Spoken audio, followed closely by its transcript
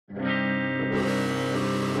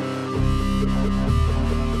Welcome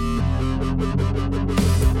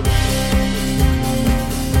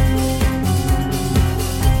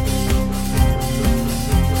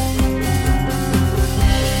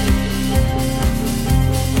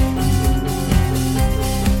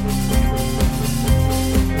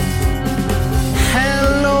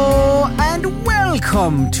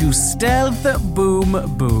to Stealth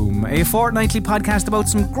Boom Boom, a fortnightly podcast about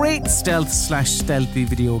some great stealthy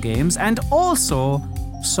video games and also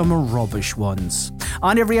some rubbish ones.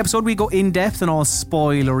 On every episode, we go in depth and all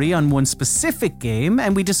spoilery on one specific game,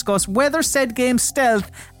 and we discuss whether said game's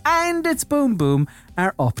stealth and its boom boom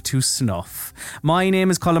are up to snuff. My name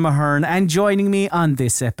is Colin Mahern, and joining me on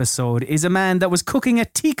this episode is a man that was cooking a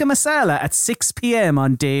tikka masala at 6 p.m.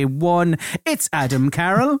 on day one. It's Adam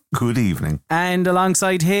Carroll. Good evening. And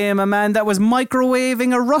alongside him, a man that was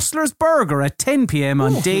microwaving a Rustler's burger at 10 p.m.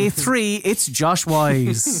 on day three. It's Josh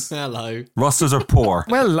Wise. Hello. Rustlers are poor.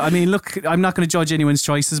 Well, I mean, look, I'm not going to judge anyone's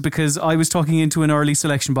choices because I was talking into an early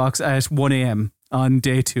selection box at 1 a.m. on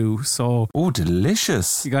day two, so... Oh,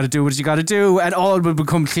 delicious. You gotta do what you gotta do, and all will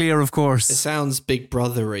become clear, of course. It sounds big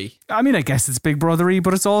brothery. I mean, I guess it's big brothery,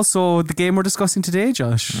 but it's also the game we're discussing today,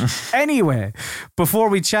 Josh. Anyway, before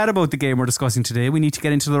we chat about the game we're discussing today, we need to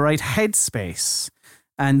get into the right headspace.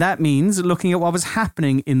 And that means looking at what was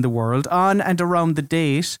happening in the world on and around the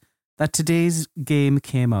date that today's game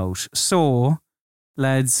came out. So,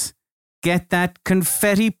 lads... get that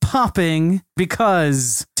confetti popping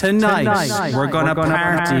because tonight we're gonna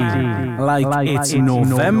party like it's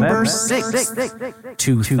November 6th,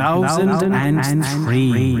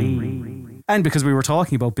 2003. And because we were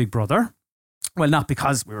talking about Big Brother, well, not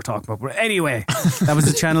because we were talking about, but anyway, that was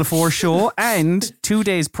the Channel 4 show. And 2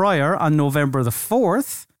 days prior, on November the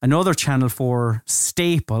 4th, another Channel 4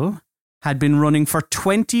 staple had been running for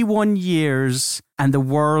 21 years, and the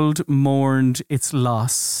world mourned its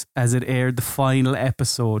loss as it aired the final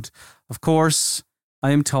episode. Of course,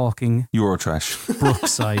 I am talking Eurotrash.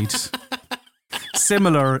 Brookside.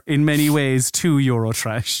 Similar in many ways to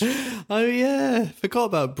Eurotrash. Oh yeah, forgot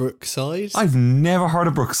about Brookside. I've never heard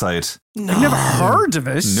of Brookside. No. I've never heard of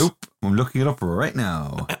it. Nope. I'm looking it up right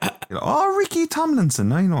now. Oh, Ricky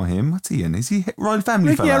Tomlinson. I know him. What's he in? Is he Royal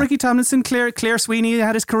Family fella? Yeah, Ricky Tomlinson. Claire Sweeney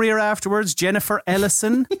had his career afterwards. Jennifer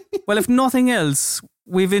Ellison. Well, if nothing else,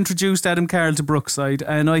 we've introduced Adam Carroll to Brookside,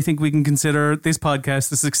 and I think we can consider this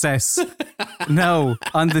podcast a success. Now,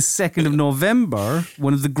 on the 2nd of November,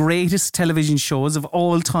 one of the greatest television shows of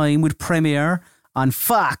all time would premiere on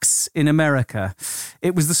Fox in America.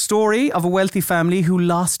 It was the story of a wealthy family who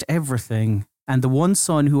lost everything, and the one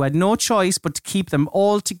son who had no choice but to keep them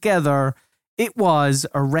all together. It was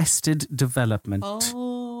Arrested Development.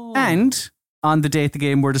 Oh. And on the date the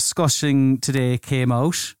game we're discussing today came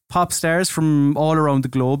out, pop stars from all around the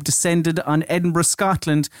globe descended on Edinburgh,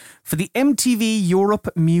 Scotland for the MTV Europe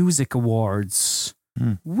Music Awards.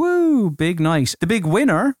 Woo, big night. The big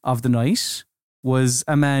winner of the night was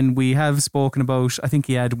a man we have spoken about. I think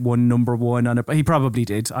he had won number one he probably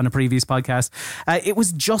did on a previous podcast. It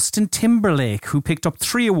was Justin Timberlake who picked up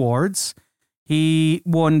 3 awards. He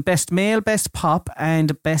won Best Male, Best Pop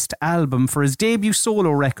and Best Album for his debut solo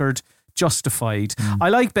record, Justified. I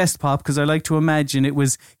like Best Pop because I like to imagine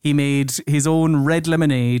he made his own red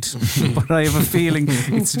lemonade, but I have a feeling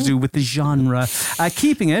it's to do with the genre.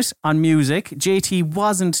 Keeping it on music, JT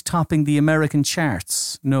wasn't topping the American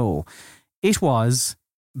charts. No. It was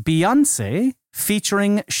Beyonce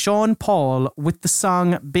featuring Sean Paul with the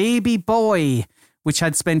song Baby Boy, which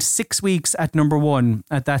had spent 6 weeks at number 1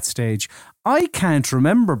 at that stage. I can't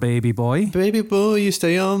remember Baby Boy. Baby Boy, you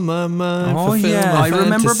stay on my mind. Oh yeah, I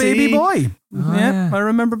remember Baby Boy. Oh, yeah, I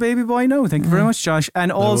remember Baby Boy now. Thank you very much, Josh. And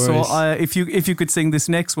No also, worries. if you could sing this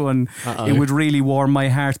next one, it would really warm my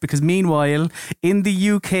heart. Because meanwhile, in the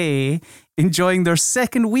UK, enjoying their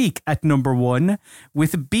second week at number 1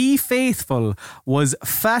 with Be Faithful was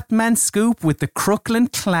Fat Man Scoop with the Crooklyn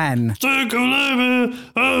Clan. I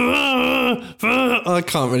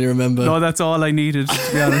can't really remember. No, that's all I needed,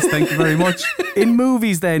 to be honest. Thank you very much. In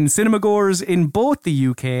movies then, cinemagoers in both the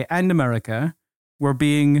UK and America were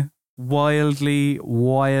being wildly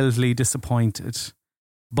disappointed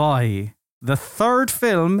by the third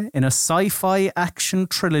film in a sci-fi action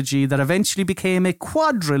trilogy that eventually became a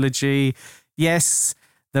quadrilogy. Yes,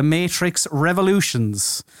 The Matrix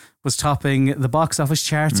Revolutions was topping the box office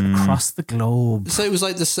charts across the globe. So it was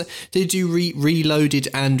like did you Reloaded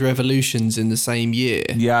and Revolutions in the same year?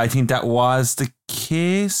 Yeah, I think that was the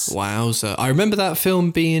case. Wowza. I remember that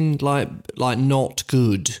film being like not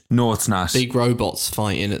good. No, it's not. Big robots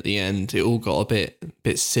fighting at the end. It all got a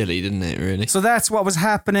bit silly, didn't it, really? So that's what was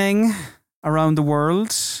happening around the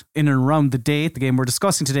world in and around the date the game we're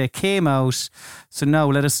discussing today came out. So now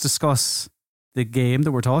let us discuss the game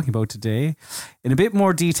that we're talking about today in a bit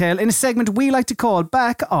more detail in a segment we like to call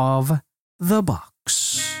Back of the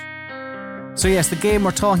Box. So yes, the game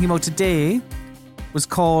we're talking about today was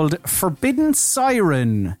called Forbidden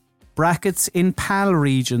Siren, brackets in PAL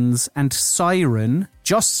regions, and Siren,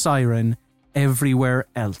 just Siren, everywhere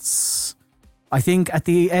else. I think at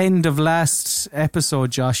the end of last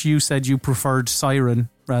episode, Josh, you said you preferred Siren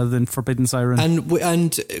rather than Forbidden Siren. And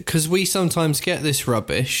because we sometimes get this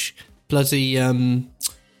rubbish, bloody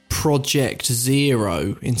Project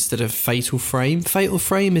Zero instead of Fatal Frame. Fatal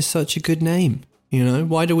Frame is such a good name, you know?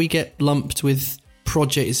 Why do we get lumped with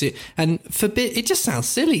Project Zero? And it just sounds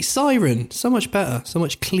silly. Siren, so much better, so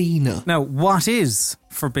much cleaner. Now, what is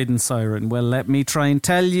Forbidden Siren? Well, let me try and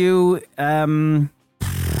tell you. I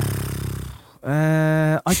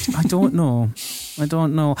don't know.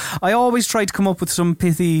 I always try to come up with some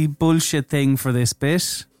pithy bullshit thing for this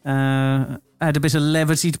bit. Add a bit of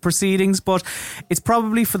levity to proceedings, but it's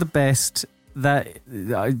probably for the best that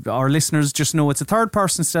our listeners just know it's a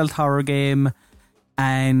third-person stealth horror game.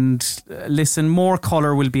 And listen, more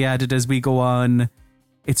colour will be added as we go on.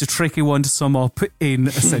 It's a tricky one to sum up in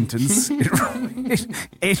a sentence.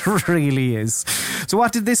 It really is. So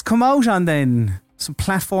what did this come out on then? Some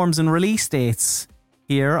platforms and release dates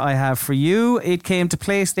here I have for you. It came to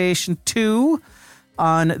PlayStation 2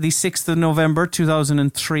 on the 6th of November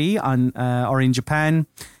 2003 or in Japan.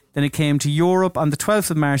 Then it came to Europe on the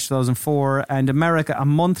 12th of March 2004 and America a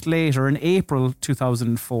month later in April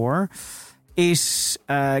 2004. It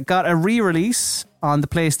got a re-release on the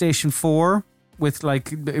PlayStation 4 with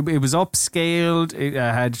it was upscaled, it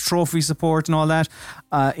had trophy support and all that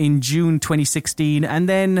in June 2016. And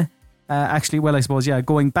then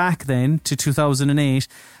going back then to 2008,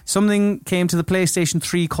 something came to the PlayStation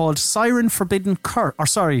 3 called Siren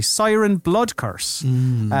Blood Curse.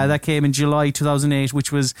 That came in July 2008,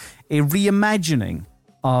 which was a reimagining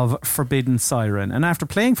of Forbidden Siren. And after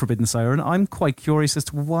playing Forbidden Siren, I'm quite curious as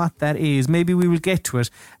to what that is. Maybe we will get to it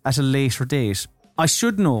at a later date. I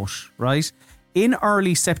should note, right, in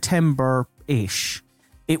early September-ish,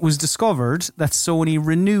 it was discovered that Sony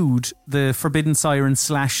renewed the Forbidden Siren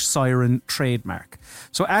 /Siren trademark.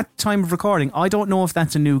 So at time of recording, I don't know if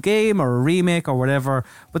that's a new game or a remake or whatever,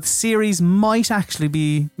 but the series might actually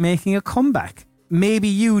be making a comeback. Maybe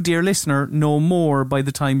you, dear listener, know more by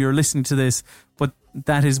the time you're listening to this, but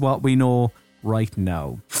that is what we know right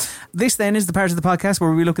now. This then is the part of the podcast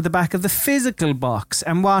where we look at the back of the physical box,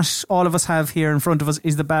 and what all of us have here in front of us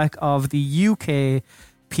is the back of the UK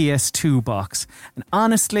PS2 box. And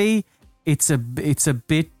honestly, it's a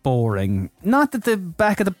bit boring. Not that the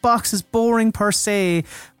back of the box is boring per se,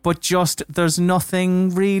 but just there's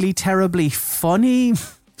nothing really terribly funny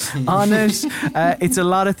on it. It's a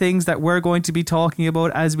lot of things that we're going to be talking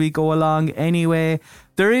about as we go along anyway.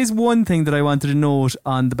 There is one thing that I wanted to note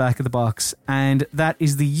on the back of the box, and that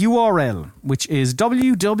is the URL, which is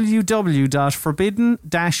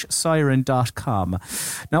www.forbidden-siren.com.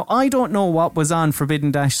 Now, I don't know what was on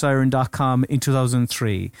forbidden-siren.com in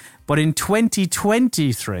 2003, but in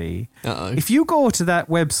 2023, if you go to that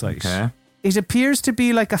website, it appears to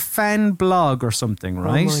be like a fan blog or something,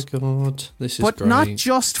 right? Oh my God, this is but great. Not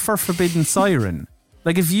just for Forbidden Siren.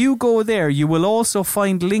 Like, if you go there, you will also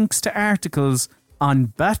find links to articles on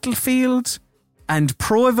Battlefield and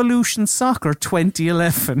Pro Evolution Soccer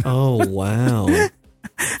 2011. Oh, wow.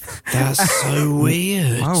 That's so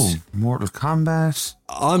weird. Wow, Mortal Kombat.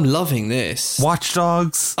 I'm loving this. Watch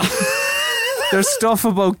Dogs. There's stuff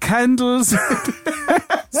about candles.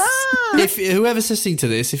 If whoever's listening to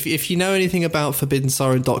this, if you know anything about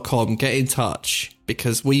ForbiddenSiren.com, get in touch,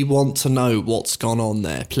 because we want to know what's gone on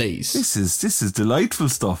there, please. This is delightful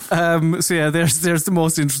stuff. So yeah, there's the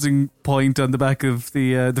most interesting point on the back of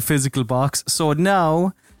the physical box. So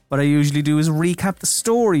now, what I usually do is recap the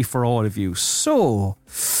story for all of you. So,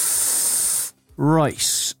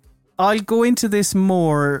 right, I'll go into this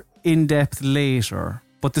more in depth later.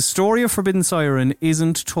 But the story of Forbidden Siren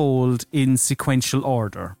isn't told in sequential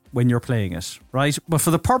order when you're playing it, right? But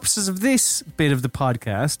for the purposes of this bit of the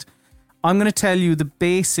podcast, I'm going to tell you the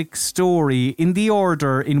basic story in the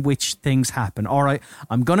order in which things happen. All right,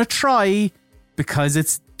 I'm going to try because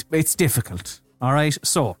it's difficult. All right,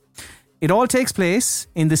 so it all takes place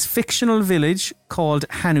in this fictional village called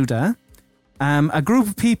Hanuda. A group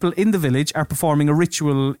of people in the village are performing a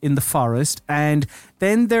ritual in the forest, and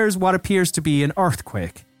then there's what appears to be an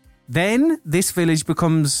earthquake. Then this village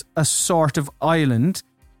becomes a sort of island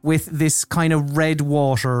with this kind of red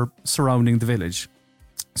water surrounding the village.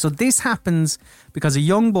 So this happens because a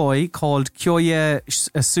young boy called Kyoya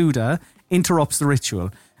Asuda interrupts the ritual.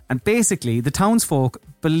 And basically, the townsfolk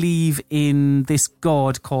believe in this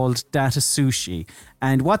god called Data Sushi.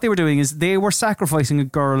 And what they were doing is they were sacrificing a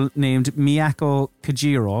girl named Miyako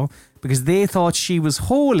Kajiro because they thought she was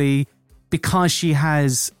holy because she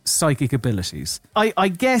has psychic abilities. I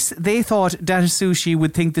guess they thought Data Sushi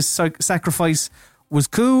would think this sacrifice was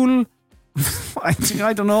cool.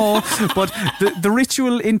 I don't know, but the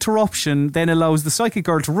ritual interruption then allows the psychic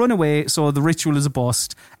girl to run away, so the ritual is a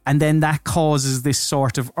bust, and then that causes this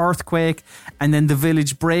sort of earthquake, and then the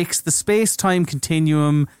village breaks the space-time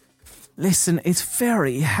continuum. Listen, it's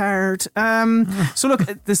very hard. So look,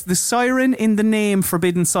 the siren in the name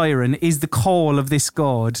Forbidden Siren is the call of this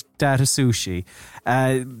god, Data Sushi.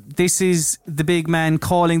 This is the big man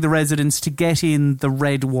calling the residents to get in the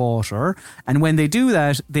red water. And when they do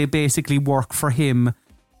that, they basically work for him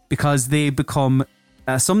because they become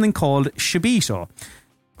something called Shibito.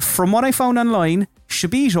 From what I found online,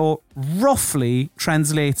 Shibito roughly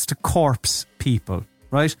translates to corpse people,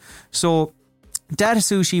 right? So Data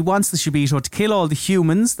Sushi wants the Shibito to kill all the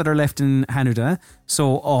humans that are left in Hanuda,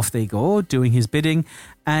 so off they go, doing his bidding.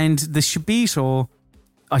 And the Shibito,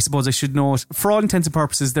 I suppose I should note, for all intents and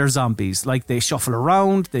purposes, they're zombies. Like, they shuffle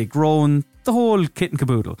around, they groan, the whole kit and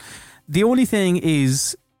caboodle. The only thing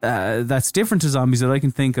is, that's different to zombies that I can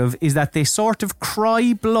think of, is that they sort of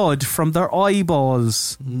cry blood from their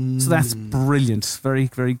eyeballs. So that's brilliant. Very,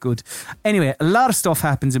 very good. Anyway, a lot of stuff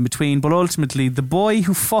happens in between, but ultimately the boy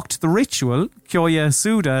who fucked the ritual, Kyoya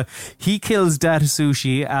Suda, he kills Data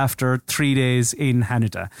Sushi after 3 days in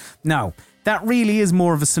Hanuda. Now, that really is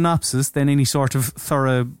more of a synopsis than any sort of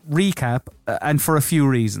thorough recap, and for a few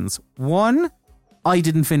reasons. One, I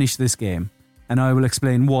didn't finish this game, and I will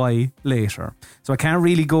explain why later. So I can't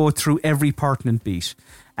really go through every pertinent beat.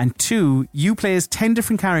 And two, you play as 10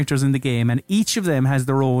 different characters in the game, and each of them has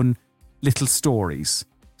their own little stories.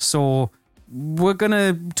 So we're going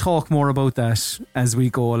to talk more about that as we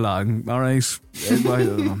go along, all right? I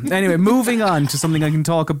don't know. Anyway, moving on to something I can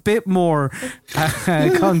talk a bit more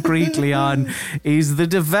concretely on is the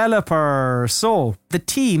developer. So the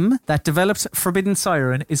team that developed Forbidden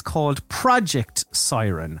Siren is called Project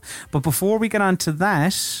Siren. But before we get on to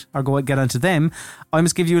that, or get on to them, I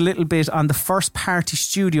must give you a little bit on the first party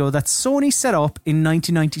studio that Sony set up in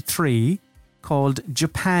 1993 called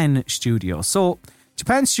Japan Studio. So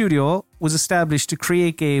Japan Studio was established to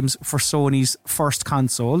create games for Sony's first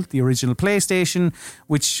console, the original PlayStation,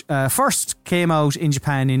 which first came out in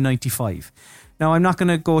Japan in 95. Now, I'm not going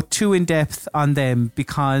to go too in depth on them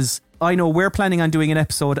because I know we're planning on doing an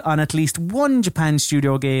episode on at least one Japan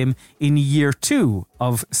Studio game in year 2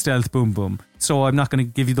 of Stealth Boom Boom. So I'm not going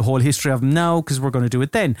to give you the whole history of them now because we're going to do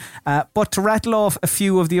it then. But to rattle off a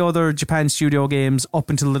few of the other Japan Studio games up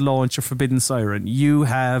until the launch of Forbidden Siren, you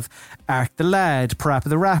have Ark the Lad, Parappa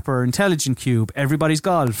the Rapper, Intelligent Cube, Everybody's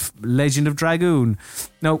Golf, Legend of Dragoon.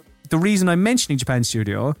 Now, the reason I'm mentioning Japan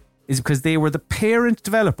Studio is because they were the parent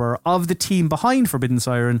developer of the team behind Forbidden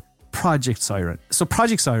Siren, Project Siren. So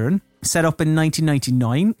Project Siren, set up in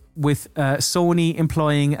 1999 with Sony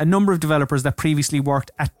employing a number of developers that previously worked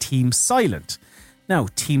at Team Silent. Now,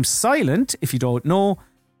 Team Silent, if you don't know,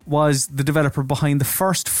 was the developer behind the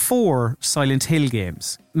first 4 Silent Hill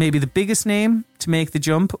games. Maybe the biggest name to make the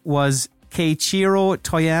jump was Keiichiro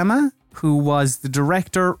Toyama, who was the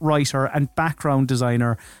director, writer and background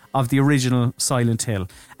designer of the original Silent Hill.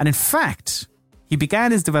 And in fact, he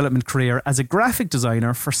began his development career as a graphic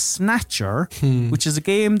designer for Snatcher, which is a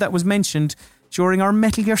game that was mentioned during our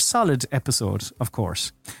Metal Gear Solid episode, of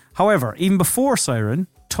course. However, even before Siren,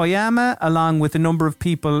 Toyama, along with a number of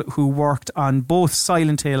people who worked on both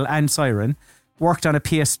Silent Hill and Siren, worked on a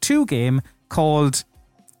PS2 game called,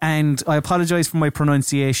 and I apologise for my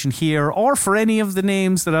pronunciation here, or for any of the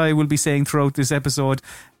names that I will be saying throughout this episode,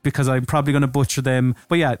 because I'm probably going to butcher them.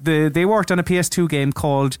 But yeah, they worked on a PS2 game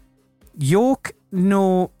called Yoke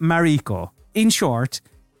no Mariko. In short,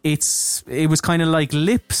 it was kind of like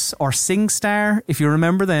Lips or SingStar, if you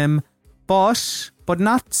remember them, but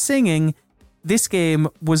not singing. This game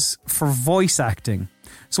was for voice acting.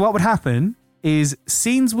 So what would happen is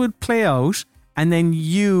scenes would play out, and then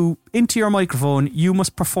you, into your microphone, you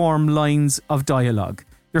must perform lines of dialogue.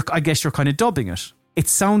 I guess you're kind of dubbing it. It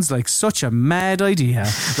sounds like such a mad idea.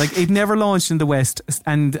 Like, it never launched in the West,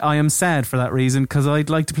 and I am sad for that reason, because I'd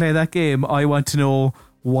like to play that game. I want to know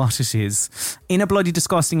what it is. In a Bloody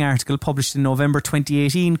Disgusting article published in November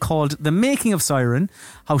 2018 called The Making of Siren,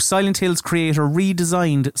 How Silent Hill's Creator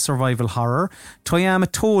Redesigned Survival Horror, Toyama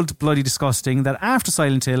told Bloody Disgusting that after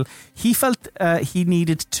Silent Hill, he felt he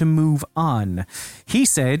needed to move on. He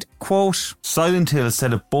said, quote, Silent Hill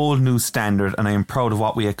set a bold new standard and I am proud of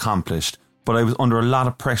what we accomplished. but I was under a lot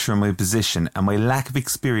of pressure in my position, and my lack of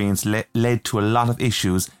experience led to a lot of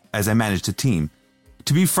issues as I managed a team.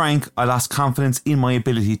 To be frank, I lost confidence in my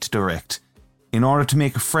ability to direct. In order to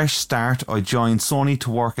make a fresh start, I joined Sony to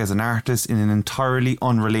work as an artist in an entirely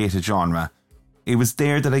unrelated genre. It was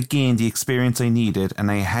there that I gained the experience I needed, and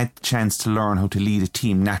I had the chance to learn how to lead a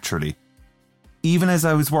team naturally. Even as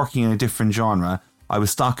I was working in a different genre, I was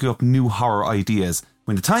stocking up new horror ideas.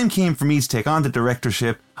 When the time came for me to take on the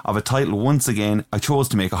directorship of a title once again, I chose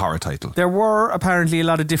to make a horror title. There were apparently a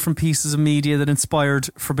lot of different pieces of media that inspired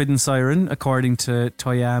Forbidden Siren, according to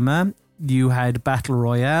Toyama. You had Battle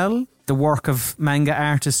Royale, the work of manga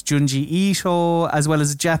artist Junji Ito, as well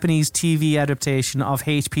as a Japanese TV adaptation of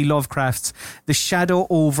H.P. Lovecraft's The Shadow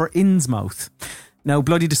over Innsmouth. Now,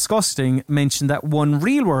 Bloody Disgusting mentioned that one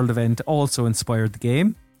real-world event also inspired the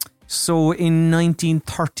game. So in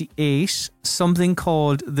 1938, something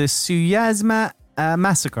called the Tsuyama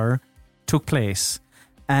Massacre took place.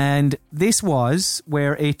 And this was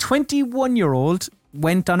where a 21-year-old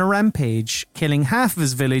went on a rampage, killing half of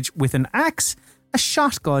his village with an axe, a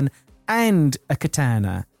shotgun, and a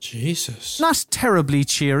katana. Jesus. Not terribly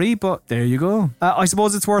cheery, but there you go. I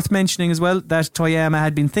suppose it's worth mentioning as well that Toyama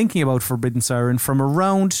had been thinking about Forbidden Siren from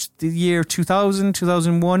around the year 2000,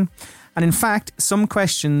 2001. And in fact, some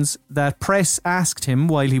questions that press asked him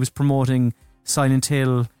while he was promoting Silent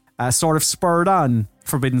Hill sort of spurred on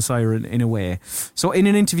Forbidden Siren in a way. So in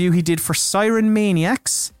an interview he did for Siren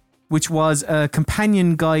Maniacs, which was a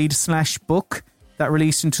companion guide / book that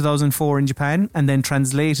released in 2004 in Japan and then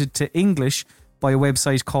translated to English by a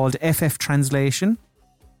website called FF Translation.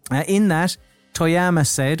 In that, Toyama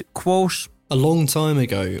said, quote, "A long time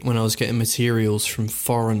ago, when I was getting materials from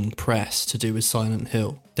foreign press to do with Silent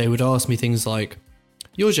Hill, they would ask me things like,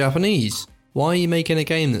 'You're Japanese. Why are you making a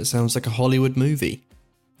game that sounds like a Hollywood movie?'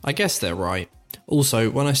 I guess they're right. Also,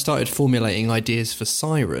 when I started formulating ideas for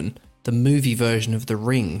Siren, the movie version of The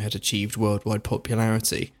Ring had achieved worldwide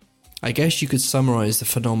popularity. I guess you could summarise the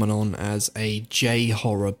phenomenon as a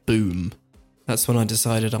J-horror boom. That's when I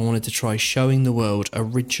decided I wanted to try showing the world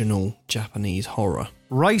original Japanese horror."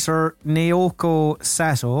 Writer Naoko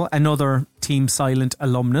Sato, another Team Silent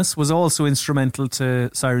alumnus, was also instrumental to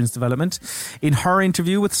Siren's development. In her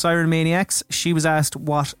interview with Siren Maniacs, she was asked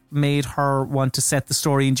what made her want to set the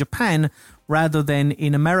story in Japan rather than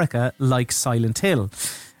in America like Silent Hill.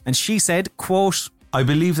 And she said, quote, I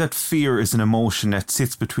believe that fear is an emotion that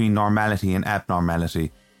sits between normality and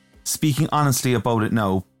abnormality. Speaking honestly about it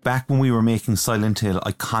now, back when we were making Silent Hill,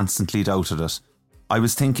 I constantly doubted it. I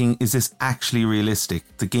was thinking, is this actually realistic?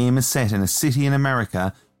 The game is set in a city in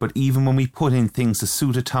America, but even when we put in things to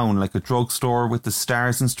suit a town like a drugstore with the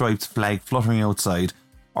Stars and Stripes flag fluttering outside,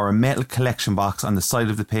 or a metal collection box on the side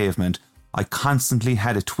of the pavement, I constantly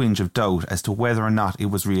had a twinge of doubt as to whether or not it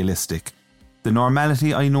was realistic. The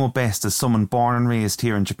normality I know best as someone born and raised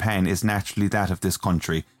here in Japan is naturally that of this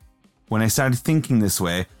country. When I started thinking this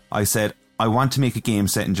way, I said, I want to make a game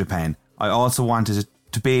set in Japan. I also wanted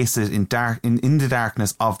to base it in the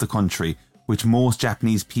darkness of the country, which most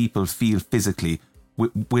Japanese people feel physically,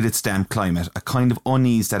 with its damp climate, a kind of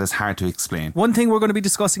unease that is hard to explain. One thing we're going to be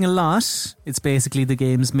discussing a lot, it's basically the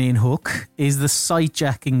game's main hook, is the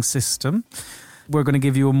Sightjacking system. We're going to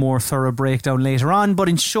give you a more thorough breakdown later on, but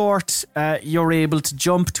in short, you're able to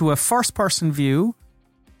jump to a first-person view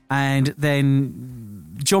and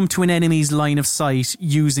then jump to an enemy's line of sight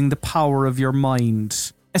using the power of your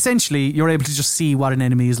mind. Essentially, you're able to just see what an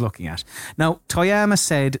enemy is looking at. Now, Toyama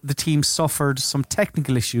said the team suffered some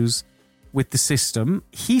technical issues with the system.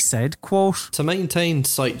 He said, quote, "To maintain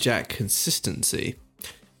Sightjack consistency,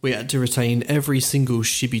 we had to retain every single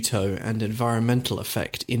Shibito and environmental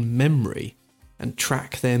effect in memory and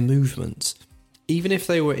track their movements, even if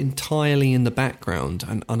they were entirely in the background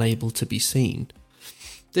and unable to be seen.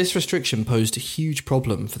 This restriction posed a huge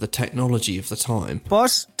problem for the technology of the time."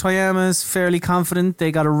 But Toyama's fairly confident they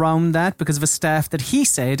got around that because of a staff that he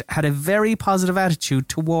said had a very positive attitude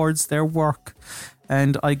towards their work.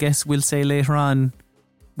 And I guess we'll say later on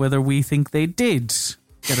whether we think they did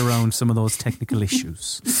get around some of those technical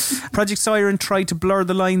issues. Project Siren tried to blur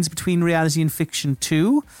the lines between reality and fiction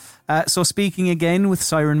too. So speaking again with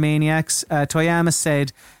Siren Maniacs, Toyama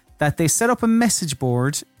said that they set up a message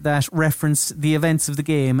board that referenced the events of the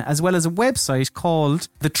game, as well as a website called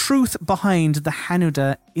The Truth Behind the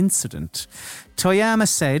Hanuda Incident. Toyama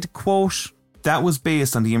said, quote, That was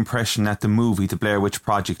based on the impression that the movie The Blair Witch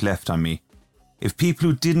Project left on me. If people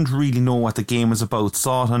who didn't really know what the game was about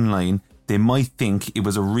saw it online, they might think it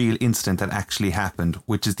was a real incident that actually happened,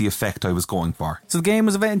 which is the effect I was going for. So the game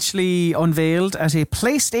was eventually unveiled at a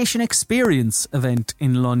PlayStation Experience event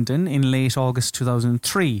in London in late August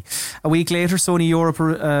 2003. A week later, Sony Europe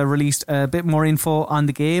released a bit more info on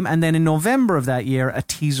the game, and then in November of that year, a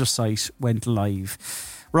teaser site went live.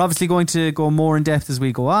 We're obviously going to go more in depth as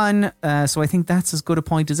we go on, so I think that's as good a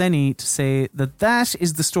point as any to say that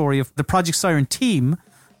is the story of the Project Siren team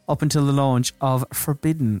up until the launch of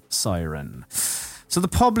Forbidden Siren. So the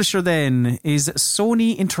publisher then is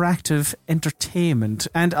Sony Interactive Entertainment,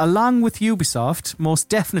 and along with Ubisoft, most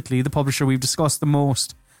definitely the publisher we've discussed the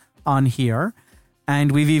most on here.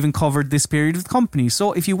 And we've even covered this period of the company.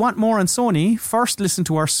 So if you want more on Sony, first listen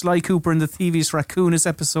to our Sly Cooper and the Thievius Raccoonus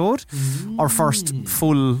episode, our first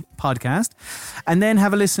full podcast. And then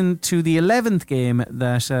have a listen to the 11th game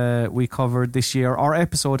that we covered this year, our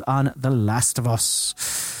episode on The Last of Us.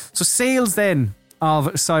 So sales then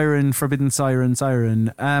of Siren, Forbidden Siren,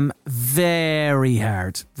 very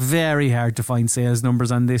hard to find sales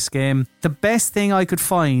numbers on this game. The best thing I could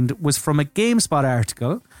find was from a GameSpot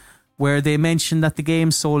article where they mentioned that the game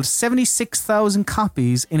sold 76,000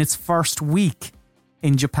 copies in its first week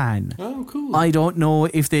in Japan. Oh, cool. I don't know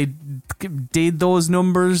if they did those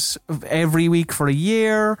numbers every week for a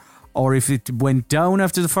year or if it went down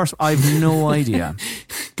after the first. I have no idea.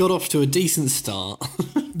 Got off to a decent start.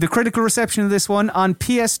 The critical reception of this one on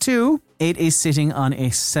PS2, it is sitting on a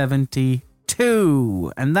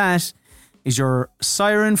 72. And that is your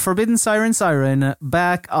Siren, Forbidden Siren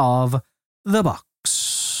back of the box.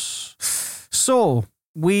 So,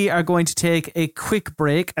 we are going to take a quick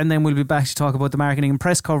break and then we'll be back to talk about the marketing and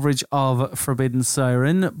press coverage of Forbidden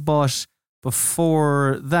Siren. But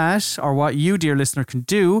before that, or what you, dear listener, can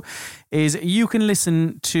do is you can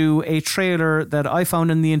listen to a trailer that I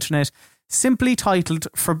found on the internet simply titled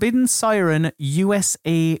Forbidden Siren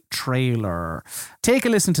USA Trailer. Take a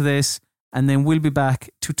listen to this and then we'll be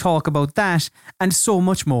back to talk about that and so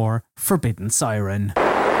much more Forbidden Siren.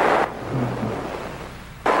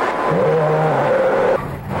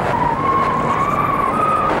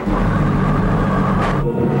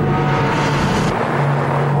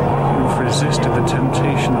 Resisted the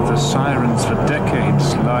temptation of the sirens for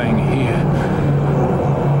decades, lying here.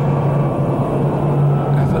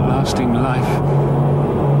 Everlasting life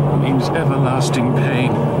means everlasting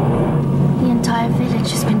pain. The entire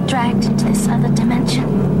village has been dragged into this other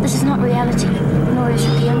dimension. This is not reality, nor is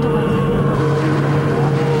it the underworld.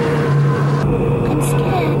 I'm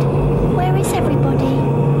scared. Where is everybody?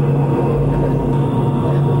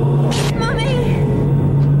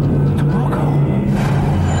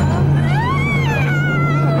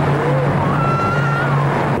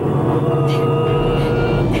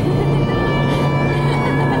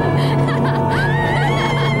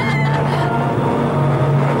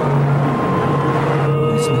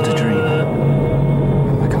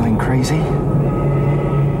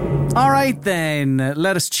 Then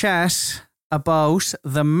let us chat about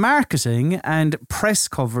the marketing and press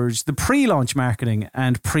coverage, the pre-launch marketing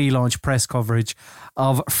and pre-launch press coverage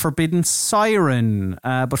of Forbidden Siren.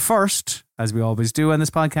 But first, as we always do on this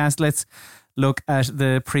podcast, let's look at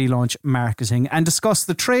the pre-launch marketing and discuss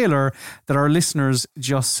the trailer that our listeners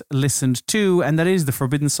just listened to, and that is the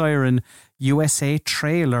Forbidden Siren USA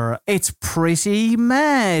trailer. It's pretty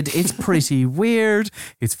mad. It's pretty weird.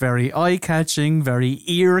 It's very eye-catching, very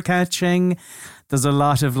ear-catching. There's a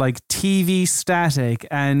lot of like TV static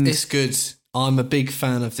and... It's good. I'm a big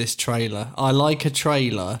fan of this trailer. I like a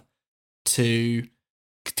trailer to...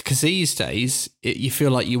 Because these days, you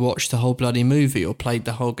feel like you watched the whole bloody movie or played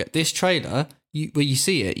the whole... This trailer, when you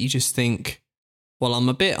see it, you just think, well, I'm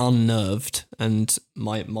a bit unnerved and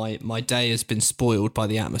my day has been spoiled by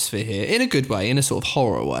the atmosphere here, in a good way, in a sort of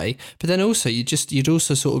horror way. But then also, you'd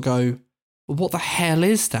also sort of go, well, what the hell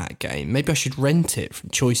is that game? Maybe I should rent it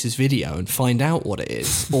from Choices Video and find out what it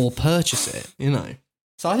is or purchase it, you know.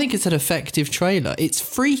 So I think it's an effective trailer. It's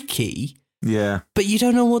freaky. Yeah. But you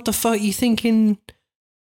don't know what the fuck you're thinking...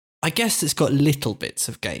 I guess it's got little bits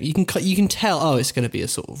of game. You can tell, oh, it's going to be a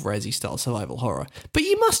sort of Resi-style survival horror. But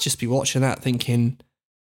you must just be watching that thinking,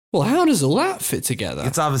 well, how does all that fit together?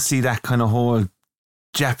 It's obviously that kind of whole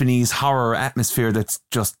Japanese horror atmosphere that's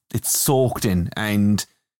just, it's soaked in. And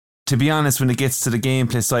to be honest, when it gets to the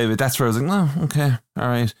gameplay side of it, that's where I was like, oh, okay, all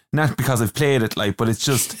right. Not because I've played it, like, but it's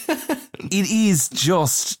just, it is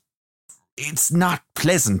just... It's not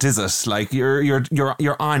pleasant, is it? Like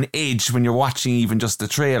you're on edge when you're watching even just the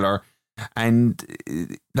trailer, and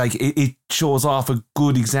like it shows off a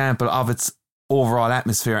good example of its overall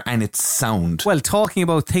atmosphere and its sound. Well, talking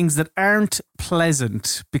about things that aren't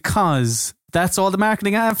pleasant, because That's all the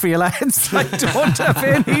marketing I have for you, lads. I don't have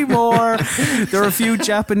any more. There are a few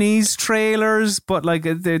Japanese trailers, but like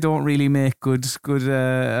they don't really make good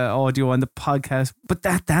audio on the podcast. But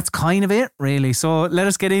that's kind of it, really. So let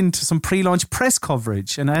us get into some pre-launch press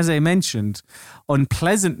coverage. And as I mentioned,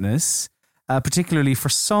 unpleasantness, particularly for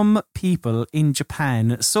some people in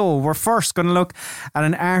Japan. So we're first going to look at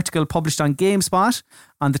an article published on GameSpot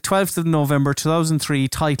on the 12th of November 2003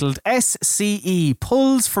 titled SCE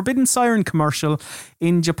Pulls Forbidden Siren Commercial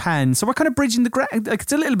in Japan. So we're kind of bridging like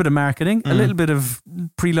it's a little bit of marketing, a little bit of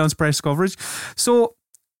pre-launch press coverage. So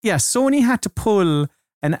yeah, Sony had to pull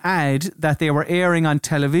an ad that they were airing on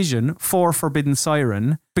television for Forbidden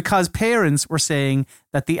Siren because parents were saying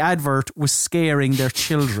that the advert was scaring their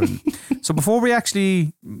children. So before we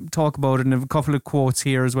actually talk about it, and I have a couple of quotes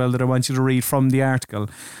here as well that I want you to read from the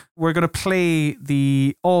article, we're going to play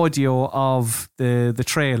the audio of the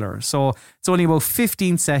trailer. So it's only about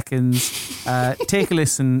 15 seconds. Take a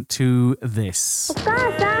listen to this.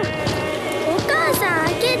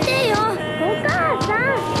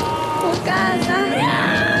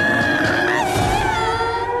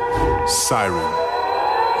 Siren.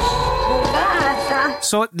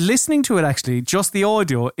 So listening to it, actually, just the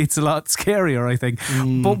audio, it's a lot scarier, I think.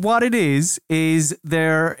 But what it is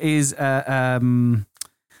there is a man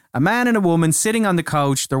and a woman sitting on the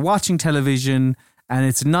couch. They're watching television and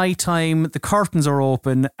it's nighttime. The curtains are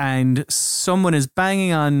open and someone is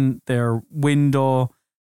banging on their window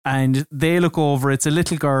and they look over. It's a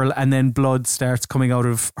little girl and then blood starts coming out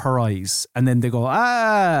of her eyes. And then they go,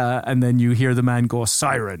 ah, and then you hear the man go,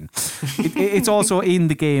 siren. It's also in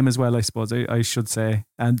the game as well, I suppose, I should say.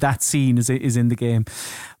 And that scene is in the game.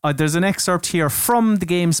 There's an excerpt here from the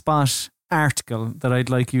GameSpot article that I'd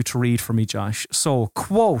like you to read for me, Josh. So,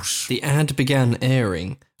 quote. The ad began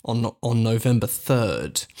airing on November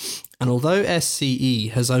 3rd. And although SCE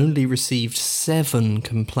has only received 7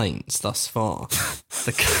 complaints thus far,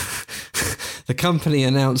 the company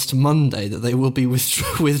announced Monday that they will be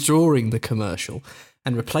withdrawing the commercial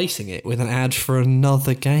and replacing it with an ad for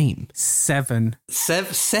another game. 7.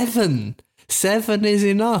 7 is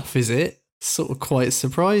enough, is it? Sort of quite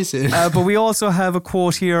surprising. But we also have a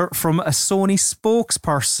quote here from a Sony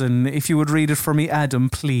spokesperson. If you would read it for me, Adam,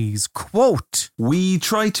 please. Quote. We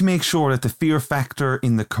tried to make sure that the fear factor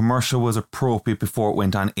in the commercial was appropriate before it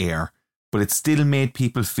went on air, but it still made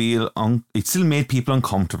people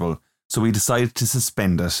uncomfortable. So we decided to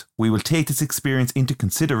suspend it. We will take this experience into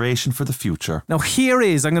consideration for the future. Now here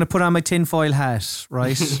is, I'm going to put on my tinfoil hat,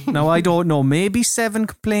 right? Now I don't know, maybe 7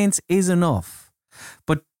 complaints is enough.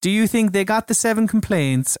 But do you think they got the 7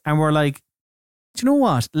 complaints and were like, do you know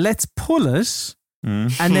what? Let's pull it.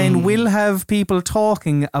 And then we'll have people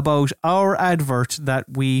talking about our advert that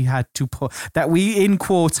we had to pull, that we in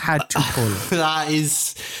quotes had to pull.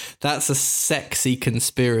 That's a sexy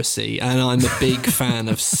conspiracy, and I'm a big fan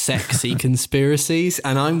of sexy conspiracies,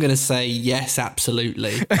 and I'm going to say yes,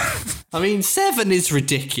 absolutely. I mean, 7 is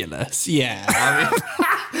ridiculous. Yeah,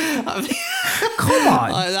 I mean come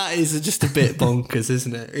on. That is just a bit bonkers,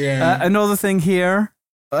 isn't it? Yeah. Another thing here.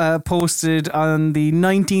 Posted on the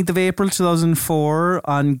 19th of April 2004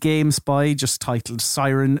 on GameSpy, just titled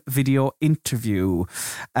Siren Video Interview.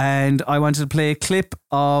 And I wanted to play a clip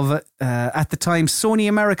of, at the time, Sony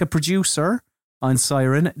America producer on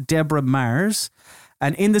Siren, Deborah Mars.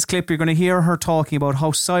 And in this clip, you're going to hear her talking about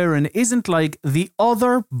how Siren isn't like the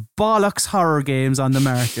other bollocks horror games on the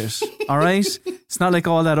market. All right? It's not like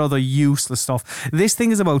all that other useless stuff. This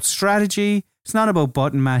thing is about strategy. It's not about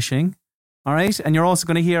button mashing. All right, and you're also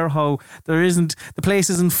going to hear how the place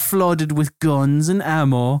isn't flooded with guns and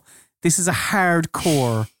ammo. This is a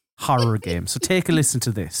hardcore horror game. So take a listen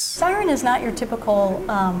to this. Siren is not your typical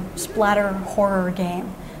splatter horror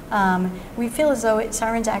game. We feel as though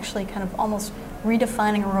Siren's actually kind of almost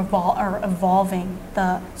redefining or evolving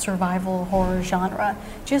the survival horror genre.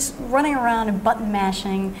 Just running around and button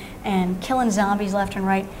mashing and killing zombies left and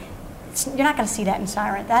right. You're not going to see that in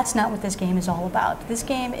Siren. That's not what this game is all about. This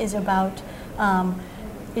game is about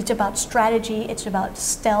strategy, it's about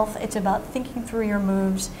stealth, it's about thinking through your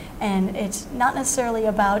moves, and it's not necessarily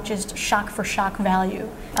about just shock for shock value.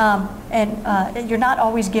 And you're not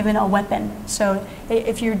always given a weapon. So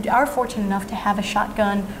if you are fortunate enough to have a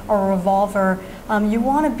shotgun or a revolver, you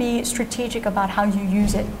want to be strategic about how you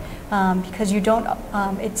use it. Because you don't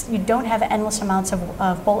have endless amounts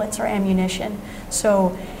of bullets or ammunition.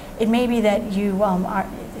 So it may be that you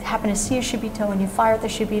happen to see a Shibito and you fire at the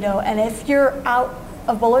Shibito, and if you're out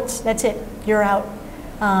of bullets, that's it, you're out.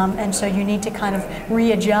 And so you need to kind of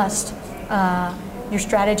readjust your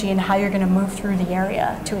strategy and how you're going to move through the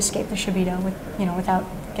area to escape the Shibito without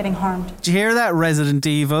getting harmed. Did you hear that, Resident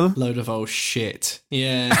Evil? Load of old shit.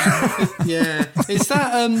 Yeah. Yeah. Is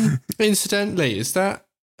that, incidentally, is that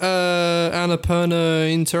Annapurna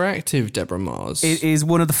Interactive, Deborah Mars? It is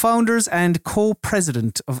one of the founders and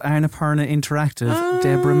co-president of Annapurna Interactive,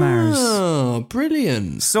 Deborah Mars. Oh,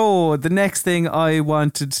 brilliant. So the next thing I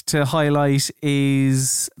wanted to highlight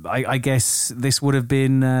is, I guess this would have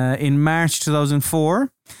been in March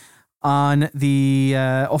 2004 on the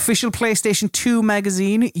official PlayStation 2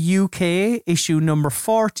 magazine, UK, issue number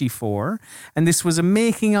 44. And this was a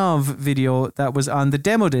making of video that was on the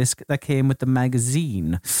demo disc that came with the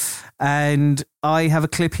magazine. And I have a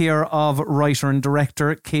clip here of writer and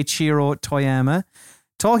director Keiichiro Toyama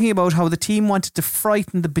talking about how the team wanted to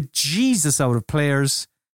frighten the bejesus out of players.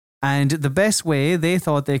 And the best way they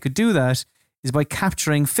thought they could do that is by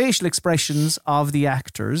capturing facial expressions of the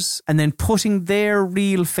actors and then putting their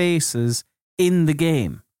real faces in the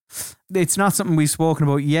game. It's not something we've spoken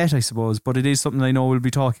about yet, I suppose, but it is something I know we'll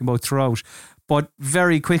be talking about throughout. But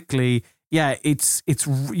very quickly, yeah, it's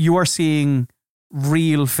you are seeing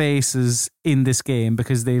real faces in this game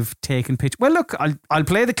because they've taken pictures. Well, look, I'll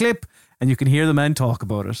play the clip and you can hear the men talk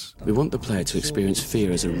about it. We want the player to experience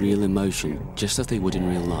fear as a real emotion, just as they would in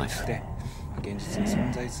real life.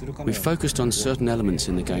 We've focused on certain elements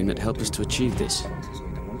in the game that help us to achieve this.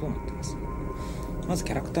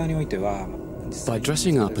 By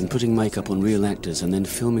dressing up and putting makeup on real actors and then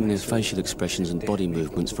filming their facial expressions and body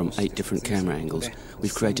movements from 8 different camera angles,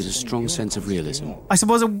 we've created a strong sense of realism. I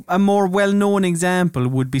suppose a more well-known example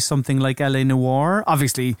would be something like L.A. Noire.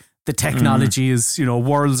 Obviously, the technology is,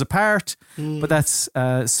 worlds apart, but that's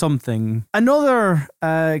something. Another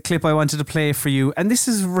clip I wanted to play for you, and this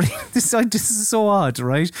is this is so odd,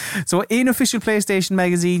 right? So in official PlayStation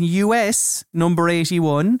magazine US number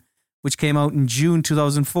 81, which came out in June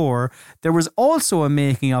 2004, there was also a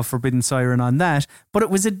making of Forbidden Siren on that, but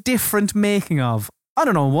it was a different making of. I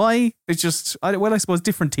don't know why. It's just, I suppose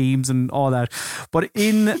different teams and all that. But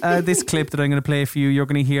in this clip that I'm going to play for you, you're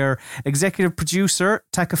going to hear executive producer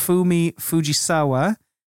Takafumi Fujisawa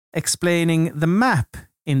explaining the map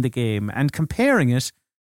in the game and comparing it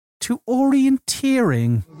to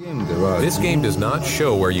orienteering. This game does not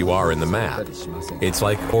show where you are in the map. It's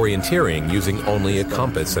like orienteering using only a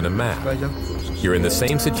compass and a map. You're in the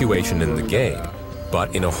same situation in the game,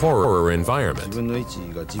 but in a horror environment.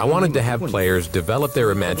 I wanted to have players develop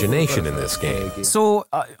their imagination in this game. So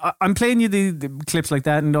I'm playing you the clips like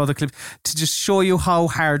that and other clips to just show you how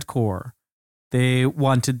hardcore they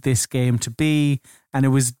wanted this game to be. And it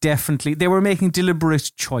was definitely, they were making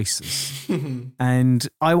deliberate choices. And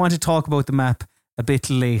I want to talk about the map a bit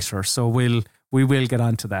later, so we will get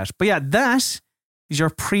onto that. But yeah, that is your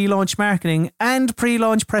pre-launch marketing and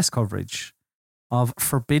pre-launch press coverage of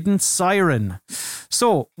Forbidden Siren.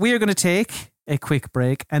 So we are going to take a quick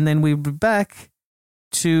break and then we'll be back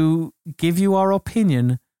to give you our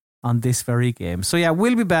opinion on this very game. So yeah,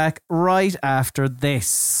 we'll be back right after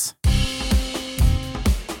this.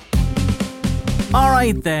 All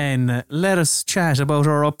right then, let us chat about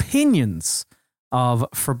our opinions of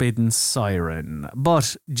Forbidden Siren.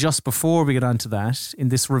 But just before we get on to that, in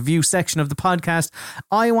this review section of the podcast,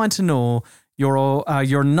 I want to know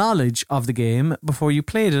your knowledge of the game before you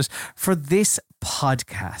played it for this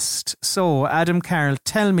podcast. So, Adam Carroll,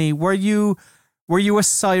 tell me, were you a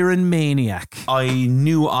Siren maniac? I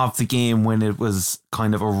knew of the game when it was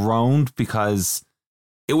kind of around because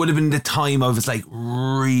it would have been the time I was like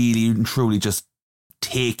really and truly just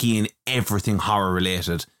taking in everything horror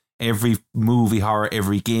related. Every movie horror,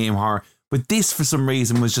 every game horror. But this, for some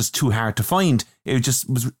reason, was just too hard to find. It just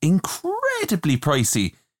was incredibly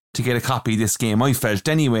pricey to get a copy of this game, I felt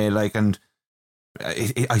anyway. And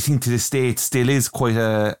I think to this day it still is quite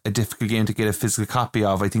a difficult game to get a physical copy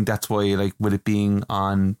of. I think that's why, with it being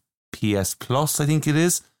on PS Plus, I think it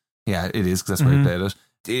is. Yeah, it is, because that's why I played it.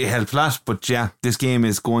 It helped a lot, but yeah, this game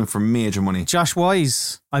is going for major money. Josh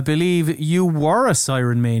Wise, I believe you were a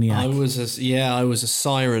Siren maniac. I was a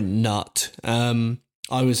Siren nut. I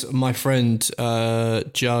was, my friend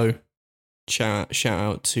Joe, shout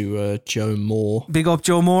out to Joe Moore. Big up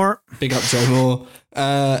Joe Moore. Big up Joe Moore.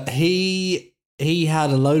 He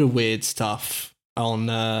had a load of weird stuff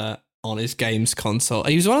on his games console.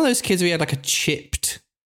 He was one of those kids who had like a chipped.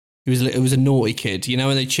 It was a naughty kid,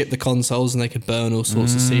 when they chipped the consoles and they could burn all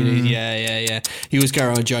sorts of CDs. Yeah. He was going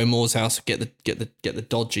around Joe Moore's house to get the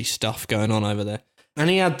dodgy stuff going on over there. And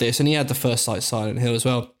he had this, and he had the first Silent Hill as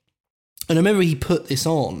well. And I remember he put this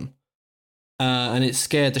on, and it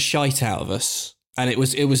scared the shite out of us. And it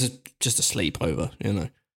was just a sleepover,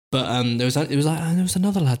 But there was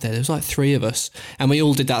another lad there. There was like 3 of us, and we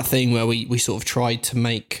all did that thing where we sort of tried to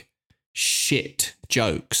make shit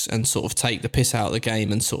jokes and sort of take the piss out of the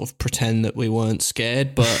game and sort of pretend that we weren't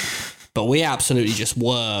scared, but we absolutely just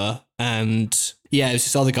were. And yeah, it was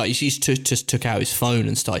this other guy. He just took out his phone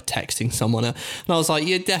and started texting someone. And I was like,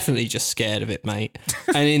 you're definitely just scared of it, mate.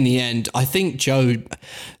 And in the end, I think Joe,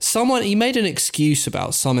 he made an excuse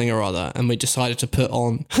about something or other, and we decided to put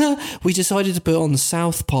on the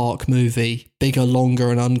South Park movie, Bigger,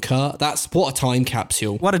 Longer and Uncut. That's what a time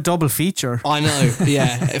capsule. What a double feature. I know.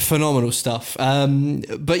 Yeah. Phenomenal stuff.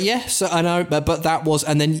 But yeah, so I know, but that was,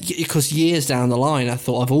 and then because years down the line, I've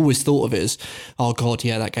always thought of it as, oh God,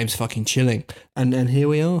 yeah, that game's fucking chilling. And here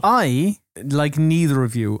we are. I, like neither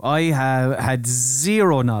of you, I have had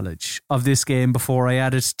zero knowledge of this game before I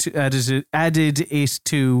added it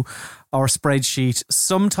to our spreadsheet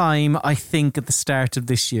sometime, I think, at the start of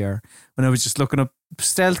this year, when I was just looking up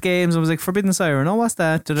stealth games. I was like, Forbidden Siren, oh, what's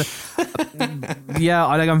that? Yeah,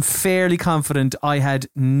 I'm fairly confident I had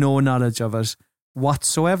no knowledge of it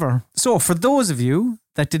whatsoever. So for those of you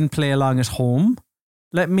that didn't play along at home,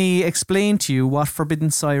 let me explain to you what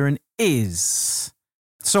Forbidden Siren is.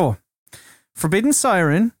 So, Forbidden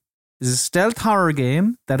Siren is a stealth horror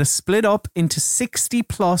game that is split up into 60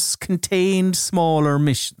 plus contained smaller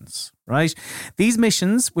missions, right? These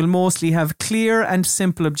missions will mostly have clear and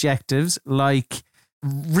simple objectives like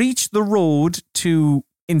reach the road to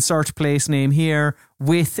insert place name here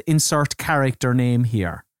with insert character name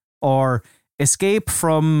here, or escape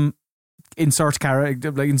from insert character,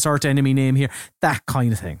 like insert enemy name here, that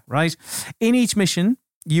kind of thing, right? In each mission,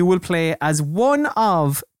 you will play as one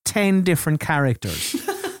of 10 different characters.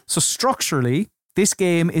 So structurally, this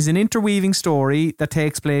game is an interweaving story that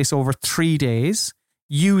takes place over 3 days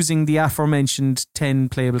using the aforementioned 10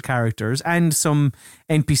 playable characters and some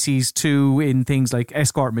NPCs too in things like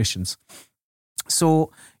escort missions.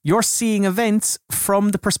 So you're seeing events from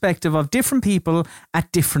the perspective of different people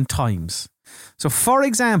at different times. So for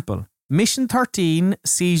example, Mission 13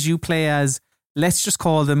 sees you play as, let's just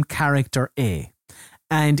call them Character A.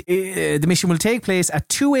 And the mission will take place at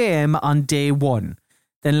 2 a.m. on day 1.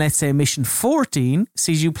 Then let's say Mission 14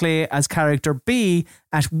 sees you play as Character B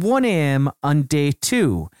at 1 a.m. on day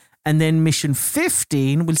 2. And then Mission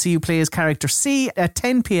 15 will see you play as Character C at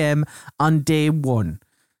 10 p.m. on day 1.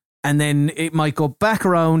 And then it might go back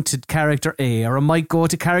around to Character A, or it might go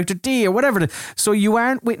to Character D, or whatever. So you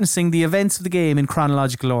aren't witnessing the events of the game in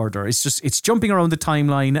chronological order. It's jumping around the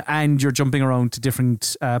timeline, and you're jumping around to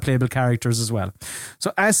different playable characters as well.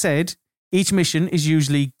 So as said, each mission is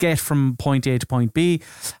usually get from point A to point B.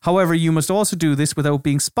 However, you must also do this without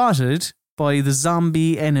being spotted by the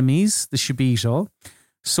zombie enemies, the Shibito.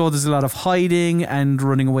 So there's a lot of hiding and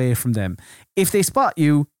running away from them. If they spot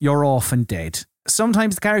you, you're often dead.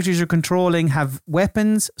 Sometimes the characters you're controlling have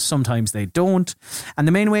weapons, sometimes they don't. And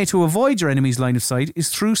the main way to avoid your enemy's line of sight is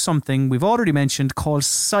through something we've already mentioned called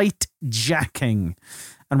Sightjacking.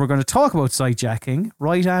 And we're going to talk about Sightjacking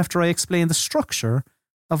right after I explain the structure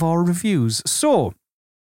of our reviews. So,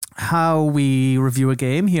 how we review a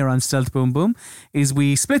game here on Stealth Boom Boom is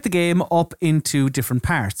we split the game up into different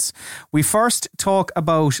parts. We first talk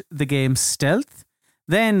about the game's stealth.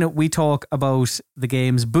 Then we talk about the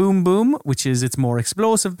game's boom boom, which is its more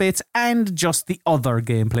explosive bits, and just the other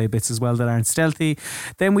gameplay bits as well that aren't stealthy.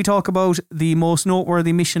 Then we talk about the most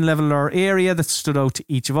noteworthy mission level or area that stood out to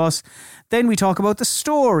each of us. Then we talk about the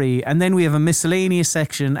story, and then we have a miscellaneous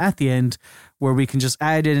section at the end where we can just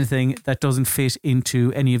add anything that doesn't fit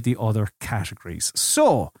into any of the other categories.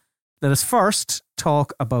 So, let us first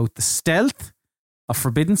talk about the stealth of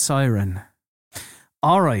Forbidden Siren.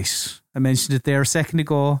 All right, I mentioned it there a second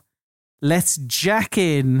ago. Let's jack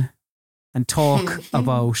in and talk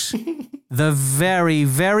about the very,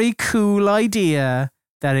 very cool idea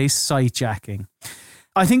that is sightjacking.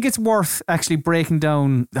 I think it's worth actually breaking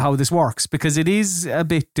down how this works because it is a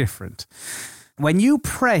bit different. When you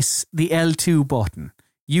press the L2 button,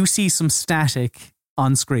 you see some static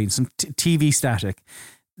on screen, some TV static.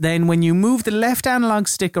 Then when you move the left analog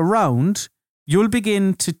stick around, you'll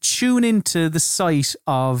begin to tune into the sight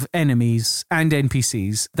of enemies and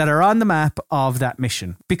NPCs that are on the map of that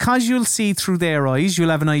mission. Because you'll see through their eyes,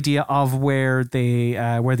 you'll have an idea of where the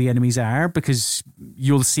enemies are because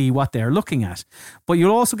you'll see what they're looking at. But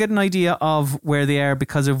you'll also get an idea of where they are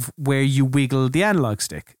because of where you wiggle the analog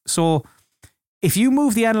stick. So if you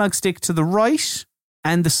move the analog stick to the right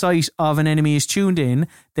and the sight of an enemy is tuned in,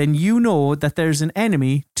 then you know that there's an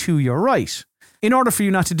enemy to your right. In order for you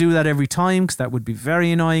not to do that every time, because that would be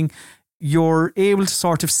very annoying, you're able to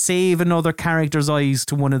sort of save another character's eyes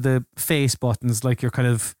to one of the face buttons, like you're kind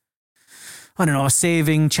of, I don't know,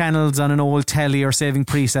 saving channels on an old telly or saving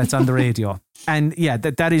presets on the radio. And yeah,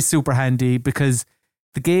 that is super handy because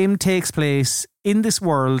the game takes place in this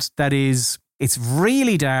world that is, it's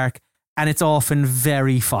really dark and it's often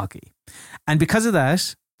very foggy. And because of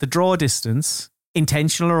that, the draw distance,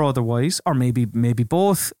 intentional or otherwise, or maybe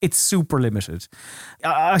both, it's super limited.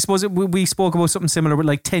 I suppose we spoke about something similar with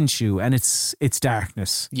like Tenchu and its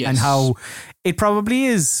darkness, and how it probably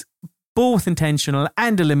is both intentional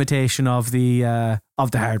and a limitation of the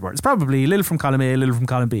hardware. It's probably a little from column A, a little from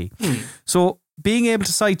column B. So being able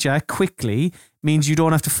to sightjack quickly means you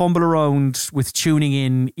don't have to fumble around with tuning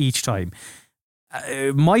in each time.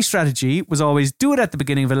 My strategy was always do it at the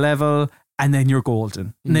beginning of a level and then you're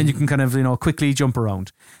golden. And then you can kind of, quickly jump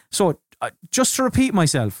around. So just to repeat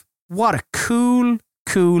myself, what a cool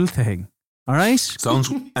thing. All right?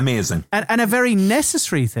 Sounds amazing. And a very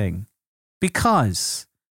necessary thing, because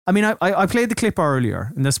I mean, I played the clip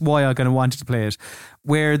earlier, and that's why I kind of wanted to play it,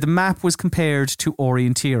 where the map was compared to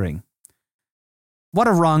orienteering. What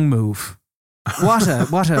a wrong move. What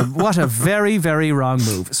a very, very wrong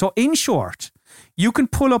move. So in short, you can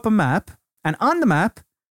pull up a map, and on the map,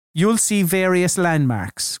 you'll see various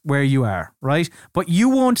landmarks where you are, right? But you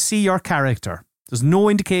won't see your character. There's no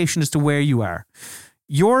indication as to where you are.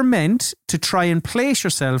 You're meant to try and place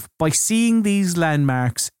yourself by seeing these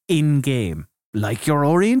landmarks in-game, like you're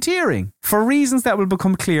orienteering. For reasons that will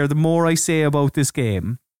become clear the more I say about this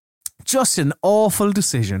game, just an awful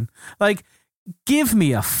decision. Like, give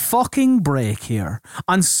me a fucking break here.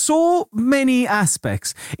 On so many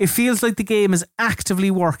aspects, it feels like the game is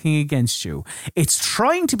actively working against you. It's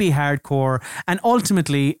trying to be hardcore and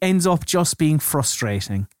ultimately ends up just being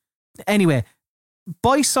frustrating. Anyway,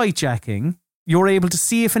 by sightjacking, you're able to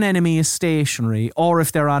see if an enemy is stationary or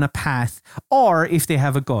if they're on a path or if they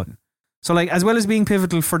have a gun. So, like, as well as being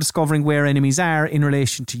pivotal for discovering where enemies are in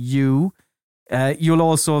relation to you, you'll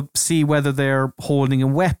also see whether they're holding a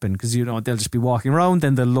weapon, because they'll just be walking around,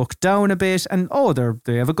 then they'll look down a bit and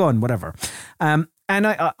they have a gun, whatever. And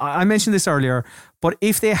I mentioned this earlier, but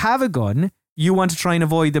if they have a gun, you want to try and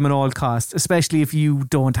avoid them at all costs, especially if you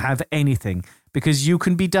don't have anything, because you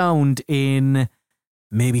can be downed in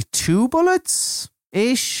maybe 2 bullets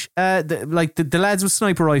ish. The lads with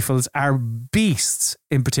sniper rifles are beasts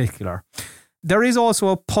in particular. There is also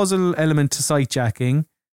a puzzle element to sightjacking.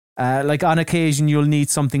 Like on occasion you'll need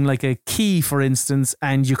something like a key, for instance,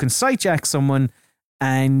 and you can sightjack someone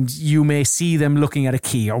and you may see them looking at a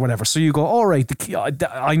key or whatever. So you go, all right, the key,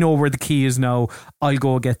 I know where the key is now, I'll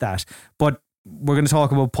go get that. But we're going to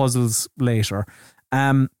talk about puzzles later.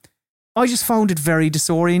 I just found it very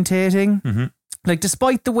disorientating. Mm-hmm. Like,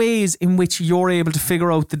 despite the ways in which you're able to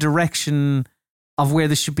figure out the direction of where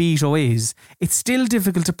the Shibito is, it's still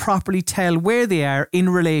difficult to properly tell where they are in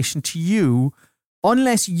relation to you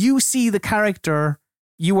unless you see the character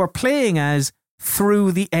you are playing as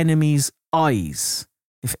through the enemy's eyes.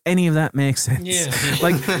 If any of that makes sense. Yeah.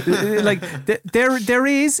 There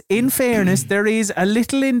is, in fairness, there is a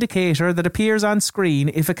little indicator that appears on screen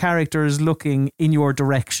if a character is looking in your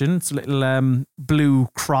direction. It's a little blue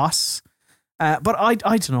cross. But I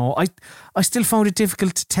don't know. I still found it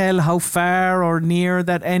difficult to tell how far or near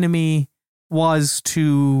that enemy was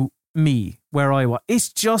to me, where I was.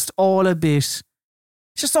 It's just all a bit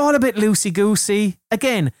loosey-goosey.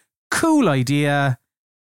 Again, cool idea,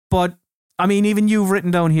 but I mean, even you've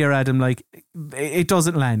written down here, Adam, like, it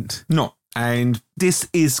doesn't land. No, and this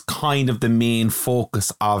is kind of the main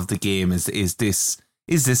focus of the game is this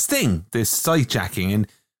thing, this sightjacking, and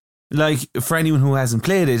like, for anyone who hasn't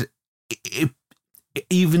played it,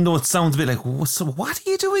 even though it sounds a bit like, so what are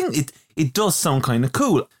you doing? It does sound kind of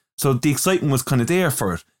cool. So the excitement was kind of there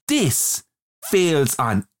for it. This fails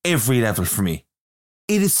on every level for me.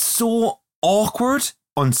 It is so awkward,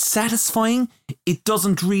 unsatisfying. It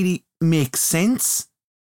doesn't really make sense.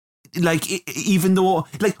 Like, even though,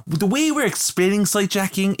 like, the way we're explaining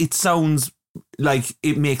sightjacking, it sounds like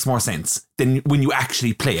it makes more sense than when you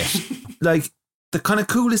actually play it. Like, the kind of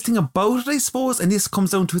coolest thing about it, I suppose, and this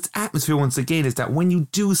comes down to its atmosphere once again, is that when you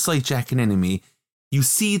do sightjack an enemy, you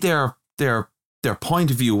see their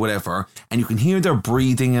point of view, whatever, and you can hear their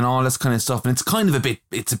breathing and all this kind of stuff, and it's kind of a bit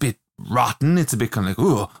rotten. It's a bit kind of like,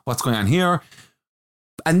 oh, what's going on here?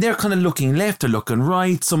 And they're kind of looking left, they're looking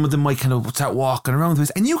right. Some of them might kind of start walking around with this,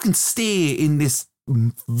 and you can stay in this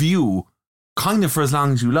view kind of for as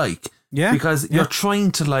long as you like. Yeah. Because you're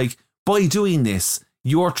trying to, like, by doing this,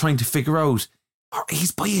 you're trying to figure out,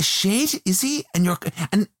 he's by a shed, is he?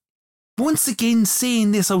 And once again,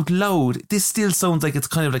 saying this out loud, this still sounds like it's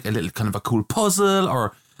kind of like a little kind of a cool puzzle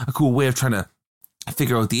or a cool way of trying to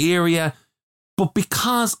figure out the area. But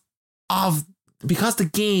because the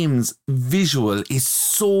game's visual is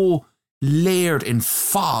so layered in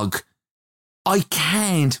fog, I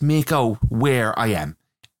can't make out where I am.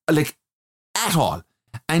 like at all.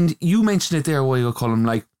 And you mentioned it there a while ago, Colin,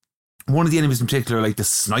 like one of the enemies in particular, like the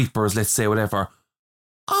snipers, let's say, whatever,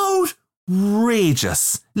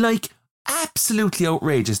 outrageous, like absolutely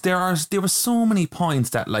outrageous. There were so many points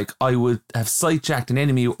that like I would have sightjacked an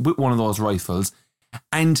enemy with one of those rifles,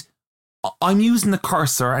 and I'm using the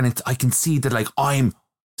cursor, and I can see that like I'm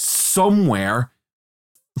somewhere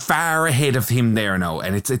far ahead of him there now,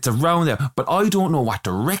 and it's around there, but I don't know what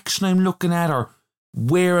direction I'm looking at or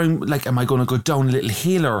where I'm, like, am I going to go down a little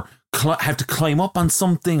hill or have to climb up on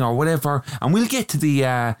something or whatever. And we'll get to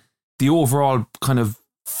the overall kind of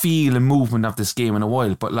feel and movement of this game in a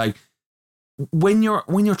while, but like when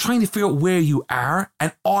you're trying to figure out where you are,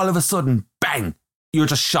 and all of a sudden, bang, you're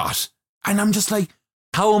just shot, and I'm just like,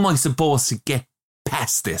 how am I supposed to get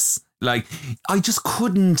past this? Like, I just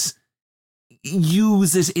couldn't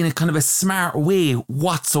use it in a kind of a smart way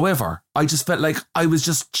whatsoever. I just felt like I was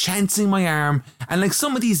just chancing my arm, and like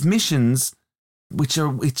some of these missions,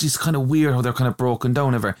 it's just kind of weird how they're kind of broken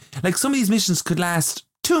down ever. Like some of these missions could last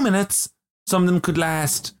 2 minutes, some of them could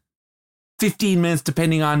last 15 minutes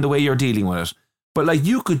depending on the way you're dealing with it. But like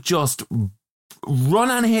you could just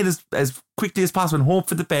run on ahead as quickly as possible and hope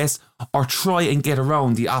for the best, or try and get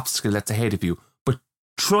around the obstacle that's ahead of you. But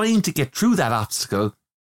trying to get through that obstacle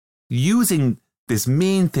using this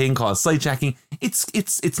main thing called sightjacking,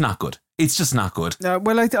 it's not good. It's just not good.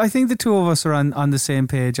 Well, I think the two of us are on the same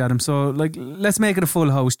page, Adam. So, like, let's make it a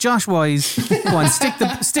full house. Josh Wise, go on,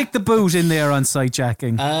 stick the boot in there on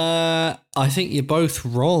sightjacking. I think you're both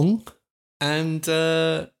wrong, and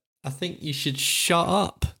I think you should shut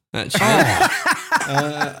up. Actually,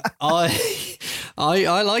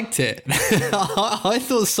 I liked it. I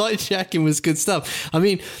thought sightjacking was good stuff. I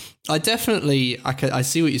mean, I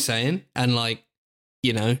see what you're saying, and like,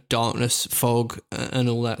 you know, darkness, fog, and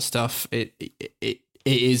all that stuff. It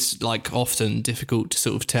is like often difficult to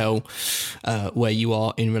sort of tell where you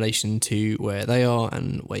are in relation to where they are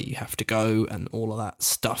and where you have to go and all of that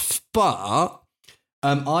stuff. But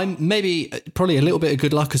I'm probably a little bit of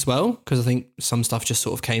good luck as well, because I think some stuff just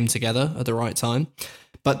sort of came together at the right time.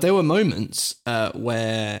 But there were moments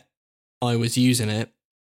where I was using it,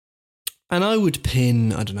 and I would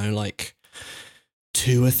pin, I don't know, like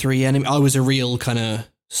 2 or 3 enemies. I was a real kind of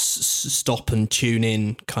stop and tune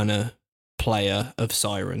in kind of player of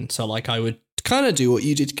Siren. So like I would kind of do what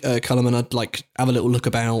you did, Cullum, and I'd like have a little look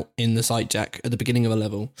about in the sightjack at the beginning of a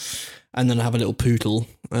level, and then I'd have a little poodle,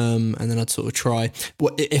 and then I'd sort of try.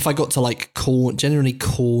 If I got to like generally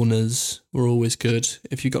corners were always good.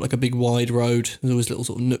 If you got like a big wide road, there's always little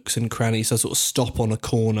sort of nooks and crannies. So I'd sort of stop on a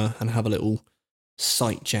corner and have a little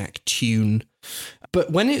sightjack tune.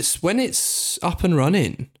 But when it's up and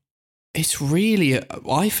running, it's really,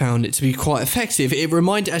 I found it to be quite effective.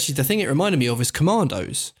 The thing it reminded me of is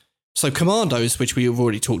Commandos. So Commandos, which we have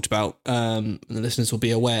already talked about, and the listeners will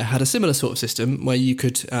be aware, had a similar sort of system where you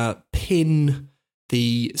could pin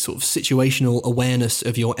the sort of situational awareness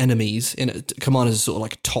of your enemies. Commandos is sort of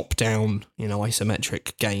like a top-down, you know,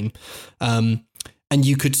 isometric game. And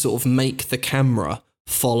you could sort of make the camera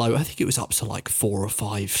follow, I think it was up to like 4 or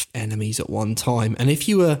 5 enemies at one time. And if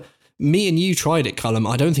you were, me and you tried it, Cullum,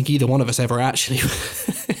 I don't think either one of us ever actually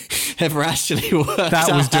worked. That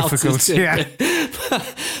was difficult, yeah.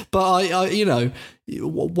 But I, you know,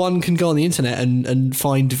 one can go on the internet and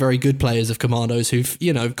find very good players of Commandos who've,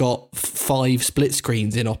 you know, got 5 split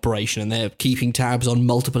screens in operation, and they're keeping tabs on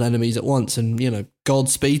multiple enemies at once, and, you know,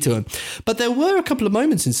 Godspeed to them. But there were a couple of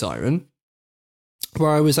moments in Siren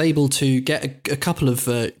where I was able to get a couple of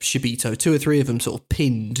Shibito, 2 or 3 of them sort of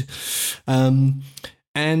pinned.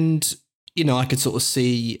 And, you know, I could sort of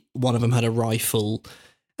see one of them had a rifle,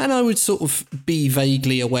 and I would sort of be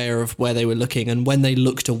vaguely aware of where they were looking. And when they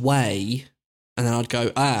looked away, and then I'd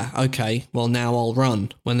go, okay, well, now I'll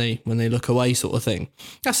run when they look away, sort of thing.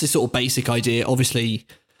 That's the sort of basic idea. Obviously,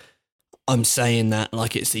 I'm saying that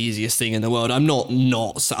like it's the easiest thing in the world. I'm not.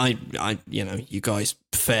 I you know, you guys,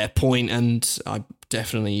 fair point, and I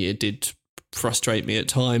definitely, it did frustrate me at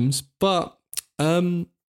times, but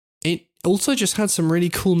it also just had some really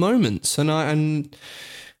cool moments, and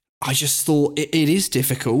I just thought it is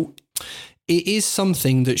difficult. It is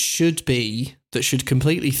something that should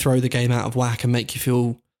completely throw the game out of whack and make you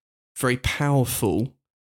feel very powerful.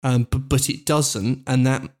 But it doesn't,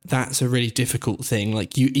 and that's a really difficult thing.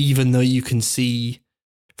 Like, even though you can see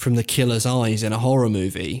from the killer's eyes in a horror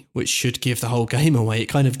movie, which should give the whole game away, it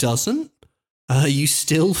kind of doesn't. You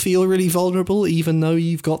still feel really vulnerable, even though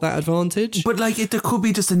you've got that advantage. But like, there could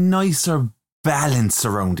be just a nicer balance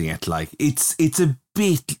surrounding it. Like, it's a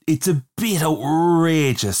bit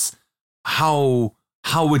outrageous how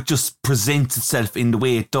it just presents itself in the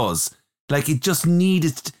way it does. Like, it just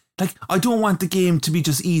needed Like, I don't want the game to be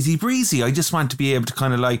just easy breezy. I just want to be able to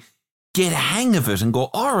kind of like get a hang of it and go,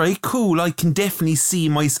 all right, cool. I can definitely see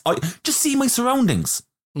my surroundings.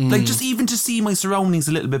 Like, just even to see my surroundings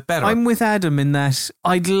a little bit better. I'm with Adam in that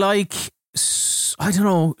I'd like, I don't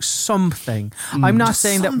know, something. I'm not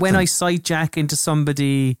saying that when I sightjack into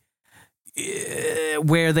somebody,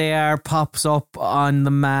 where they are pops up on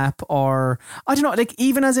the map, or I don't know, like,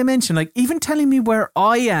 even as I mentioned, like, even telling me where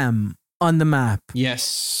I am on the map.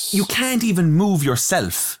 Yes. You can't even move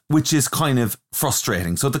yourself, which is kind of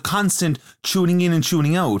frustrating. So the constant tuning in and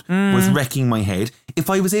tuning out was wrecking my head. If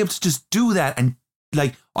I was able to just do that and,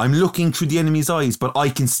 like, I'm looking through the enemy's eyes, but I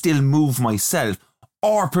can still move myself,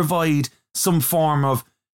 or provide some form of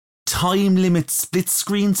time limit split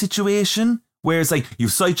screen situation where it's like,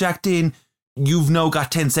 you've sightjacked in, you've now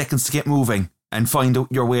got 10 seconds to get moving and find out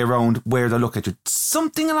your way around where they look at you.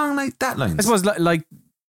 Something along like that lines. I suppose like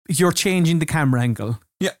you're changing the camera angle.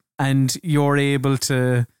 Yeah. And you're able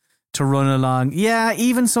to run along. Yeah,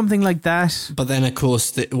 even something like that. But then, of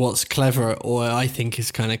course, what's clever, or I think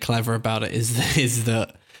is kind of clever about it, is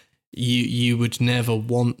that you would never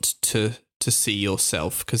want to see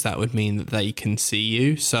yourself, because that would mean that they can see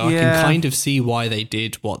you. So I can kind of see why they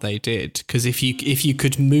did what they did, because if you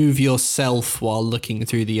could move yourself while looking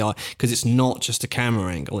through the eye, because it's not just a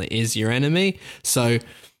camera angle, it is your enemy. So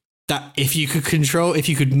that if you could,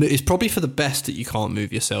 it's probably for the best that you can't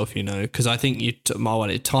move yourself, you know, because I think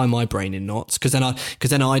it'd tie my brain in knots, because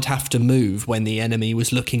then I'd have to move when the enemy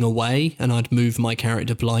was looking away, and I'd move my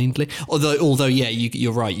character blindly. Although yeah,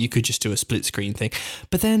 you're right, you could just do a split screen thing.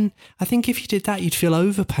 But then I think if you did that, you'd feel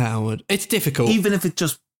overpowered. It's difficult. Even if it's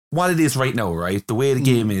just what it is right now, right? The way the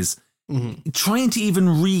game is, trying to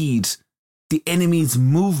even read the enemy's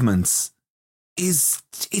movements it's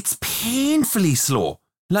painfully slow.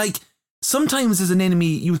 Like, sometimes as an enemy,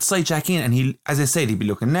 you would sightjack in and he, as I said, he'd be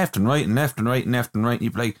looking left and right and left and right and left and right.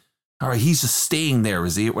 You'd be like, all right, he's just staying there,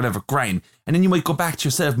 is he? Whatever, grind. And then you might go back to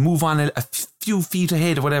yourself, move on a few feet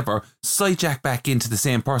ahead or whatever, sightjack back into the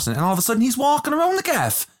same person, and all of a sudden he's walking around the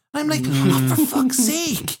gaff. I'm like, oh, for fuck's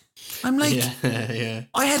sake. I'm like,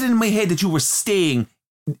 I had it in my head that you were staying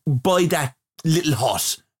by that little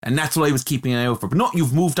hut, and that's what I was keeping an eye out for. But not,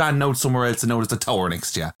 you've moved on now somewhere else and now there's a tower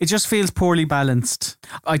next to you. It just feels poorly balanced.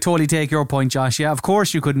 I totally take your point, Josh. Yeah, of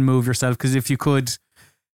course you couldn't move yourself, because if you could,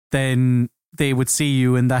 then they would see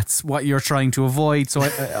you, and that's what you're trying to avoid. So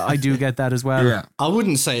I do get that as well. Yeah. I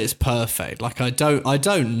wouldn't say it's perfect. Like, I don't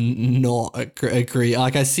not agree.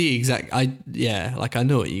 Like, I see like, I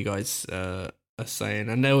know what you guys are saying,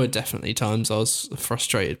 and there were definitely times I was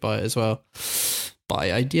frustrated by it as well. But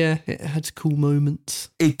it had cool moments.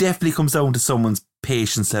 It definitely comes down to someone's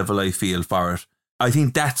patience level, I feel, for it. I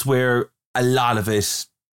think that's where a lot of it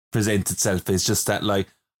presents itself, is just that, like,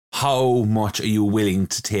 how much are you willing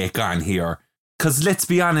to take on here? Because let's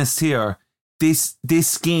be honest here, this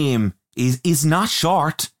game is not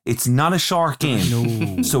short. It's not a short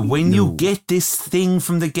game. No. So when you get this thing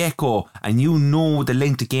from the get-go and you know the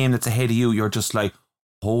length of game that's ahead of you, you're just like,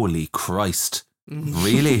 holy Christ.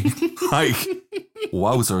 Really? Like,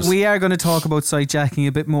 wowzers. We are going to talk about sightjacking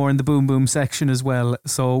a bit more in the Boom Boom section as well.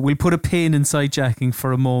 So we'll put a pin in sightjacking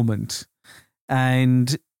for a moment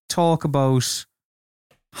and talk about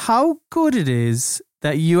how good it is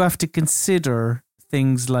that you have to consider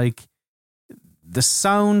things like the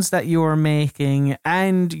sounds that you're making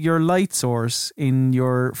and your light source in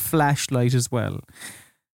your flashlight as well.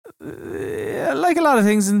 Like a lot of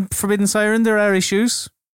things in Forbidden Siren, there are issues.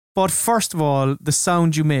 But first of all, the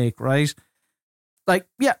sound you make, right? Like,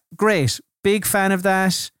 yeah, great. Big fan of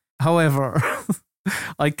that. However,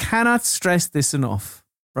 I cannot stress this enough,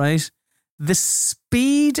 right? The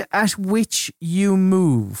speed at which you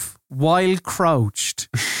move while crouched,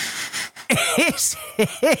 it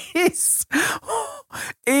is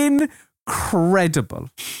incredible.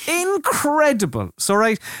 Incredible. So,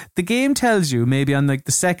 right, the game tells you maybe on like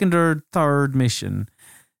the second or third mission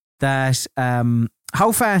that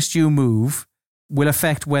how fast you move will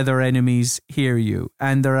affect whether enemies hear you.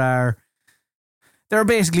 And there are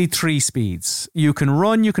basically three speeds. You can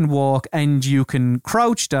run, you can walk, and you can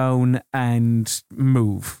crouch down and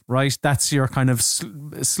move, right? That's your kind of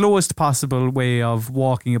slowest possible way of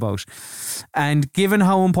walking about. And given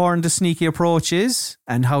how important the sneaky approach is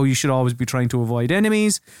and how you should always be trying to avoid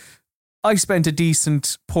enemies, I spent a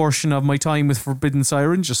decent portion of my time with Forbidden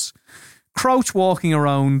Siren just crouch walking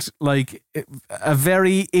around like a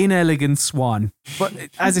very inelegant swan. But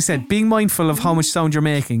as I said, being mindful of how much sound you're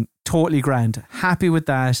making, totally grand. Happy with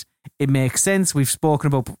that. It makes sense. We've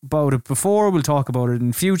spoken about it before. We'll talk about it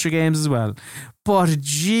in future games as well. But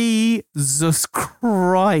Jesus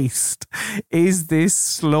Christ, is this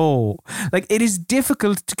slow? Like, it is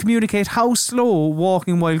difficult to communicate how slow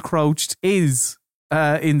walking while crouched is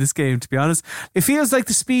in this game, to be honest. It feels like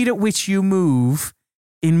the speed at which you move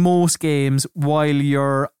in most games while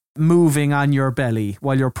you're moving on your belly,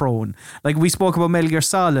 while you're prone. Like, we spoke about Metal Gear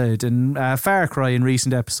Solid and Far Cry in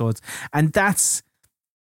recent episodes, and that's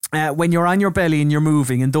when you're on your belly and you're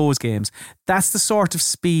moving in those games, that's the sort of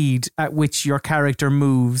speed at which your character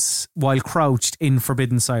moves while crouched in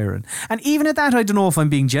Forbidden Siren. And even at that, I don't know if I'm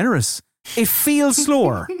being generous. It feels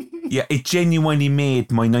slower. Yeah, it genuinely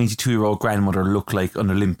made my 92-year-old grandmother look like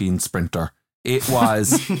an Olympian sprinter. It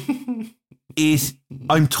was...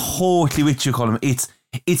 I'm totally with you, Colin. It's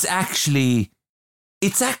actually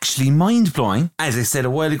mind-blowing. As I said a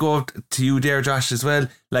while ago to you there, Josh, as well,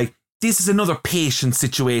 like, this is another patient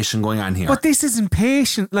situation going on here. But this isn't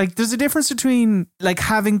patient. Like, there's a difference between, like,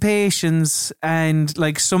 having patience and,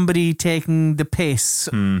 like, somebody taking the piss.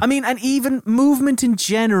 I mean, and even movement in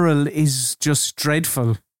general is just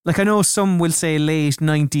dreadful. Like, I know some will say late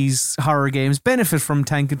 90s horror games benefit from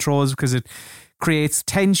tank controls because it creates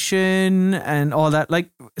tension and all that. Like,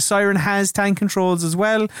 Siren has tank controls as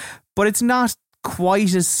well, but it's not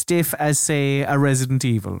quite as stiff as, say, a Resident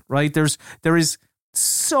Evil, right? There is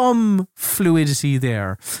some fluidity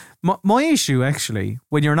there. My issue, actually,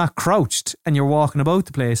 when you're not crouched and you're walking about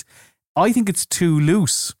the place, I think it's too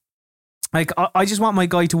loose. Like, I just want my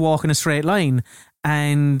guy to walk in a straight line,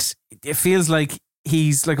 and it feels like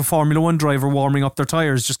he's like a Formula 1 driver warming up their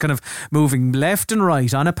tyres, just kind of moving left and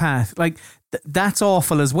right on a path. Like, that's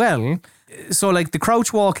awful as well. So, like, the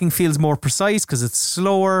crouch walking feels more precise because it's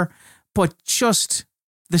slower, but just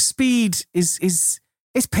the speed is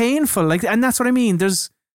painful. Like, and that's what I mean.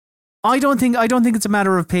 I don't think it's a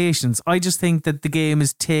matter of patience. I just think that the game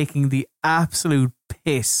is taking the absolute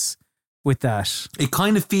piss with that. It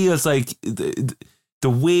kind of feels like the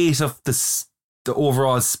weight of the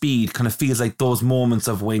overall speed kind of feels like those moments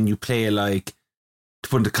of when you play, like, to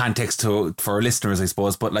put into context for our listeners, I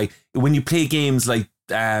suppose, but like when you play games like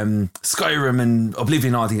Skyrim and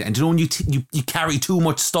Oblivion and all things, and you know when you carry too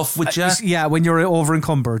much stuff with you. Yeah, when you're over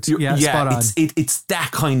encumbered. Yeah, spot on. It's that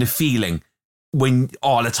kind of feeling when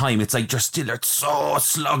all the time it's like it's so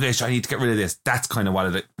sluggish. I need to get rid of this. That's kind of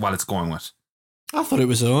what it's going with. I thought it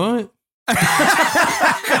was alright.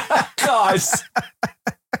 God.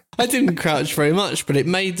 I didn't crouch very much, but it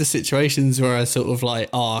made the situations where I sort of like,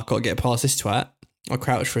 I got to get past this twat. I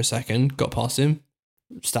crouched for a second, got past him,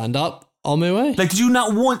 stand up, on my way. Like, did you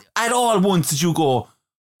not once did you go,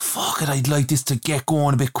 fuck it, I'd like this to get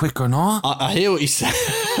going a bit quicker, no? I hear what he's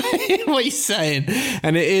saying.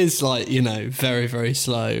 And it is, like, you know, very, very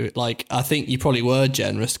slow. Like, I think you probably were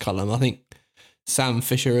generous, Callum. I think Sam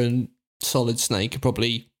Fisher and Solid Snake could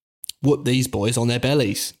probably whoop these boys on their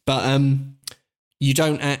bellies. But you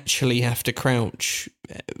don't actually have to crouch.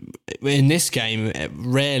 In this game,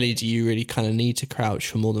 rarely do you really kind of need to crouch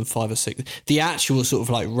for more than 5 or 6. The actual sort of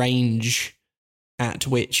like range at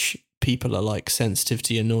which people are like sensitive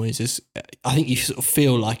to your noises, I think you sort of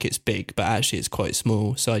feel like it's big, but actually it's quite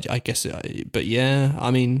small. So I guess, but yeah,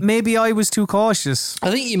 I mean... Maybe I was too cautious.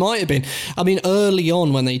 I think you might have been. I mean, early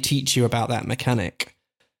on when they teach you about that mechanic,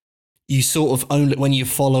 you sort of only, when you're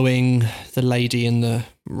following the lady in the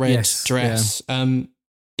red dress,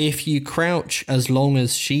 if you crouch as long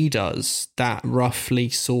as she does, that roughly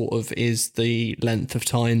sort of is the length of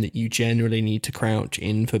time that you generally need to crouch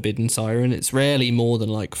in Forbidden Siren. It's rarely more than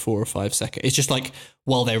like 4 or 5 seconds. It's just like,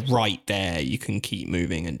 while they're right there, you can keep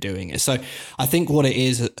moving and doing it. So I think what it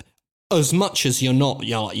is, as much as you're not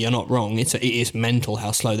wrong, it is mental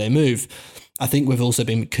how slow they move. I think we've also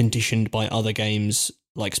been conditioned by other games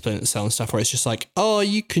like Splinter Cell and stuff, where it's just like,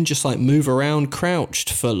 you can just like move around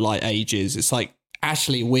crouched for like ages. It's like,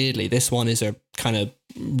 actually, weirdly, this one is a kind of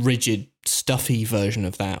rigid, stuffy version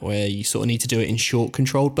of that, where you sort of need to do it in short,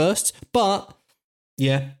 controlled bursts. But,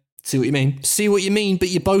 yeah, see what you mean, but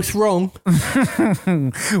you're both wrong.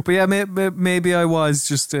 But yeah, maybe I was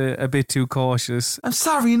just a bit too cautious. I'm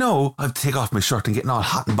sorry, I'll take off my shirt and getting all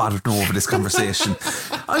hot and bothered now over this conversation.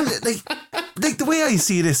 I'm like the way I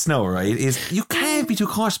see this now, right, is you can't be too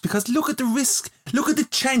cautious, because look at the risk, look at the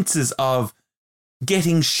chances of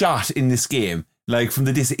getting shot in this game. Like, from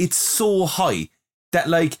the distance, it's so high that,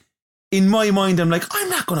 like, in my mind, I'm like, I'm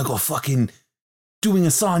not going to go fucking doing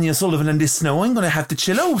a Sonia Sullivan in this snow. I'm going to have to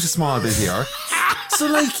chill out a small bit here. So,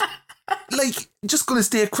 like, just going to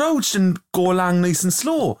stay crouched and go along nice and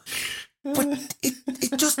slow. But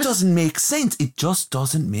it just doesn't make sense. It just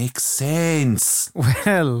doesn't make sense.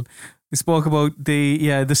 Well, We spoke about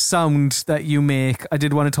the sound that you make. I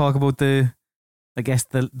did want to talk about the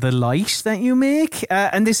light that you make.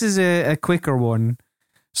 And this is a quicker one.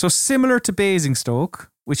 So similar to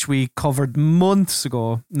Basingstoke, which we covered months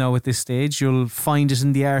ago now at this stage, you'll find it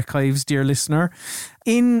in the archives, dear listener.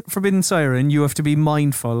 In Forbidden Siren, you have to be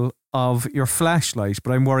mindful of your flashlight,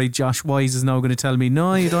 but I'm worried Josh Wise is now going to tell me,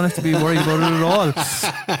 no, you don't have to be worried about it at all.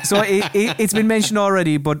 So it's been mentioned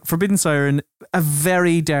already, but Forbidden Siren, a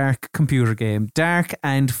very dark computer game. Dark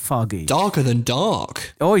and foggy. Darker than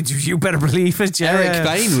dark. Oh, you better believe it, yeah. Eric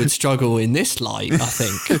Bain would struggle in this light, I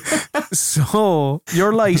think. So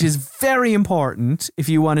your light is very important if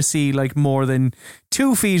you want to see like more than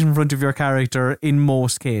 2 feet in front of your character in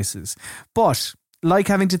most cases. But like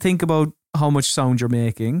having to think about how much sound you're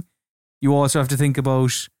making, you also have to think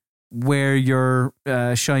about where you're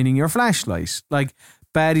shining your flashlight. Like,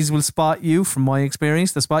 baddies will spot you, from my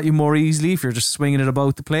experience. They'll spot you more easily if you're just swinging it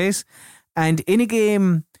about the place. And in a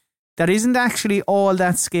game that isn't actually all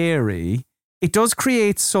that scary, it does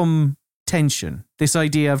create some tension, this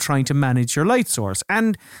idea of trying to manage your light source.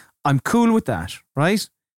 And I'm cool with that, right?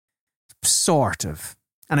 Sort of.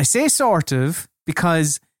 And I say sort of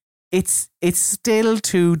because it's still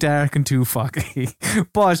too dark and too foggy.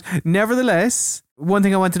 But nevertheless, one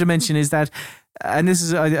thing I wanted to mention is that, and this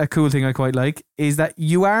is a cool thing I quite like, is that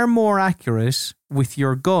you are more accurate with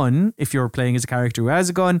your gun. If you're playing as a character who has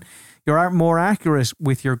a gun, you're more accurate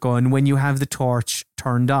with your gun when you have the torch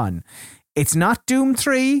turned on. It's not Doom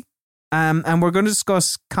 3, and we're going to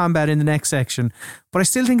discuss combat in the next section, but I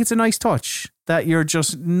still think it's a nice touch that you're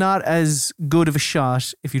just not as good of a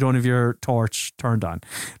shot if you don't have your torch turned on.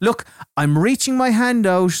 Look, I'm reaching my hand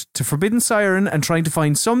out to Forbidden Siren and trying to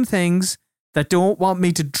find some things that don't want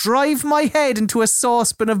me to drive my head into a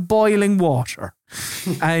saucepan of boiling water.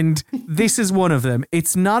 And this is one of them.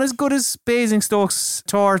 It's not as good as Basingstoke's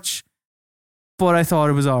torch, but I thought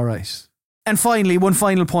it was all right. And finally, one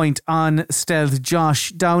final point on stealth.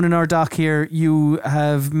 Josh, down in our doc here, you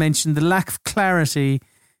have mentioned the lack of clarity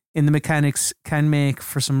in the mechanics can make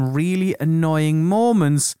for some really annoying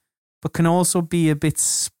moments, but can also be a bit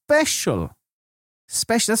special.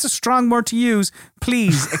 Special, that's a strong word to use.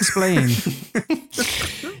 Please explain.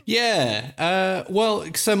 Yeah. Well,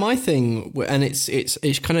 so my thing, and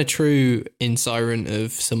it's kind of true in Siren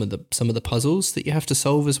of some of the puzzles that you have to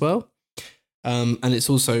solve as well. And it's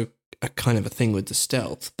also a kind of a thing with the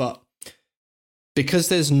stealth, but because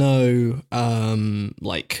there's no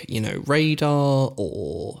radar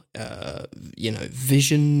or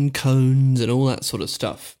vision cones and all that sort of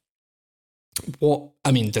stuff.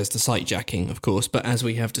 There's the Sightjacking, of course, but as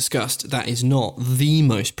we have discussed, that is not the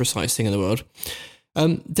most precise thing in the world.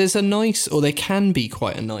 There's there can be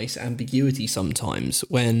quite a nice ambiguity sometimes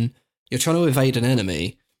when you're trying to evade an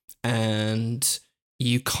enemy and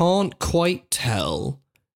you can't quite tell.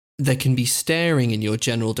 They can be staring in your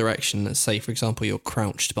general direction. Let's say, for example, you're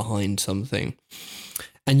crouched behind something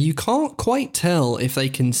and you can't quite tell if they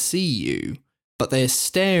can see you, but they're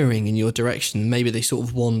staring in your direction. Maybe they sort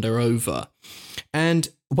of wander over. And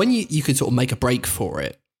when you could sort of make a break for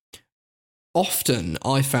it, often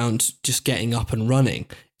I found just getting up and running,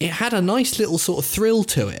 it had a nice little sort of thrill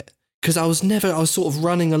to it. Because I was sort of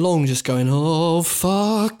running along just going, oh,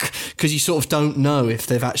 fuck. Because you sort of don't know if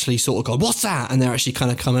they've actually sort of gone, what's that? And they're actually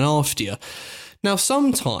kind of coming after you. Now,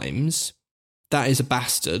 sometimes that is a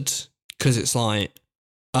bastard because it's like,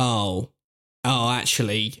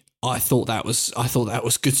 actually, I thought that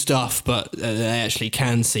was good stuff, but they actually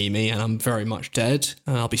can see me and I'm very much dead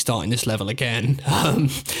and I'll be starting this level again.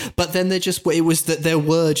 But then there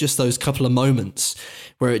were just those couple of moments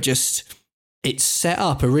where it set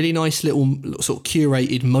up a really nice little sort of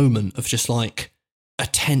curated moment of just like a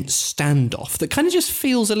tense standoff that kind of just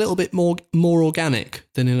feels a little bit more organic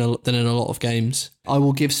than in a lot of games. I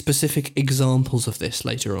will give specific examples of this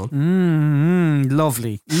later on.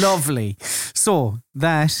 Lovely. So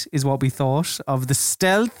that is what we thought of the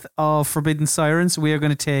stealth of Forbidden Siren. So we are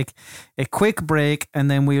going to take a quick break and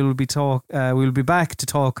then we will be back to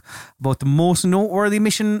talk about the most noteworthy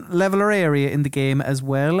mission level or area in the game, as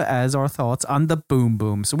well as our thoughts on the Boom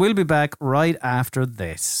Boom. So we'll be back right after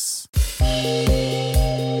this.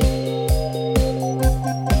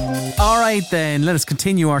 All right then, let us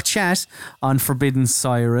continue our chat on Forbidden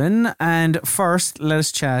Siren. And first, let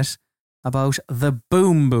us chat about the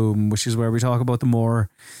Boom Boom, which is where we talk about the more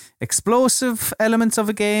explosive elements of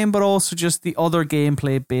a game, but also just the other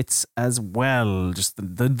gameplay bits as well, just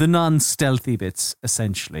the non-stealthy bits,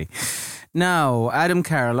 essentially. Now, Adam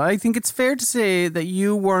Carroll, I think it's fair to say that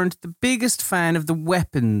you weren't the biggest fan of the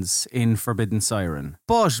weapons in Forbidden Siren.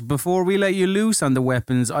 But before we let you loose on the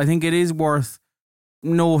weapons, I think it is worth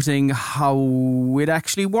noting how it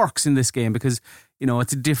actually works in this game because,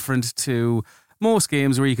 it's different to most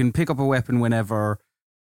games where you can pick up a weapon whenever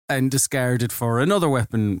and discard it for another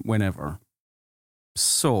weapon whenever.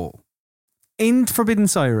 So, in Forbidden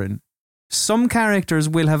Siren, some characters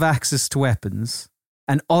will have access to weapons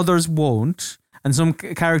and others won't. And some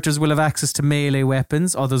characters will have access to melee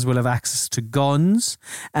weapons, others will have access to guns.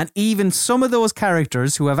 And even some of those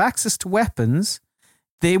characters who have access to weapons,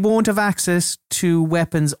 they won't have access to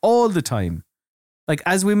weapons all the time. Like,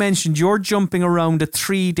 as we mentioned, you're jumping around a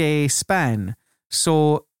 3-day span.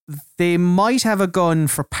 So they might have a gun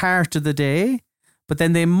for part of the day, but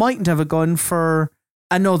then they mightn't have a gun for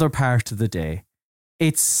another part of the day.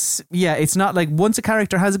 It's not like once a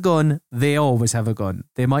character has a gun, they always have a gun.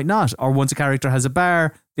 They might not. Or once a character has a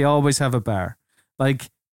bar, they always have a bar. Like,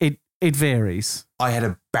 it varies. I had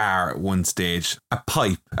a bar at one stage, a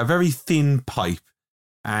pipe, a very thin pipe.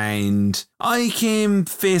 And I came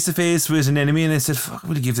face to face with an enemy and I said, fuck,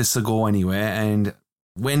 we'll give this a go anyway. And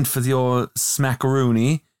went for the old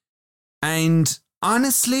smackaroony. And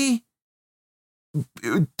honestly,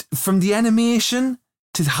 from the animation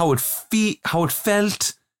to how it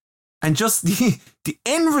felt, and just the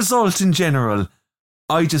end result in general,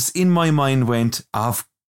 I just in my mind went, of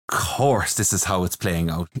course this is how it's playing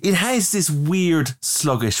out. It has this weird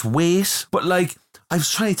sluggish weight, but like I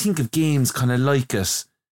was trying to think of games kind of like it,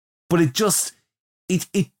 but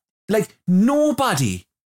it like nobody,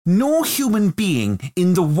 no human being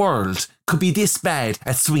in the world could be this bad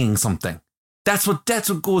at swinging something. That's what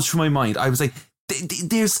goes through my mind. I was like,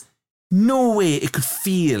 there's no way it could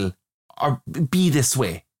feel or be this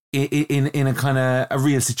way in a kind of a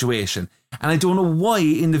real situation. And I don't know why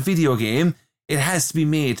in the video game it has to be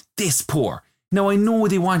made this poor. Now I know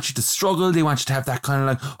they want you to struggle, they want you to have that kind of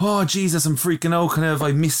like, oh Jesus, I'm freaking out, kind of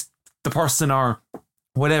I missed the person or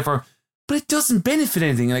whatever. But it doesn't benefit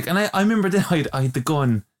anything. Like, and I remember then I had the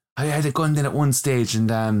gun. I had a gun then at one stage,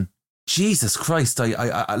 and Jesus Christ,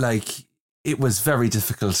 I like, it was very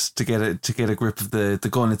difficult to get a grip of the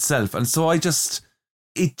gun itself. And so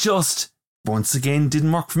it just once again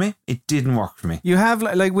didn't work for me. It didn't work for me. You have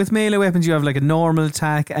like with melee weapons, you have like a normal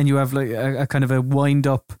attack and you have like a kind of a wind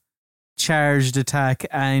up charged attack,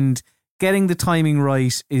 and getting the timing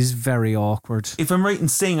right is very awkward. If I'm right in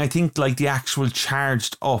saying, I think like the actual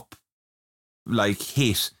charged up like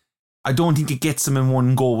hit, I don't think it gets them in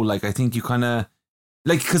one go. Like I think you kind of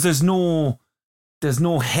like, because there's no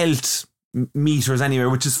health meters anywhere,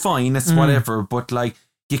 which is fine, that's whatever, but like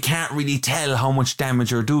you can't really tell how much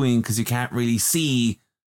damage you're doing because you can't really see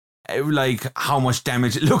like how much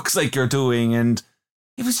damage it looks like you're doing. And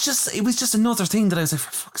it was just another thing that I was like,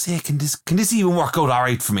 for fuck's sake, can this even work out all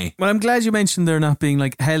right for me? Well, I'm glad you mentioned there not being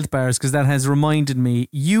like health bars, because that has reminded me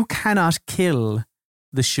you cannot kill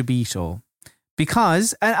the Shibito,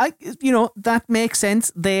 because, and that makes sense,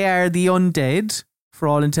 they are the undead for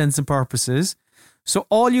all intents and purposes. So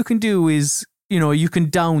all you can do is, you can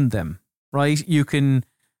down them, right? You can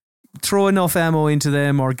throw enough ammo into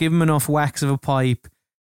them or give them enough whacks of a pipe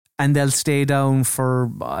and they'll stay down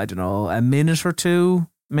for, I don't know, a minute or two,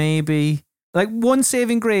 maybe. Like, one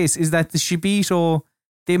saving grace is that the Shibito,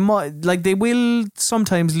 they will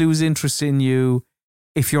sometimes lose interest in you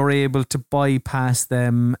if you're able to bypass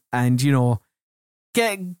them and,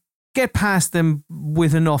 get past them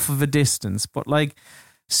with enough of a distance. But like,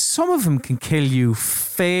 some of them can kill you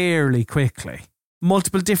fairly quickly.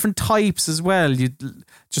 Multiple different types as well.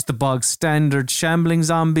 Just the bog standard shambling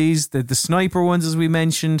zombies, the sniper ones, as we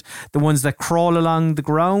mentioned, the ones that crawl along the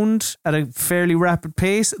ground at a fairly rapid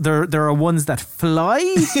pace. There are ones that fly.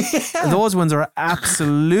 Those ones are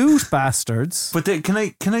absolute bastards. But can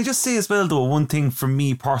I just say as well though, one thing for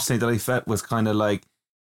me personally that I felt was kind of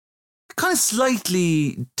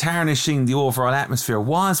slightly tarnishing the overall atmosphere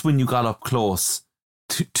was when you got up close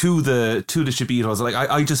to the Shibitos. Like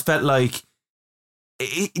I just felt like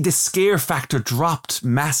the scare factor dropped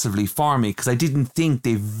massively for me, because I didn't think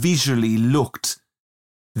they visually looked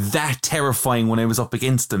that terrifying when I was up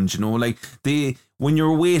against them. Like when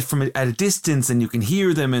you're away from it at a distance and you can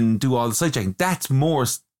hear them and do all the sightjacking, that's more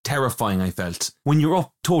terrifying, I felt. When you're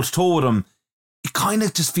up toe to toe with them, it kind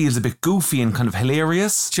of just feels a bit goofy and kind of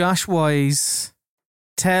hilarious. Josh Wise,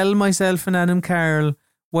 tell myself and Adam Carroll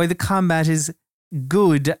why the combat is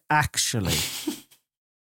good, actually.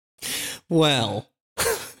 Well,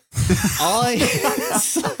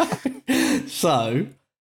 so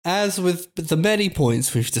as with the many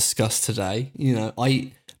points we've discussed today,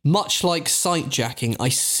 I, much like Sightjacking, I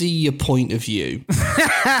see your point of view.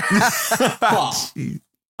 But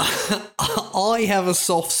I have a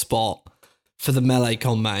soft spot for the melee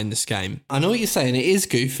combat in this game. I know what you're saying, it is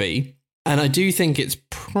goofy, And I do think it's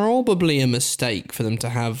probably a mistake for them to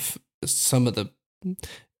have some of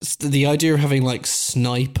the idea of having like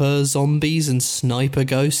sniper zombies and sniper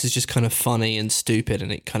ghosts is just kind of funny and stupid,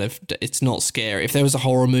 and it's not scary. If there was a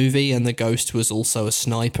horror movie and the ghost was also a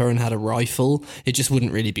sniper and had a rifle, it just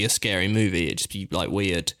wouldn't really be a scary movie. It'd just be like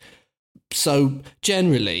weird. So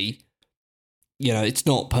generally, it's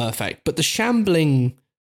not perfect, but the shambling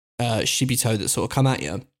shibito that sort of come at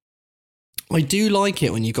you, I do like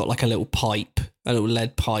it when you've got like a little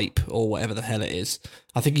lead pipe or whatever the hell it is.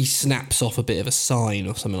 I think he snaps off a bit of a sign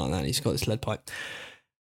or something like that. He's got this lead pipe.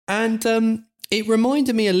 And it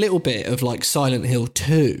reminded me a little bit of like Silent Hill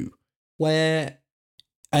 2, where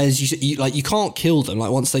as you can't kill them.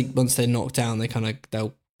 Like once they're knocked down,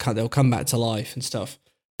 they'll come back to life and stuff.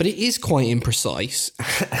 But it is quite imprecise,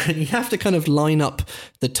 and you have to kind of line up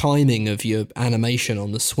the timing of your animation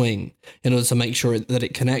on the swing in order to make sure that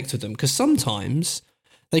it connects with them. Because sometimes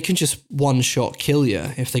they can just one-shot kill you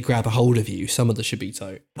if they grab a hold of you, some of the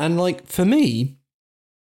shibito. And like for me,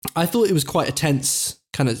 I thought it was quite a tense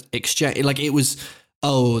kind of exchange. Like it was,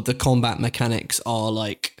 the combat mechanics are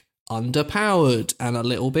like underpowered and a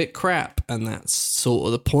little bit crap, and that's sort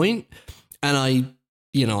of the point. And I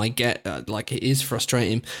get like it is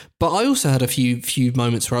frustrating, but I also had a few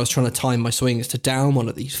moments where I was trying to time my swings to down one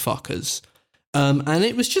of these fuckers, and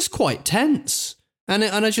it was just quite tense. And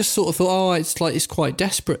I just sort of thought, it's quite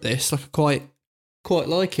desperate. This, like, I quite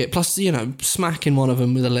like it. Plus, smacking one of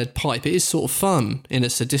them with a lead pipe, it is sort of fun in a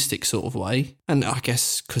sadistic sort of way. And I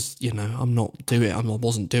guess because I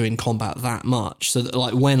wasn't doing combat that much, so that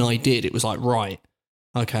like when I did, it was like, right,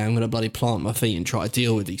 okay, I'm gonna bloody plant my feet and try to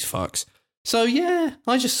deal with these fucks. So, yeah,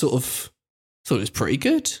 I just sort of thought it was pretty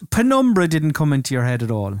good. Penumbra didn't come into your head at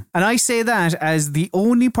all. And I say that as the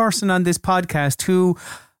only person on this podcast who...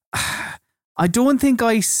 I don't think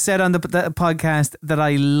I said on the podcast that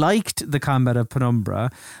I liked the combat of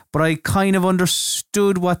Penumbra, but I kind of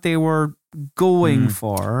understood what they were going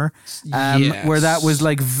for, Yes. where that was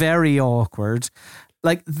like very awkward.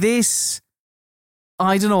 Like this...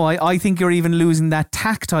 I don't know, I think you're even losing that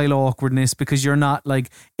tactile awkwardness because you're not like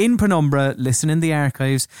in Penumbra, listen in the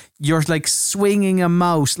archives, you're like swinging a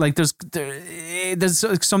mouse, like there's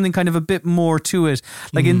something kind of a bit more to it.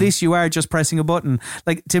 Like in this you are just pressing a button.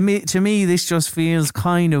 Like to me this just feels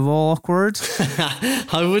kind of awkward.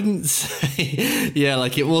 I wouldn't say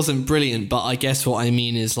like it wasn't brilliant, but I guess what I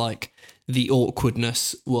mean is like the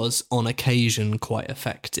awkwardness was on occasion quite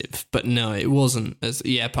effective. But no, it wasn't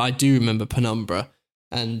but I do remember Penumbra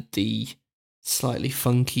and the slightly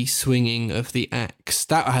funky swinging of the axe.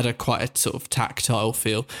 That had quite a sort of tactile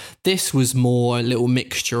feel. This was more a little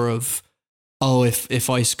mixture of, if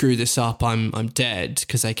I screw this up, I'm dead,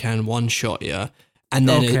 because they can one-shot you. And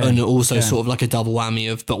then sort of like a double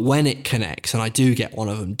whammy of, but when it connects and I do get one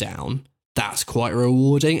of them down, that's quite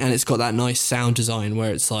rewarding. And it's got that nice sound design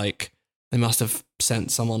where it's like, they must have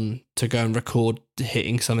sent someone to go and record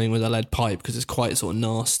hitting something with a lead pipe because it's quite sort of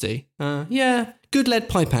nasty. Good lead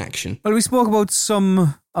pipe action. Well, we spoke about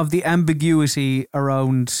some of the ambiguity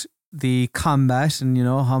around the combat and,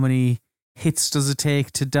 how many hits does it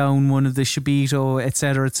take to down one of the shibito,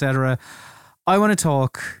 etc., etc. I want to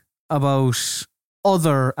talk about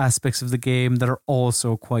other aspects of the game that are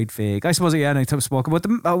also quite vague. I suppose, and I spoke about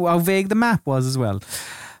how vague the map was as well.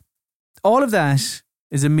 All of that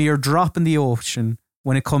is a mere drop in the ocean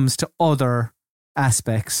when it comes to other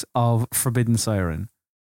aspects of Forbidden Siren.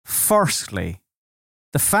 Firstly,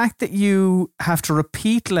 the fact that you have to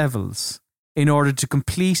repeat levels in order to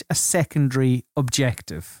complete a secondary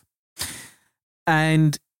objective.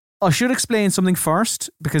 And I should explain something first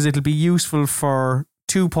because it'll be useful for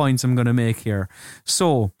 2 points I'm going to make here.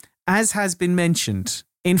 So, as has been mentioned,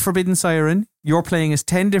 in Forbidden Siren, you're playing as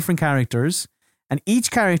 10 different characters, and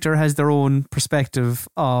each character has their own perspective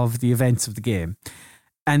of the events of the game.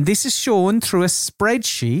 And this is shown through a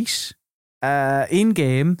spreadsheet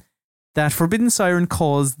in-game that Forbidden Siren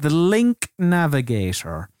calls the Link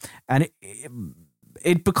Navigator. And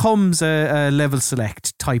it becomes a level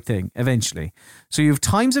select type thing eventually. So you have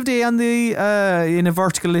times of day on the in a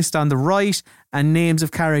vertical list on the right and names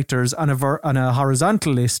of characters on a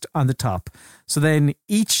horizontal list on the top. So then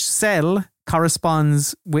each cell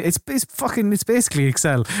corresponds with it's basically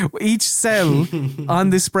Excel. Each cell on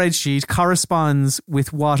this spreadsheet corresponds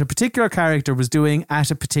with what a particular character was doing at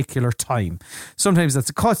a particular time. Sometimes that's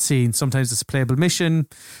a cutscene, sometimes it's a playable mission,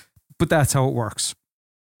 but that's how it works.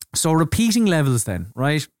 So repeating levels then,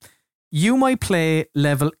 right? You might play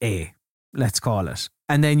level A, let's call it,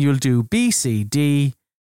 and then you'll do B, C, D.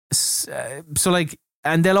 So like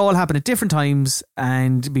And they'll all happen at different times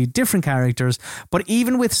and be different characters. But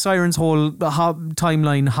even with Siren's whole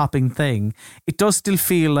timeline hopping thing, it does still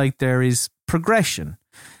feel like there is progression.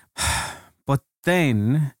 But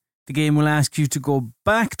then the game will ask you to go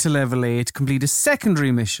back to level 8, complete a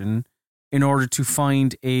secondary mission in order to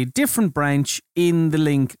find a different branch in the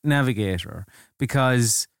Link Navigator.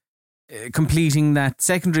 Because completing that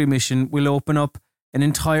secondary mission will open up an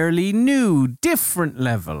entirely new, different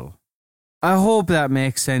level. I hope that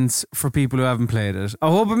makes sense for people who haven't played it. I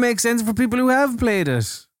hope it makes sense for people who have played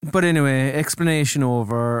it. But anyway, explanation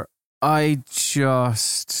over.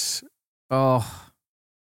 This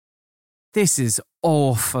is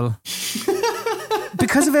awful.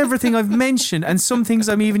 Because of everything I've mentioned and some things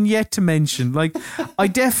I'm even yet to mention. Like, I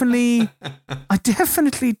definitely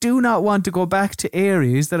do not want to go back to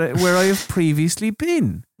areas where I have previously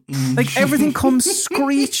been. Like, everything comes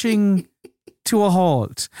screeching to a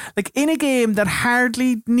halt. Like, in a game that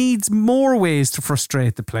hardly needs more ways to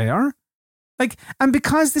frustrate the player. Like, and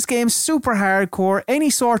because this game's super hardcore,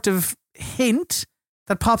 any sort of hint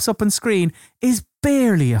that pops up on screen is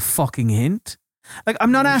barely a fucking hint. Like,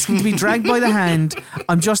 I'm not asking to be dragged by the hand.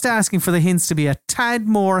 I'm just asking for the hints to be a tad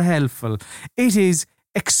more helpful. It is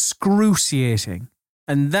excruciating.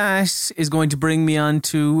 And that is going to bring me on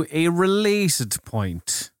to a related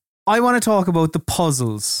point. I want to talk about the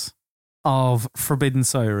puzzles of Forbidden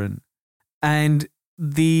Siren. And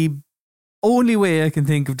the only way I can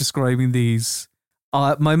think of describing these,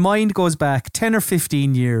 my mind goes back 10 or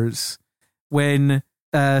 15 years when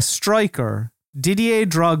striker Didier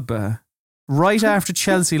Drogba, right after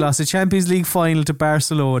Chelsea lost a Champions League final to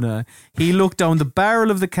Barcelona, he looked down the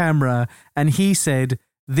barrel of the camera and he said,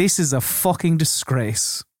 "This is a fucking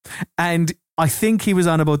disgrace." And I think he was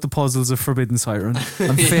on about the puzzles of Forbidden Siren.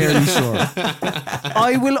 I'm fairly sure.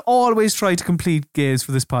 I will always try to complete games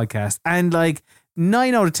for this podcast. And like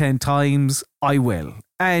 9 out of 10 times, I will.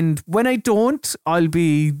 And when I don't, I'll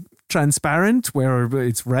be transparent where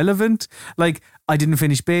it's relevant. Like, I didn't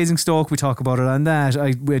finish Basingstoke. We talk about it on that.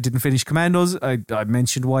 I didn't finish Commandos. I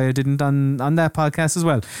mentioned why I didn't on that podcast as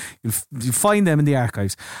well. You'll find them in the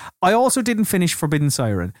archives. I also didn't finish Forbidden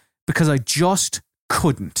Siren because I just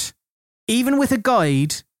couldn't. Even with a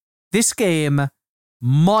guide, this game,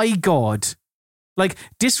 my God, like,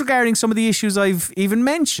 disregarding some of the issues I've even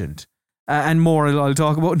mentioned and more I'll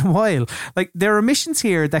talk about in a while. Like, there are missions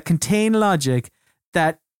here that contain logic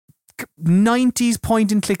that 90s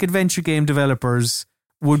point and click adventure game developers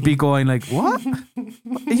would be going like, what?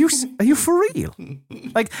 Are you for real?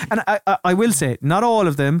 Like, and I will say, not all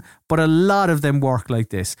of them, but a lot of them work like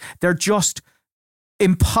this. They're just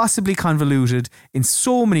impossibly convoluted in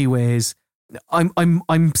so many ways.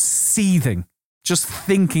 I'm seething just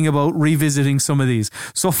thinking about revisiting some of these.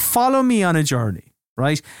 So follow me on a journey,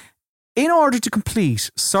 right? In order to complete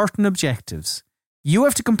certain objectives, you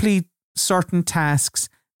have to complete certain tasks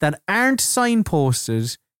that aren't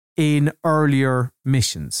signposted in earlier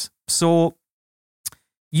missions. So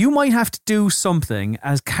you might have to do something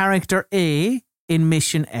as character A in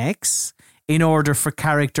mission X in order for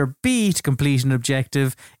character B to complete an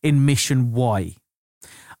objective in mission Y.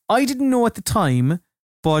 I didn't know at the time,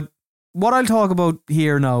 but what I'll talk about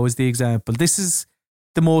here now is the example. This is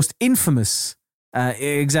the most infamous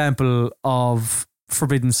example of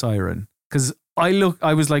Forbidden Siren, because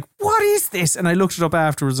I was like, what is this? And I looked it up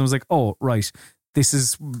afterwards and was like, oh, right. This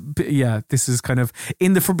is kind of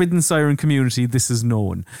in the Forbidden Siren community, this is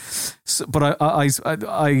known. So, but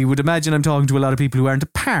I would imagine I'm talking to a lot of people who aren't a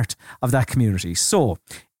part of that community. So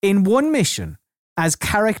in one mission, as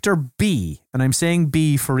character B, and I'm saying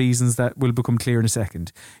B for reasons that will become clear in a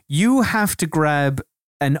second, you have to grab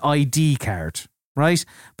an ID card, right?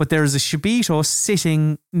 But there is a Shibito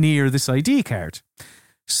sitting near this ID card.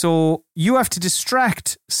 So you have to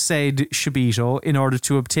distract said Shibito in order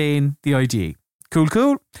to obtain the ID.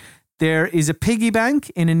 Cool. There is a piggy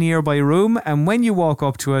bank in a nearby room, and when you walk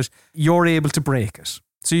up to it, you're able to break it.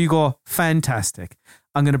 So you go, fantastic.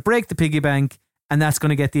 I'm going to break the piggy bank, and that's going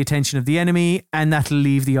to get the attention of the enemy, and that'll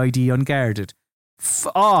leave the ID unguarded.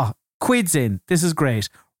 Quid's in. This is great.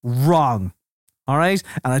 Wrong. All right?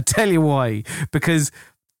 And I'll tell you why. Because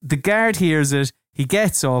the guard hears it, he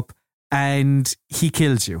gets up, and he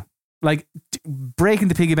kills you. Like, breaking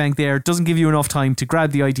the piggy bank there doesn't give you enough time to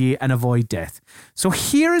grab the ID and avoid death. So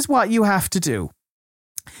here is what you have to do.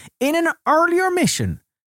 In an earlier mission,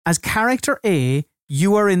 as character A,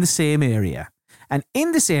 you are in the same area. And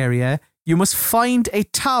in this area, you must find a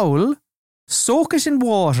towel, soak it in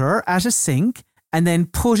water at a sink, and then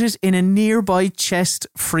put it in a nearby chest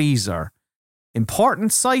freezer.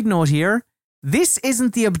 Important side note here, this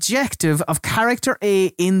isn't the objective of character A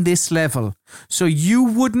in this level. So you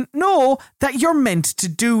wouldn't know that you're meant to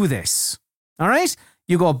do this. All right?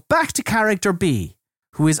 You go back to character B,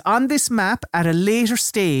 who is on this map at a later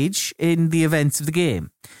stage in the events of the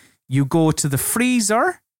game. You go to the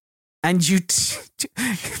freezer and you...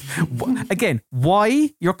 again,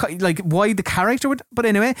 why the character would... But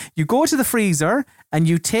anyway, you go to the freezer and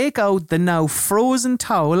you take out the now frozen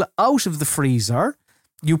towel out of the freezer.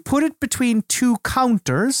 You put it between two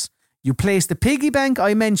counters. You place the piggy bank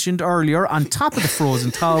I mentioned earlier on top of the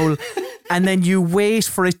frozen towel, and then you wait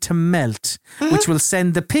for it to melt, which will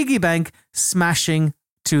send the piggy bank smashing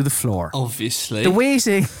to the floor. Obviously. The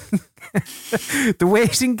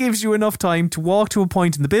waiting gives you enough time to walk to a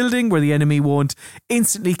point in the building where the enemy won't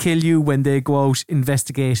instantly kill you when they go out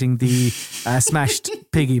investigating the smashed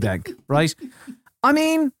piggy bank, right? I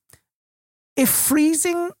mean, if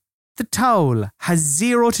freezing the towel has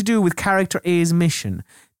zero to do with character A's mission,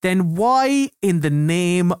 then why in the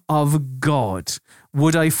name of God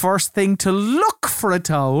would I first think to look for a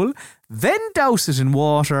towel, then douse it in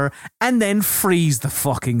water, and then freeze the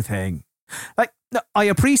fucking thing? Like, I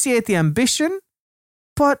appreciate the ambition,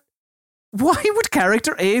 but why would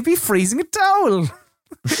character A be freezing a towel?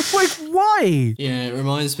 Like, why? Yeah, it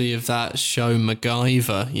reminds me of that show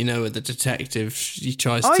MacGyver, you know, where the detective, he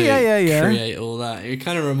tries to yeah. create all that. It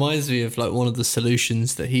kind of reminds me of like one of the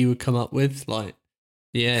solutions that he would come up with, like,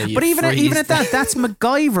 yeah. But even at that, that's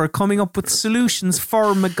MacGyver coming up with solutions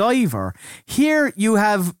for MacGyver. Here you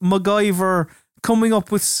have MacGyver coming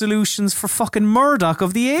up with solutions for fucking Murdoch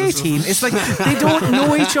of the A-Team. It's like they don't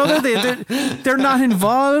know each other. They're not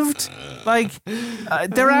involved. Like,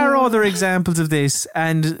 there are other examples of this,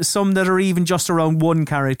 and some that are even just around one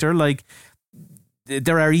character. Like,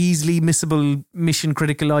 there are easily missable mission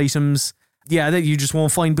critical items, that you just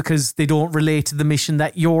won't find because they don't relate to the mission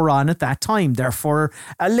that you're on at that time. Therefore,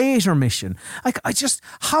 a later mission. Like,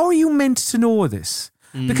 how are you meant to know this?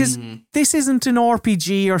 Because this isn't an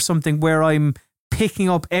RPG or something where I'm picking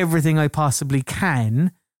up everything I possibly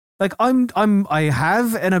can. Like, I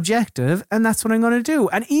have an objective, and that's what I'm going to do.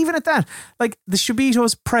 And even at that, like, the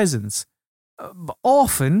Shibito's presence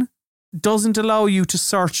often doesn't allow you to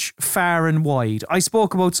search far and wide. I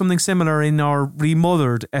spoke about something similar in our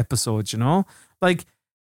Remothered episode, you know? Like,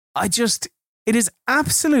 it is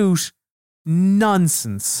absolute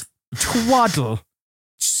nonsense, twaddle,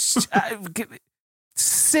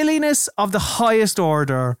 silliness of the highest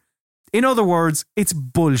order. In other words, it's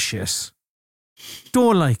bullshit.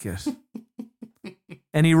 Don't like it.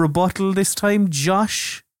 Any rebuttal this time,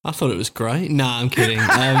 Josh? I thought it was great. Nah, I'm kidding.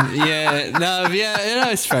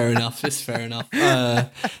 It's fair enough. It's fair enough.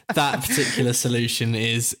 That particular solution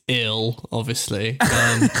is ill, obviously.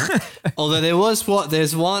 Although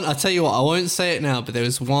there's one, I'll tell you what, I won't say it now, but there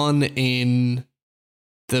was one in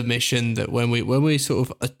the mission that when we sort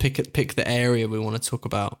of pick the area we want to talk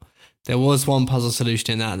about, there was one puzzle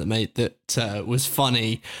solution in that was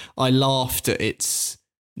funny. I laughed at its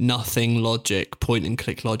nothing logic, point and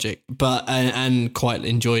click logic, but and quite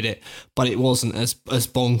enjoyed it. But it wasn't as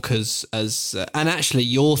bonkers as. And actually,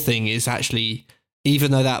 your thing is actually, even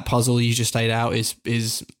though that puzzle you just laid out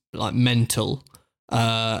is like mental,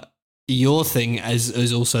 your thing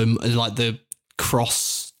is also like the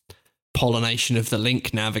cross pollination of the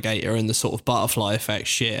link navigator and the sort of butterfly effect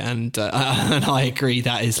shit, and I agree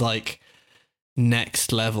that is like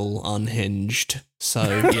next level unhinged. So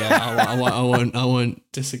yeah, I won't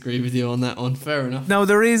disagree with you on that one. Fair enough. Now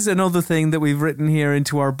there is another thing that we've written here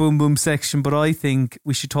into our boom boom section, but I think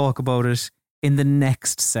we should talk about it in the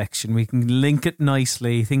next section. We can link it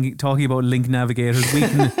nicely. Talking about link navigators, we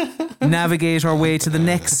can navigate our way to the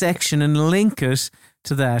next section and link it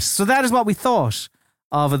to that. So that is what we thought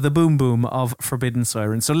of the boom boom of Forbidden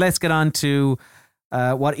Siren. So let's get on to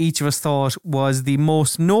what each of us thought was the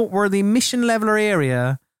most noteworthy mission level or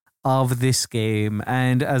area of this game.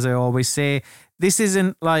 And as I always say, this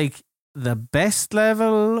isn't like the best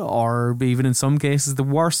level or even in some cases the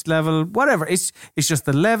worst level, whatever. It's just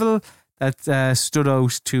the level that stood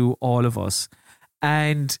out to all of us.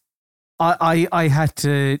 And I had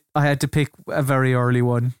to pick a very early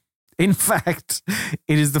one. In fact,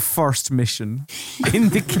 it is the first mission in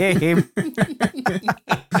the game.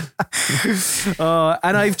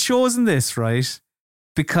 And I've chosen this, right,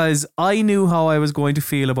 because I knew how I was going to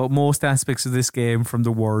feel about most aspects of this game from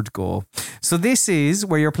the word go. So this is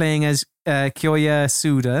where you're playing as Kyoya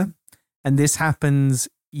Suda, and this happens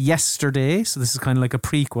yesterday. So this is kind of like a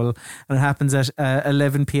prequel, and it happens at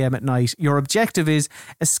 11 p.m. at night. Your objective is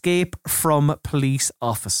escape from police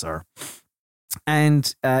officer.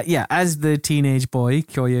 And as the teenage boy,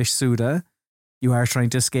 Kyoya Suda, You are trying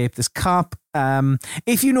to escape this cop.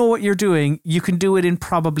 If you know what you're doing, you can do it in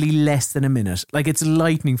probably less than a minute. Like, it's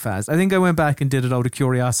lightning fast. I think I went back and did it out of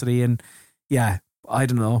curiosity, and yeah, I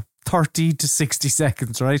don't know, 30 to 60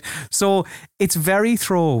 seconds, right? So it's very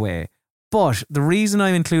throwaway. But the reason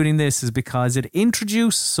I'm including this is because it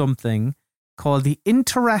introduced something called the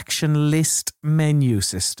interaction list menu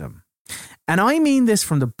system. And I mean this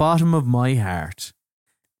from the bottom of my heart.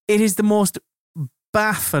 It is the most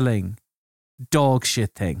baffling dog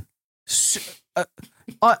shit thing.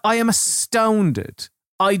 I am astounded.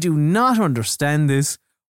 I do not understand this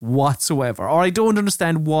whatsoever, or I don't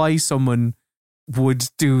understand why someone would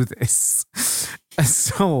do this.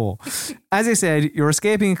 So, as I said, you're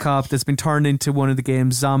escaping a cop that's been turned into one of the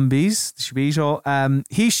game's zombies, the Shibito.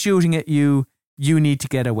 He's shooting at you. You need to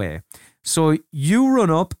get away. So you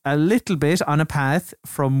run up a little bit on a path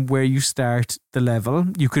from where you start the level.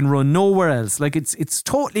 You can run nowhere else. Like, it's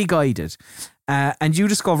totally guided. And you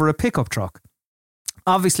discover a pickup truck.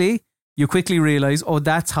 Obviously, you quickly realize, oh,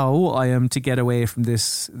 that's how I am to get away from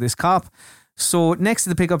this cop. So next to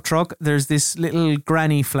the pickup truck, there's this little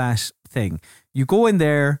granny flat thing. You go in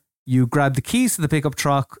there, you grab the keys to the pickup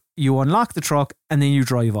truck, you unlock the truck, and then you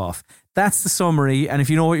drive off. That's the summary. And if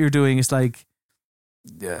you know what you're doing, it's like,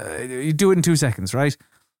 you do it in 2 seconds, right?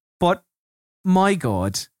 But my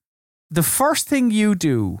God, the first thing you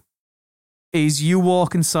do is you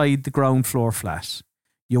walk inside the ground floor flat.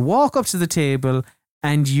 You walk up to the table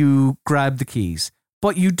and you grab the keys.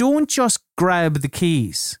 But you don't just grab the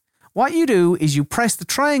keys. What you do is you press the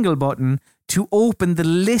triangle button to open the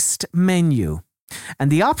list menu. And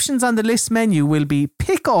the options on the list menu will be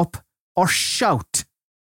pick up or shout.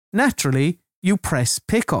 Naturally, you press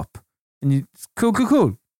pick up. And you,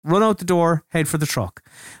 cool. Run out the door, head for the truck.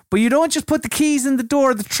 But you don't just put the keys in the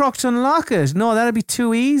door of the truck to unlock it. No, that'd be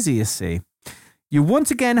too easy, you see. You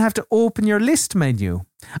once again have to open your list menu.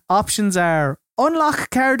 Options are unlock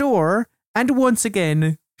car door and once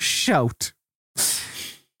again, shout.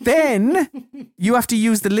 Then you have to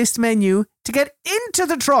use the list menu to get into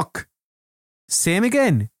the truck. Same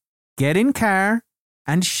again. Get in car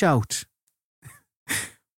and shout.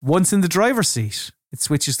 Once in the driver's seat, it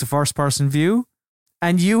switches to first person view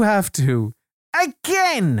and you have to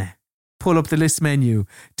again pull up the list menu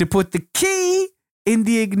to put the key in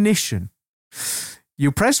the ignition.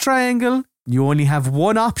 You press triangle, you only have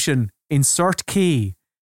one option, insert key.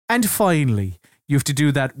 And finally, you have to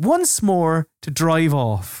do that once more to drive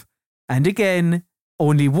off. And again,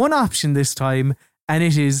 only one option this time, and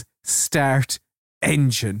it is start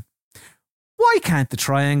engine. Why can't the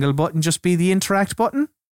triangle button just be the interact button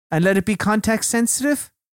and let it be context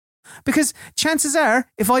sensitive? Because chances are,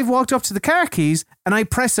 if I've walked up to the car keys and I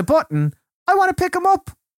press a button, I want to pick them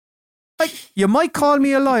up. Like, you might call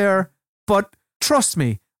me a liar, but trust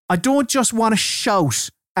me, I don't just want to shout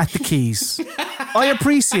at the keys. I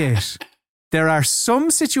appreciate there are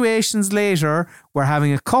some situations later where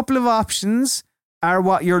having a couple of options are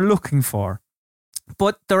what you're looking for.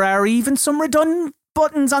 But there are even some redundant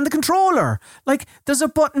buttons on the controller. Like, there's a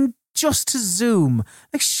button just to zoom.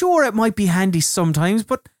 Like, sure, it might be handy sometimes,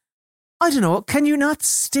 but I don't know, can you not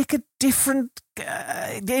stick a different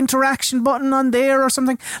interaction button on there or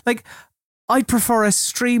something? Like, I'd prefer a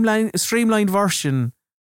streamlined version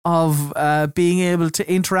of being able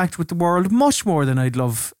to interact with the world much more than I'd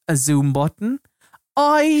love a zoom button.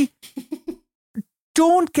 I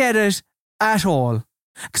don't get it at all.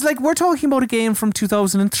 Because, like, we're talking about a game from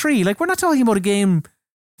 2003. Like, we're not talking about a game...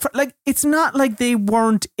 it's not like they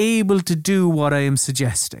weren't able to do what I am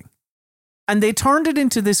suggesting. And they turned it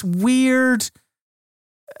into this weird...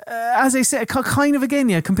 as I said, kind of, again,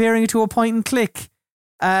 yeah, comparing it to a point and click.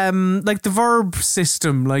 Like the verb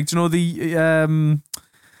system, like, you know, the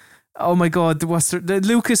oh my God, the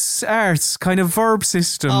Lucas Arts kind of verb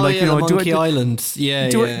system. Oh, like, yeah, you know, Monkey Island.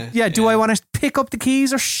 Do I want to pick up the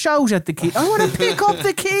keys or shout at the keys? I want to pick up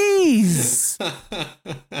the keys.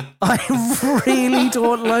 I really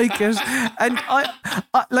don't like it. And I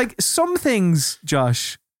like some things,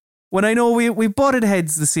 Josh, when I know we butted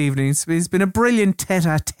heads this evening, it's been a brilliant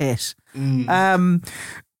tete-a-tete.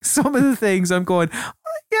 Some of the things I'm going,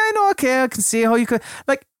 yeah, no, okay, I can see how you could.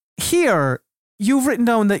 Like, here, you've written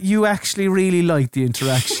down that you actually really like the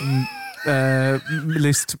interaction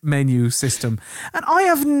list menu system. And I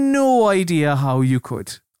have no idea how you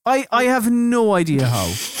could. I have no idea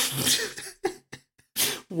how.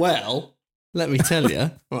 Well, let me tell you,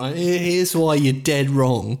 right, here's why you're dead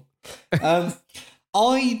wrong.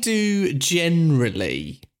 I do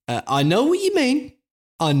generally, I know what you mean.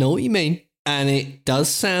 And it does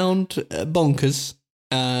sound bonkers.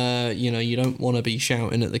 You know, you don't want to be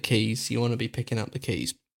shouting at the keys. You want to be picking up the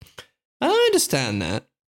keys. I understand that.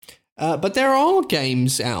 But there are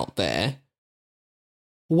games out there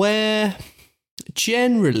where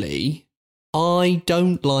generally I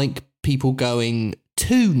don't like people going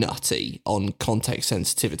too nutty on context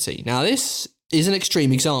sensitivity. Now, this is an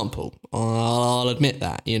extreme example. I'll admit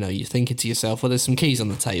that. You know, you're thinking to yourself, well, there's some keys on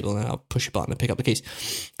the table, and I'll push a button and pick up the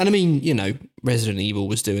keys. And I mean, you know, Resident Evil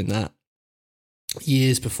was doing that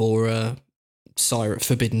years before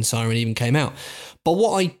Forbidden Siren even came out. But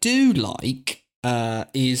what I do like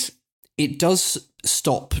is it does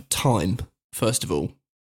stop time, first of all,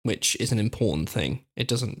 which is an important thing. It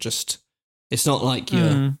doesn't just... It's not like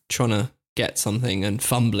you're trying to get something and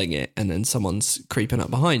fumbling it and then someone's creeping up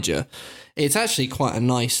behind you. It's actually quite a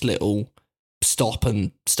nice little stop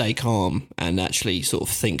and stay calm and actually sort of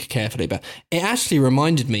think carefully about it. It actually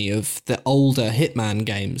reminded me of the older Hitman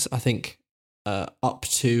games, I think, up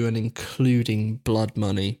to and including Blood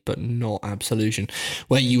Money, but not Absolution,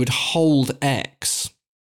 where you would hold X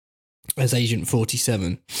as Agent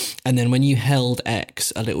 47, and then when you held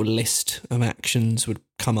X, a little list of actions would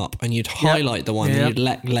come up, and you'd highlight the one, and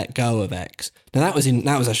you'd let go of X. Now that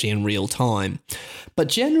was actually in real time, but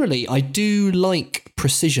generally I do like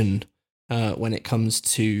precision when it comes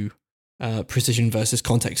to precision versus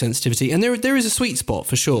context sensitivity, and there is a sweet spot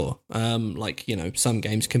for sure. Like, you know, some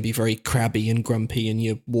games can be very crabby and grumpy, and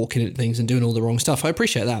you're walking at things and doing all the wrong stuff. I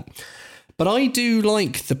appreciate that. But I do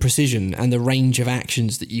like the precision and the range of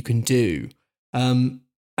actions that you can do. And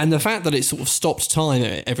the fact that it sort of stopped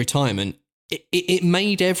time every time, and it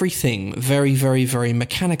made everything very, very, very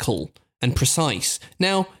mechanical and precise.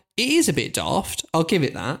 Now, it is a bit daft, I'll give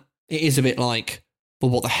it that. It is a bit like, well,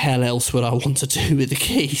 what the hell else would I want to do with the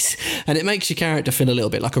keys? And it makes your character feel a little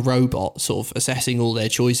bit like a robot, sort of assessing all their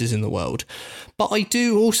choices in the world. But I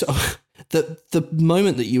do also... The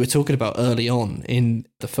moment that you were talking about early on in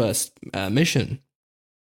the first mission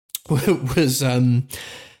was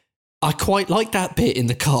I quite like that bit in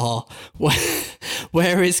the car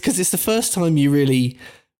where it's because it's the first time you really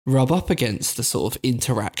rub up against the sort of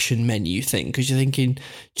interaction menu thing, because you're thinking,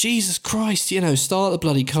 Jesus Christ, you know, start the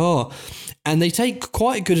bloody car. And they take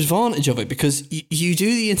quite a good advantage of it, because you do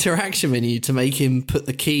the interaction menu to make him put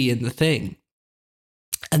the key in the thing,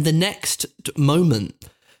 and the next moment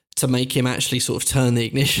to make him actually sort of turn the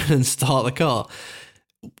ignition and start the car,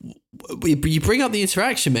 you bring up the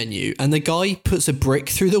interaction menu and the guy puts a brick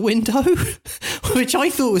through the window, which I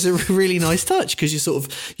thought was a really nice touch, because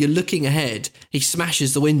you're looking ahead, he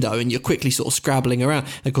smashes the window and you're quickly sort of scrabbling around.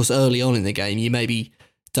 Of course, early on in the game, you maybe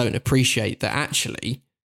don't appreciate that actually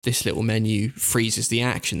this little menu freezes the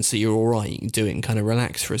action, so you're all right, you can do it and kind of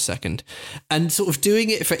relax for a second. And sort of doing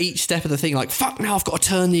it for each step of the thing, like, fuck, now I've got to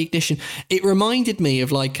turn the ignition. It reminded me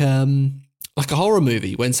of like a horror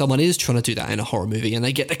movie, when someone is trying to do that in a horror movie and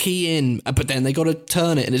they get the key in, but then they got to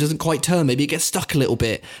turn it and it doesn't quite turn. Maybe it gets stuck a little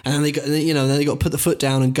bit, and then then they got to put the foot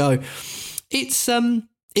down and go. It's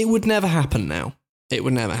it would never happen now. It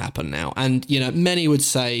would never happen now. And, you know, many would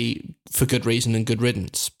say for good reason and good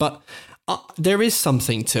riddance, but there is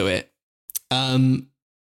something to it. I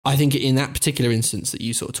think in that particular instance that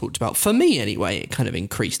you sort of talked about, for me anyway, it kind of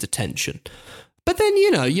increased the tension. But then, you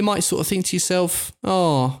know, you might sort of think to yourself,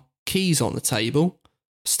 oh, keys on the table,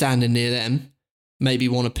 standing near them, maybe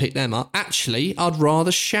want to pick them up. Actually, I'd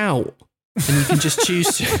rather shout. And you can just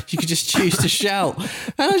choose to shout.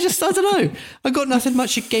 And I don't know. I got nothing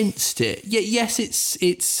much against it. Yes, it's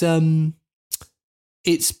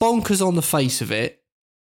bonkers on the face of it.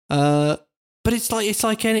 But it's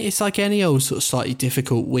like any old sort of slightly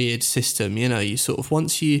difficult, weird system, you know. You sort of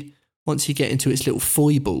once you get into its little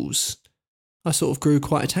foibles, I sort of grew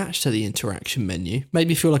quite attached to the interaction menu. Made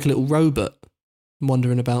me feel like a little robot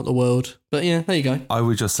wandering about the world. But yeah, there you go. I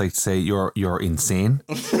would just like to say you're insane,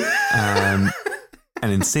 an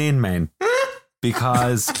insane man,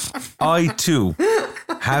 because I too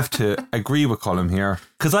have to agree with Colm here,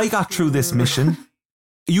 because I got through this mission.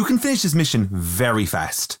 You can finish this mission very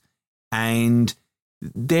fast. And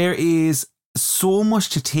there is so much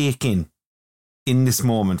to take in this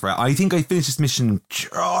moment, right? I think I finished this mission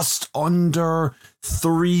just under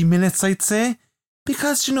 3 minutes, I'd say.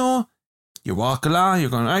 Because, you know, you walk along, you're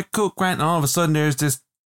going, all right, cool, Grant, and all of a sudden there's this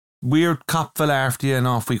weird cop fella after you, and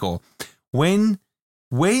off we go. When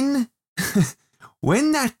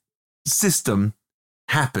that system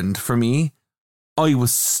happened for me, I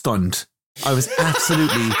was stunned. I was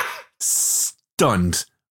absolutely stunned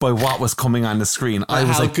by what was coming on the screen. I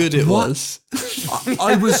was how like, good it what? Was.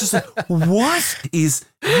 I was just like, what is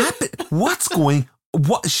happening? What's going?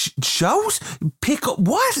 What shout? Pick up?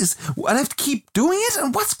 What is? And I have to keep doing it.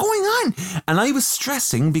 And what's going on? And I was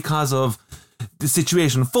stressing because of the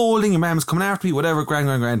situation unfolding. Your mum was coming after me. Whatever.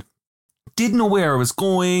 Grand. Didn't know where I was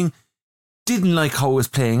going. Didn't like how it was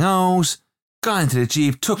playing out. Got into the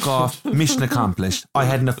Jeep, took off, mission accomplished. I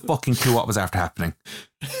hadn't a fucking clue what was after happening.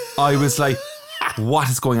 I was like, what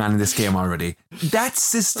is going on in this game already? That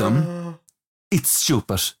system, it's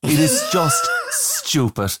stupid. It is just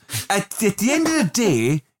stupid. At the end of the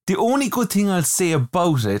day, the only good thing I'll say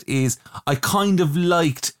about it is I kind of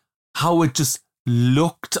liked how it just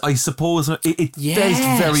looked, I suppose. It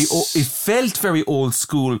felt very old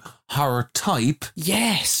school horror type.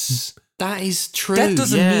 Yes. That is true. That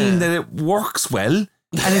doesn't mean that it works well, and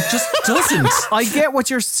it just doesn't. I get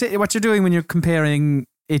what you're doing when you're comparing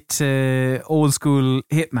it to old school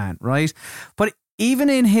Hitman, right? But even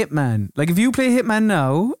in Hitman, like if you play Hitman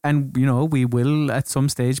now, and you know we will at some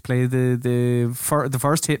stage play the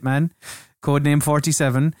first Hitman, codename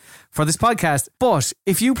 47, for this podcast. But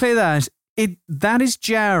if you play that, that is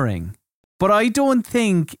jarring. But I don't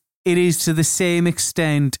think it is to the same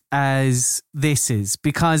extent as this is,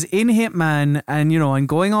 because in Hitman, and you know, I'm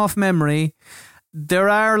going off memory, there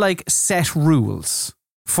are like set rules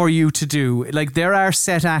for you to do. Like there are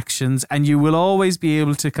set actions, and you will always be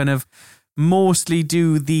able to kind of mostly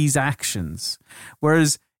do these actions.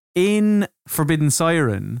 Whereas in Forbidden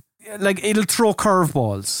Siren, like it'll throw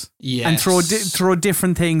curveballs and throw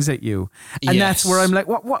different things at you, and that's where I'm like,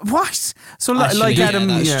 what? So like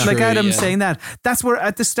Adam saying that's where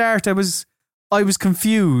at the start I was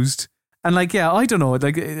confused, and like I don't know,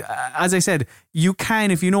 like as I said, you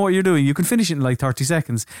can, if you know what you're doing, you can finish it in like 30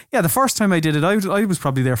 seconds. The first time I did it, I was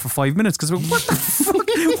probably there for 5 minutes because what the fuck?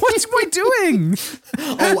 What am I doing?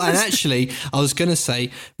 Oh, and actually, I was going to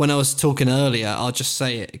say, when I was talking earlier, I'll just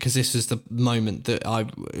say it because this is the moment that I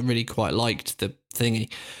really quite liked the thingy.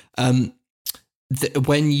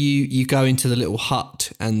 When you go into the little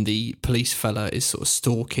hut and the police fella is sort of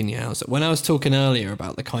stalking you. When I was talking earlier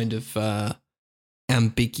about the kind of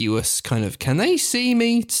ambiguous kind of can they see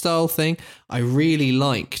me style thing, I really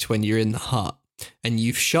liked when you're in the hut and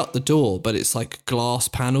you've shut the door, but it's like glass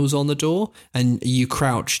panels on the door, and you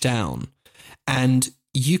crouch down and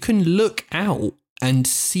you can look out and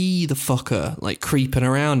see the fucker like creeping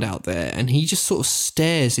around out there, and he just sort of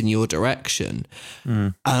stares in your direction.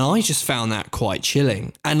 And I just found that quite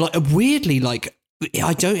chilling. And like weirdly, like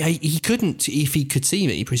he couldn't, if he could see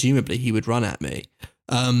me, presumably he would run at me.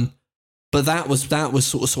 But that was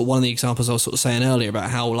sort of one of the examples I was sort of saying earlier about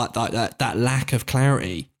how like that lack of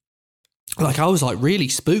clarity. Like I was like really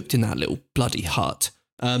spooked in that little bloody hut.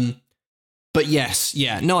 But yes,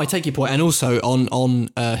 I take your point. And also on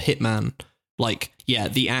Hitman, like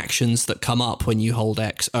the actions that come up when you hold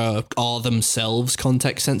X are themselves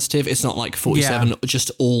context sensitive. It's not like 47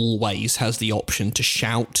 just always has the option to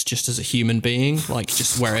shout just as a human being, like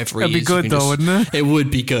just wherever he is. That'd be good though, wouldn't it? It would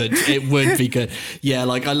be good. It would be good. Yeah,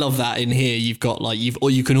 like I love that in here. You've got like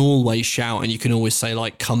you can always shout, and you can always say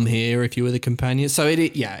like "come here" if you were the companion. So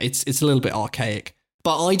it's a little bit archaic.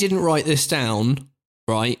 But I didn't write this down,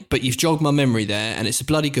 right? But you've jogged my memory there, and it's a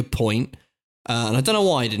bloody good point. And I don't know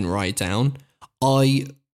why I didn't write it down. I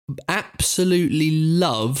absolutely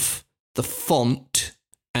love the font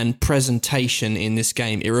and presentation in this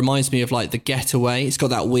game. It reminds me of like The Getaway. It's got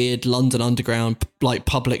that weird London Underground like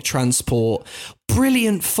public transport.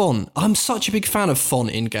 Brilliant font. I'm such a big fan of font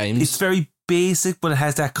in games. It's very basic, but it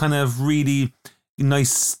has that kind of really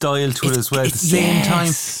nice style to it as well at the same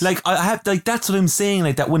time. Like I have, like that's what I'm saying,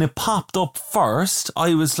 like that when it popped up first,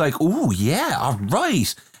 I was like, oh yeah, all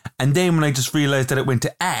right. And then when I just realised that it went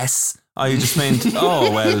to S, I just went,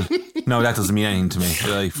 oh, well, no, that doesn't mean anything to me.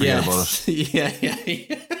 I forget about it.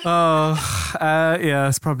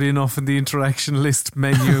 It's probably enough in the interaction list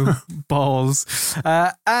menu. Balls.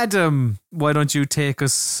 Adam, why don't you take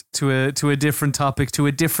us to a different topic, to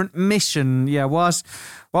a different mission? Yeah,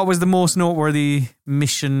 what was the most noteworthy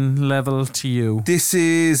mission level to you? This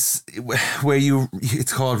is where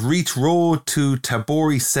it's called Reach Road to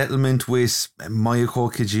Tabori Settlement with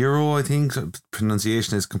Mayako Kijiro, I think.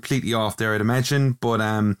 Pronunciation is completely off there, I'd imagine. But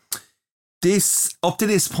this, up to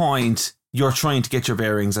this point, you're trying to get your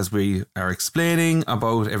bearings as we are explaining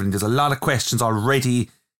about everything. There's a lot of questions already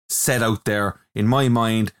set out there in my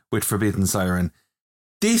mind with Forbidden Siren.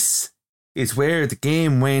 This is where the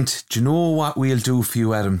game went, do you know what we'll do for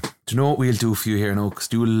you, Adam? Do you know what we'll do for you here now? Because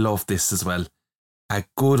you'll love this as well. A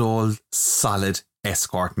good old solid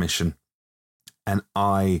escort mission. And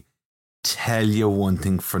I tell you one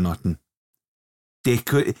thing for nothing.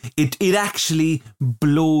 It actually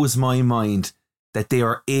blows my mind that they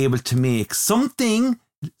are able to make something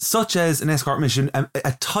such as an escort mission,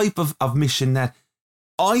 a type of mission that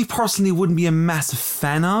I personally wouldn't be a massive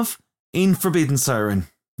fan of in Forbidden Siren.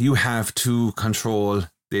 You have to control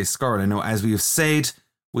this girl. I know, as we have said,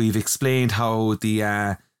 We've explained how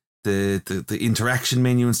the interaction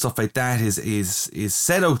menu and stuff like that is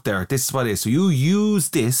set out there. This is what it is. So you use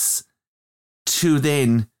this to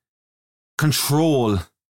then control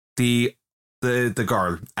the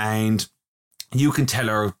girl, and you can tell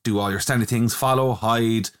her, do all your standard things, follow,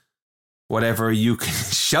 hide, whatever. You can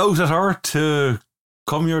shout at her to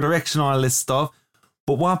come your direction, all this stuff.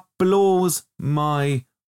 But what blows my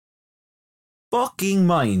fucking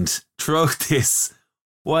mind throughout this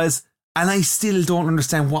was, and I still don't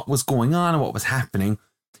understand what was going on and what was happening,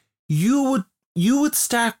 you would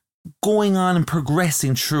start going on and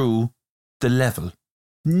progressing through the level,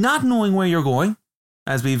 not knowing where you're going,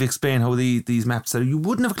 as we've explained how these maps are. You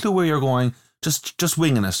wouldn't have a clue where you're going, just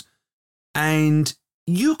winging it. And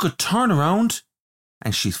you could turn around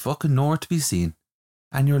and she's fucking nowhere to be seen.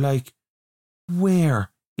 And you're like, where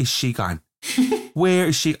is she gone? Where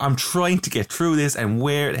is she? I'm trying to get through this, and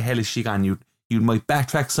where the hell is she gone? You might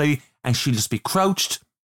backtrack slightly and she'll just be crouched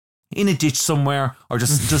in a ditch somewhere, or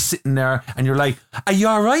just sitting there, and you're like, are you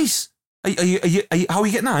alright? Are you, how are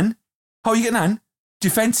you getting on? How are you getting on? Do you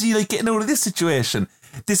fancy like getting out of this situation?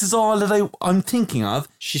 This is all that I'm thinking of.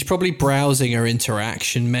 She's probably browsing her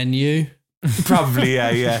interaction menu. Probably,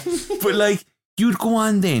 yeah. But like, you'd go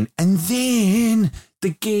on then, and then the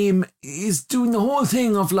game is doing the whole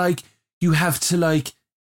thing of like, you have to like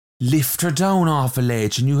lift her down off a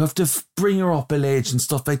ledge, and you have to bring her up a ledge and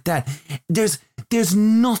stuff like that. There's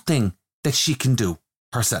nothing that she can do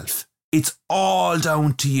herself. It's all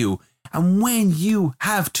down to you. And when you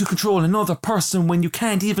have to control another person when you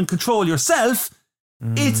can't even control yourself,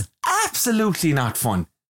 it's absolutely not fun.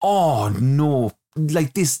 Oh no,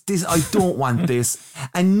 like this, I don't want this.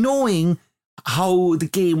 And knowing how the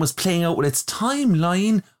game was playing out with its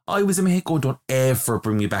timeline, I was in my head going, don't ever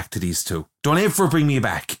bring me back to these two. Don't ever bring me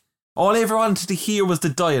back. All I ever wanted to hear was the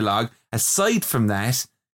dialogue. Aside from that,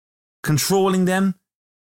 controlling them,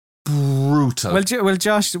 brutal. Well,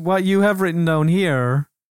 Josh, what you have written down here,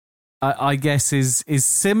 I guess, is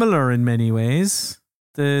similar in many ways.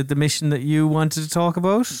 The mission that you wanted to talk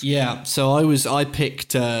about. Yeah, so I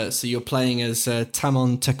picked. So you're playing as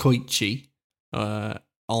Tamon Takoichi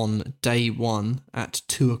on day 1 at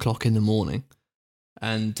 2:00 in the morning,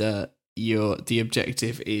 and the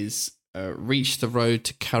objective is reach the road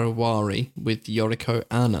to Karawari with Yoriko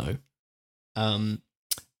Ano.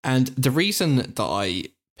 And the reason that I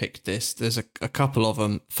picked this, there's a couple of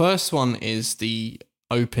them. First one is the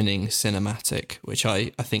opening cinematic, which I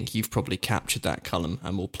think you've probably captured that, Cullum,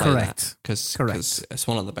 and we'll play that because it's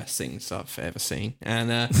one of the best things I've ever seen.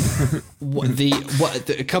 And a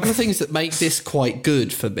couple of things that make this quite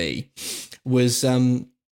good for me was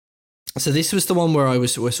so this was the one where we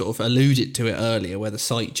sort of alluded to it earlier, where the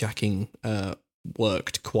Sightjacking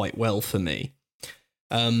worked quite well for me.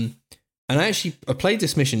 And I played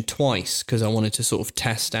this mission twice because I wanted to sort of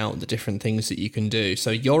test out the different things that you can do.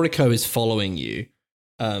 So Yoriko is following you,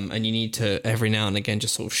 and you need to every now and again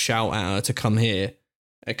just sort of shout at her to come here,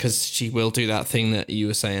 because she will do that thing that you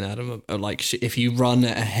were saying, Adam, like if you run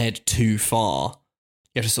ahead too far,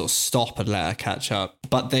 you have to sort of stop and let her catch up.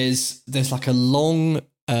 But there's like a long,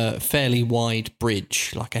 fairly wide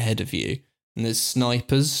bridge like ahead of you, and there's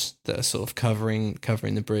snipers that are sort of covering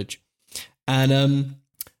the bridge, and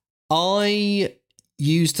I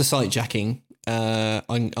used the Sightjacking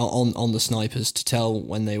on the snipers to tell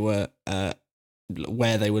when they were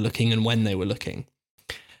where they were looking and when they were looking,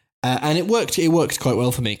 and it worked quite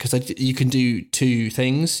well for me because you can do two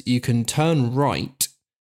things. You can turn right,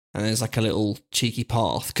 and there's like a little cheeky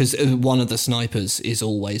path because one of the snipers is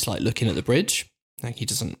always like looking at the bridge. Like he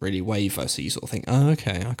doesn't really waver, so you sort of think, oh,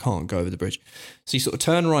 okay, I can't go over the bridge. So you sort of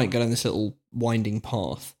turn right, go down this little winding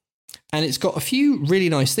path. And it's got a few really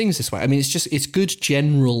nice things this way. I mean, it's good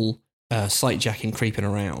general Sightjacking creeping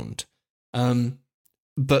around.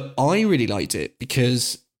 But I really liked it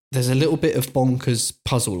because there's a little bit of bonkers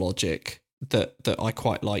puzzle logic that I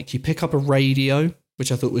quite like. You pick up a radio,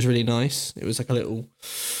 which I thought was really nice. It was like a little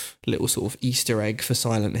sort of Easter egg for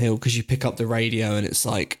Silent Hill, because you pick up the radio and it's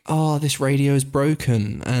like, oh, this radio is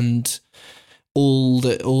broken, and all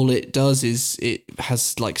it does is it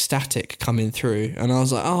has like static coming through. And I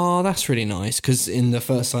was like, oh, that's really nice, because in the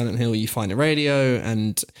first Silent Hill you find a radio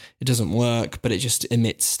and it doesn't work, but it just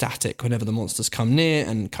emits static whenever the monsters come near,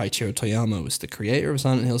 and Keiichiro Toyama was the creator of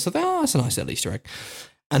Silent Hill, so that's a nice little Easter egg.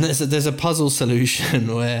 And there's a puzzle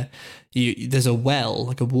solution where there's a well,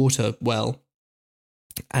 like a water well,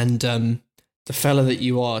 and the fella that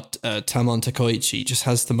you are, Tamon Takoichi, just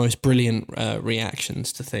has the most brilliant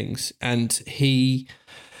reactions to things. And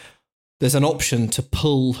there's an option to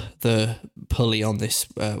pull the pulley on this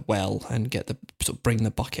well and sort of bring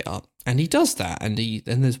the bucket up. And he does that, and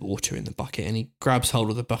there's water in the bucket, and he grabs hold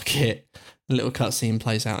of the bucket. A little cutscene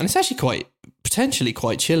plays out, and it's actually potentially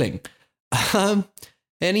quite chilling. And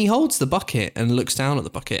he holds the bucket and looks down at the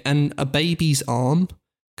bucket, and a baby's arm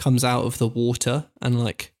comes out of the water and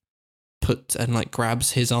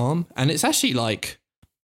grabs his arm, and it's actually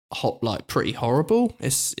pretty horrible.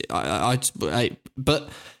 But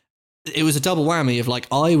it was a double whammy of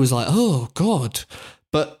I was like, oh God,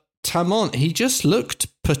 but Tamon, he just looked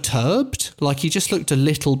perturbed, he just looked a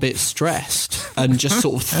little bit stressed, and just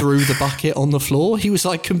sort of threw the bucket on the floor. He was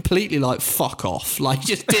completely fuck off,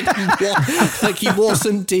 just didn't want, he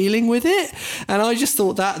wasn't dealing with it, and I just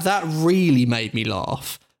thought that really made me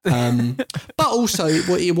laugh. But also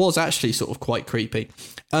it was actually sort of quite creepy.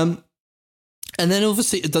 And then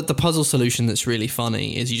obviously the puzzle solution that's really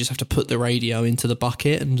funny is you just have to put the radio into the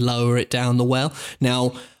bucket and lower it down the well.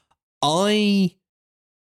 Now, I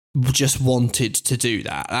just wanted to do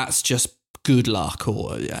that. That's just good luck,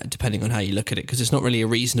 or depending on how you look at it, because it's not really a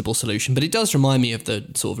reasonable solution. But it does remind me of the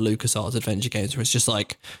sort of LucasArts adventure games where it's just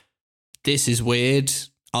this is weird.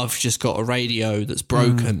 I've just got a radio that's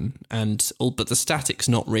broken, but the static's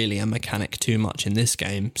not really a mechanic too much in this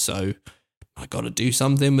game, so I got to do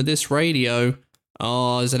something with this radio.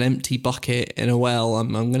 Oh, there's an empty bucket in a well.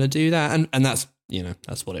 I'm going to do that, and that's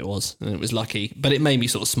that's what it was, and it was lucky, but it made me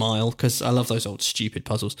sort of smile because I love those old stupid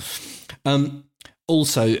puzzles.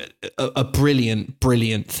 Also, a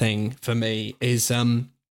brilliant thing for me is and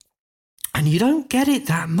you don't get it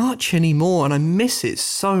that much anymore, and I miss it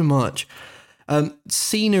so much.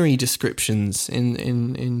 Scenery descriptions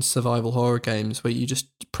in survival horror games where you just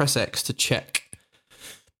press X to check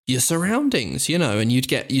your surroundings, and you'd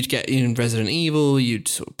get in Resident Evil, you'd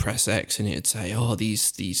sort of press X and it'd say, oh,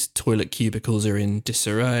 these toilet cubicles are in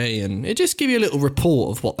disarray, and it just give you a little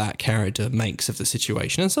report of what that character makes of the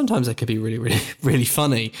situation. And sometimes it could be really, really, really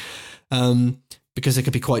funny, because it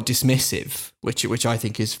could be quite dismissive, which I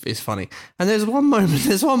think is funny. And there's one moment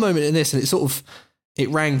in this, and it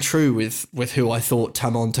rang true with who I thought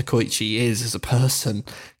Tamon Takoichi is as a person,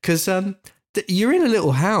 because you're in a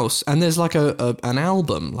little house and there's an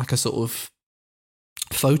album, a sort of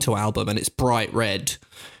photo album, and it's bright red,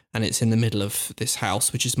 and it's in the middle of this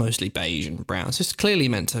house, which is mostly beige and brown. So it's clearly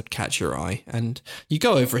meant to catch your eye, and you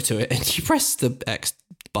go over to it and you press the X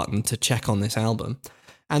button to check on this album,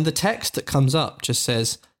 and the text that comes up just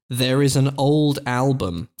says, "There is an old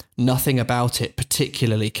album. Nothing about it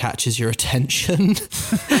particularly catches your attention,"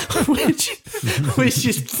 which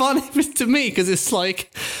is funny to me, because it's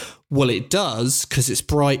well, it does, because it's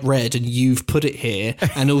bright red and you've put it here,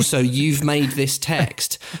 and also you've made this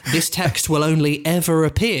text. This text will only ever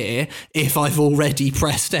appear if I've already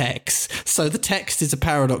pressed X. So the text is a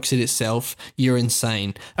paradox in itself. You're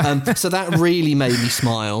insane. So that really made me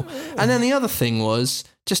smile. And then the other thing was,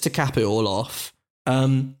 just to cap it all off,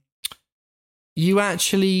 you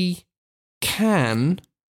actually can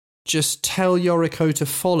just tell Yoriko to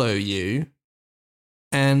follow you,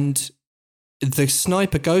 and the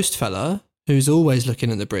sniper ghost fella, who's always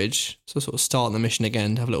looking at the bridge, so sort of start the mission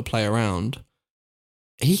again to have a little play around,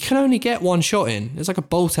 he can only get one shot in. It's like a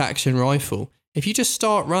bolt action rifle. If you just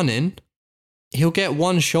start running, he'll get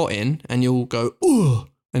one shot in and you'll go, ooh,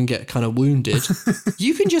 and get kind of wounded.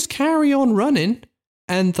 You can just carry on running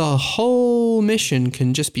and the whole mission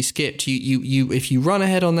can just be skipped. You if you run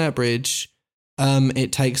ahead on that bridge,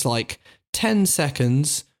 it takes 10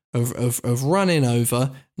 seconds of running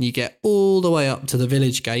over, and you get all the way up to the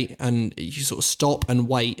village gate, and you sort of stop and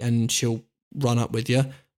wait, and she'll run up with you.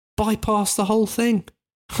 Bypass the whole thing.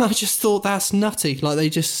 I just thought that's nutty.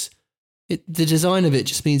 The design of it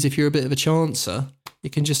just means if you're a bit of a chancer,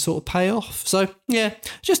 it can just sort of pay off. So yeah,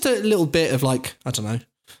 just a little bit of I don't know,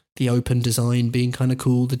 the open design being kind of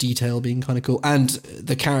cool, the detail being kind of cool, and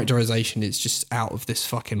the characterization is just out of this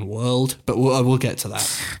fucking world. But we'll get to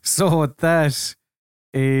that. So that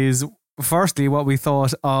is firstly what we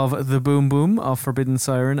thought of the Boom Boom of Forbidden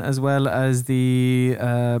Siren, as well as the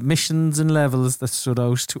missions and levels that stood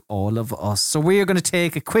out to all of us. So we are going to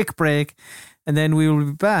take a quick break, and then we will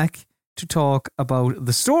be back to talk about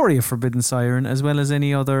the story of Forbidden Siren, as well as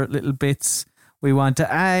any other little bits we want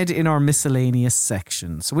to add in our miscellaneous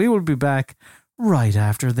section. So we will be back right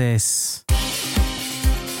after this.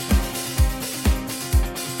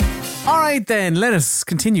 All right then, let us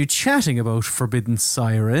continue chatting about Forbidden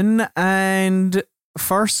Siren. And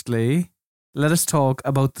firstly, let us talk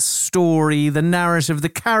about the story, the narrative, the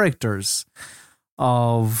characters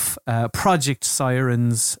of Project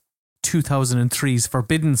Siren's 2003's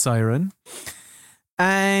Forbidden Siren.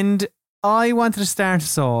 And I wanted to start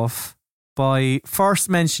us off by first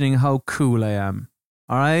mentioning how cool I am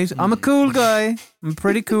All right, I'm a cool guy. I'm a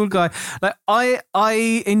pretty cool guy. Like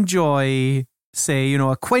I enjoy, say,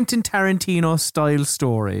 a Quentin Tarantino style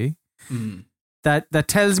story that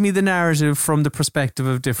tells me the narrative from the perspective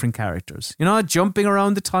of different characters. Jumping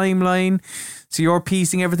around the timeline, so you're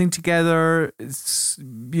piecing everything together. It's,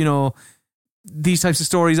 these types of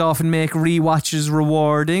stories often make rewatches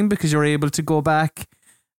rewarding because you're able to go back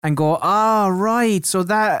and go, right. So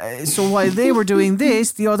while they were doing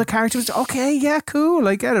this, the other character was, okay, yeah, cool,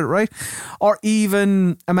 I get it, right? Or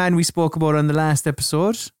even a man we spoke about on the last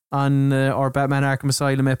episode, on our Batman Arkham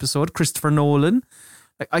Asylum episode, Christopher Nolan.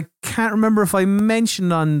 I can't remember if I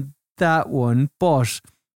mentioned on that one, but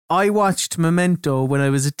I watched Memento when I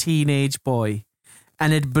was a teenage boy,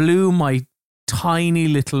 and it blew my tiny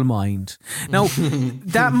little mind. Now,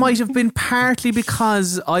 that might have been partly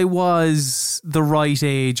because I was the right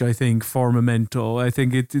age, I think, for Memento. I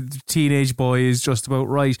think teenage boy is just about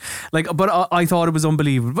right. But I thought it was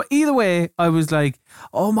unbelievable. But either way, I was like,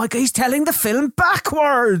 oh my God, he's telling the film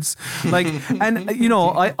backwards.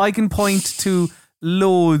 I can point to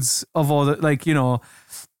loads of other,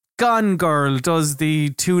 Gone Girl does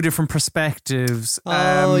the two different perspectives.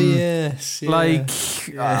 Yes.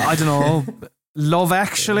 Yeah. I don't know, Love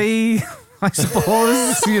Actually, I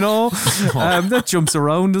suppose, that jumps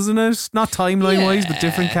around, doesn't it? Not timeline-wise, but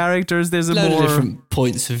different characters. There's a load more of different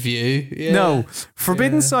points of view. Yeah. No,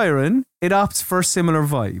 Forbidden Siren, it opts for a similar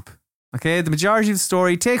vibe. Okay, the majority of the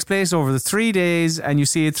story takes place over the 3 days, and you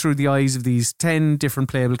see it through the eyes of these 10 different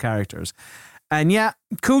playable characters. And yeah,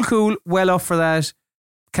 cool, well up for that.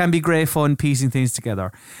 Can be great fun piecing things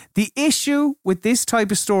together. The issue with this type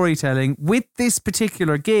of storytelling, with this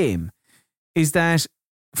particular game, is that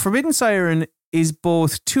Forbidden Siren is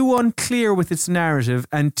both too unclear with its narrative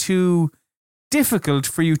and too difficult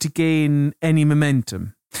for you to gain any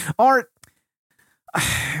momentum. Or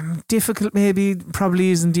difficult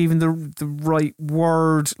probably isn't even the right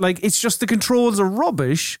word. It's just the controls are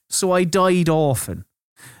rubbish, so I died often.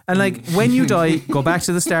 And when you die, go back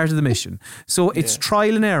to the start of the mission. So it's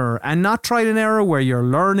trial and error, and not trial and error where you're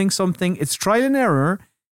learning something. It's trial and error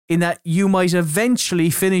in that you might eventually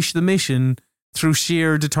finish the mission through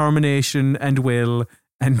sheer determination and will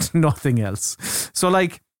and nothing else. So a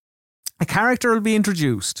character will be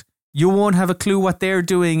introduced. You won't have a clue what they're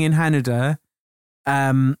doing in Hanada,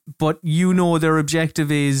 but their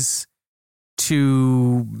objective is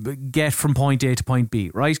to get from point A to point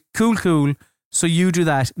B, right? Cool. So you do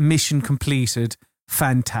that, mission completed,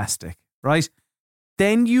 fantastic, right?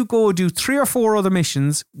 Then you go do 3 or 4 other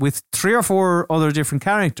missions with 3 or 4 other different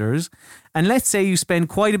characters, and let's say you spend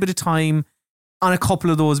quite a bit of time on a couple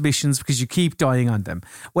of those missions because you keep dying on them.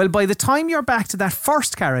 Well, by the time you're back to that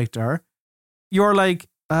first character, you're like,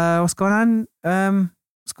 what's going on?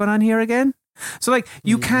 What's going on here again? So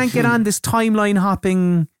you can't get on this timeline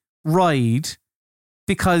hopping ride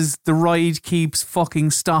because the ride keeps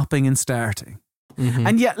fucking stopping and starting. Mm-hmm.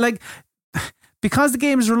 And yet, because the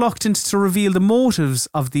game is reluctant to reveal the motives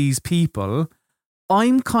of these people,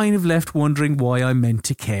 I'm kind of left wondering why I'm meant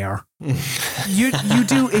to care. You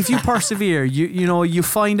do, if you persevere, you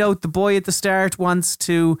find out the boy at the start wants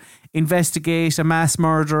to investigate a mass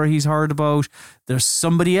murderer he's heard about. There's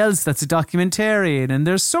somebody else that's a documentarian, and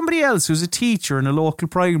there's somebody else who's a teacher in a local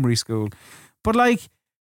primary school. But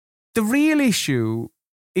the real issue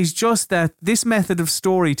is just that this method of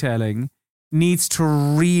storytelling needs to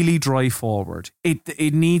really drive forward.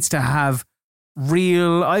 It needs to have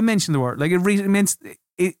real, I mentioned the word,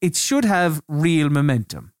 it should have real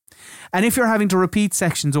momentum. And if you're having to repeat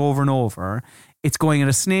sections over and over, it's going at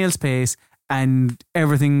a snail's pace, and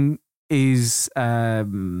everything is, I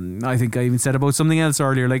think I even said about something else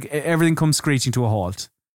earlier, everything comes screeching to a halt.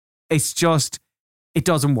 It's just, it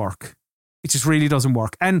doesn't work. It just really doesn't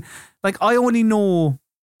work. And I only know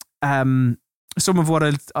some of what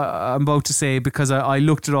I'm about to say because I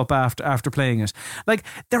looked it up after playing it.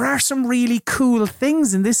 There are some really cool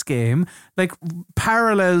things in this game,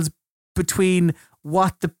 parallels between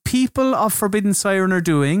what the people of Forbidden Siren are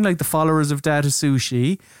doing, the followers of Data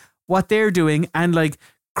Sushi, what they're doing, and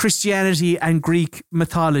Christianity and Greek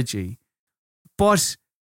mythology. But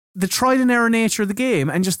the trial and error nature of the game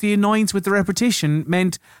and just the annoyance with the repetition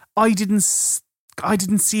meant I didn't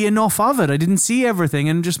see enough of it. I didn't see everything,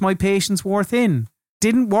 and just my patience wore thin.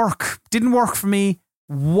 Didn't work for me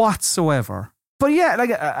whatsoever. But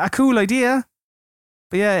yeah, a cool idea.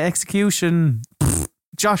 But yeah, execution.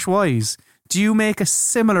 Josh Wise, do you make a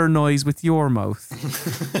similar noise with your mouth?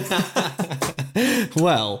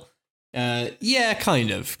 Well, yeah,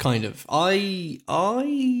 kind of. I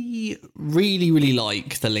really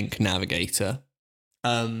like the Link Navigator.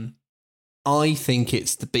 I think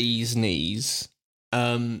it's the bee's knees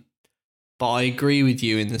But I agree with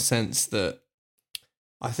you in the sense that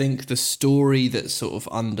I think the story that sort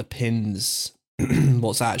of underpins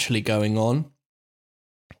what's actually going on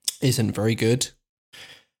isn't very good.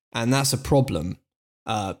 And that's a problem,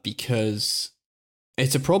 because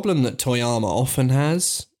it's a problem that Toyama often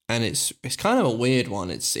has, and it's kind of a weird one.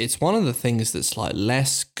 It's one of the things that's like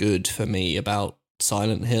less good for me about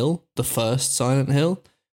Silent Hill, the first Silent Hill,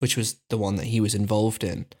 which was the one that he was involved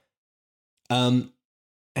in.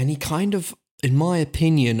 And he kind of, in my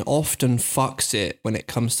opinion, often fucks it when it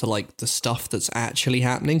comes to like the stuff that's actually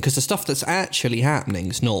happening, because the stuff that's actually happening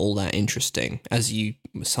is not all that interesting, as you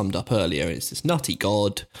summed up earlier. It's this nutty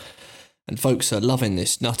god, and folks are loving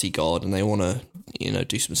this nutty god, and they want to,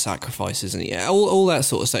 do some sacrifices and all that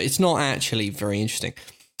sort of stuff. It's not actually very interesting,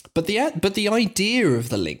 but the idea of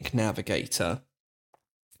the Link Navigator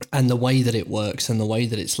and the way that it works and the way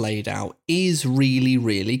that it's laid out is really,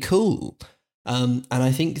 really cool. And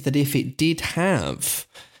I think that if it did have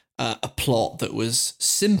a plot that was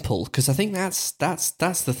simple, because I think that's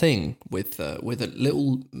the thing with a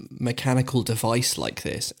little mechanical device like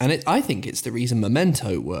this, and I think it's the reason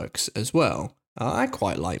Memento works as well. I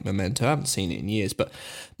quite like Memento. I haven't seen it in years, but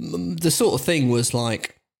the sort of thing was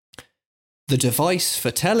like, the device for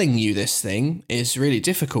telling you this thing is really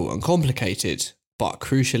difficult and complicated, but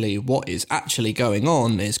crucially, what is actually going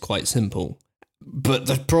on is quite simple. But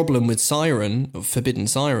the problem with Siren, or Forbidden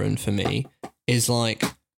Siren for me, is like,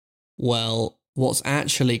 well, what's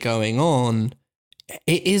actually going on,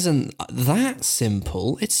 it isn't that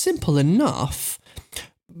simple. It's simple enough,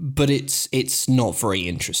 but it's not very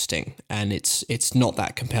interesting, and it's not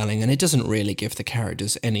that compelling, and it doesn't really give the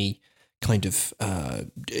characters any kind of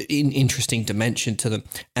interesting dimension to them.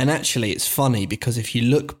 And actually, it's funny, because if you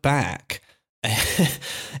look back,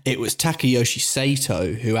 it was Takayoshi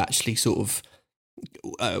Sato who actually sort of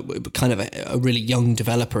kind of a really young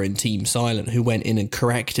developer in Team Silent, who went in and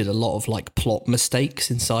corrected a lot of like plot mistakes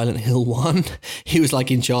in Silent Hill 1. He was like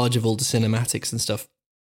in charge of all the cinematics and stuff.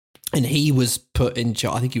 And he was put in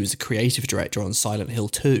charge, I think he was the creative director on Silent Hill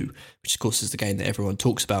 2, which of course is the game that everyone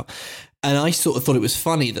talks about. And I sort of thought it was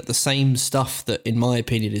funny that the same stuff that, in my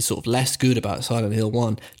opinion, is sort of less good about Silent Hill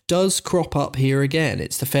 1 does crop up here again.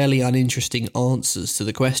 It's the fairly uninteresting answers to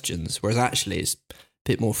the questions, whereas actually it's a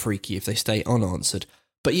bit more freaky if they stay unanswered.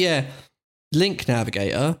 But yeah, Link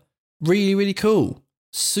Navigator, really, really cool.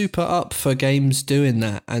 Super up for games doing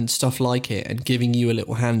that and stuff like it, and giving you a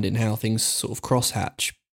little hand in how things sort of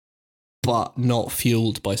crosshatch, but not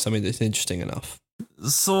fueled by something that's interesting enough.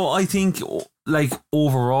 So I think, like,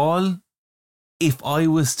 overall, if I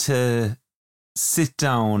was to sit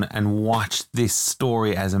down and watch this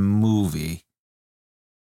story as a movie,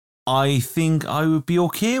 I think I would be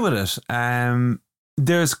okay with it.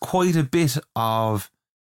 There's quite a bit of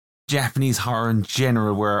Japanese horror in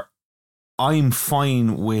general where I'm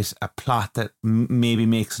fine with a plot that maybe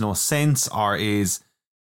makes no sense or is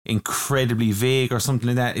incredibly vague or something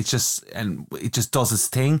like that. It just does its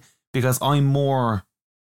thing, because I'm more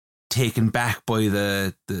taken back by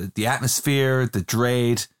the atmosphere, the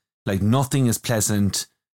dread. Like, nothing is pleasant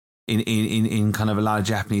in kind of a lot of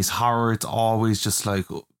Japanese horror. It's always just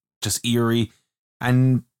eerie.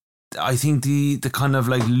 And I think the kind of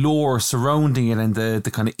like lore surrounding it and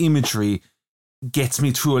the kind of imagery gets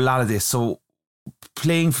me through a lot of this. So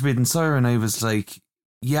playing Forbidden Siren, I was like,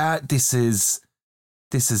 yeah, this is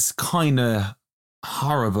kind of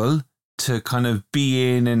horrible to kind of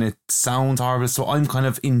be in, and it sounds horrible. So I'm kind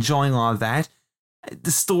of enjoying all that.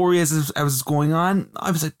 The story as I was going on,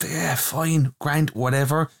 I was like, yeah, fine, grand,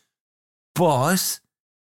 whatever. But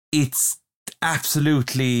it's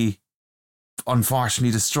absolutely,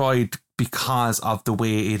 unfortunately, destroyed because of the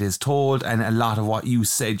way it is told, and a lot of what you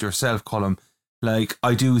said yourself, Colm. Like,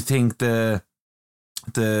 I do think the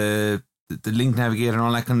Link Navigator and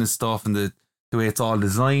all that kind of stuff, and the way it's all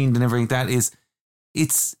designed and everything, that is,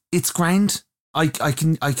 it's grand. I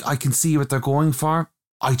can see what they're going for.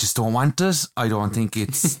 I just don't want it. I don't think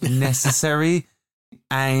it's necessary.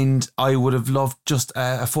 And I would have loved just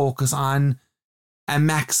a focus on a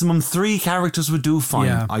maximum 3 characters would do fine.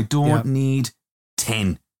 Yeah. I don't need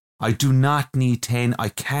 10. I do not need 10. I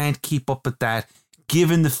can't keep up with that,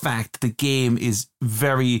 given the fact that the game is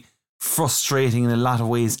very frustrating in a lot of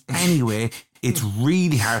ways anyway. It's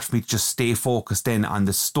really hard for me to just stay focused then on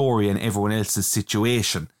the story and everyone else's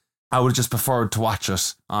situation. I would have just preferred to watch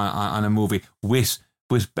it on a movie with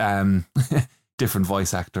different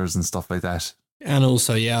voice actors and stuff like that. And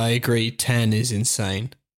also, yeah, I agree, 10 is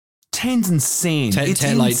insane. 10's insane. 10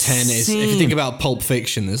 is, if you think about Pulp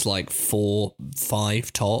Fiction, there's like 4,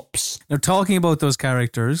 5 tops. Now, talking about those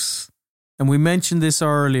characters, and we mentioned this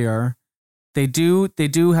earlier, They do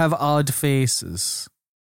have odd faces.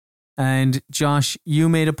 And Josh, you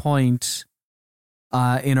made a point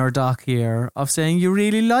in our doc here of saying you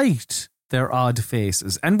really liked their odd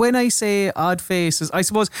faces. And when I say odd faces, I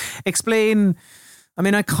suppose explain. I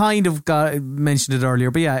mean, I kind of mentioned it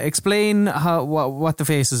earlier, but yeah, explain what the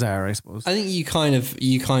faces are, I suppose. I think you kind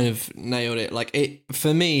of nailed it. Like,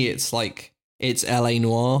 for me, it's like it's LA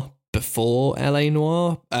Noire before LA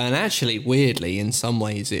Noire, and actually, weirdly, in some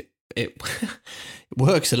ways, it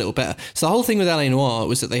works a little better. So the whole thing with LA Noire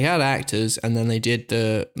was that they had actors, and then they did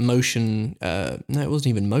the motion. No, it wasn't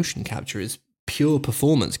even motion capture. It's pure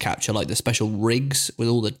performance capture, like the special rigs with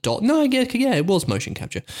all the dots. No, yeah, it was motion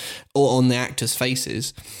capture, or on the actors'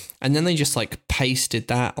 faces, and then they just like pasted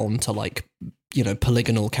that onto like, you know,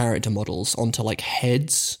 polygonal character models onto like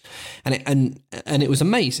heads, and it was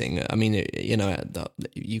amazing. I mean,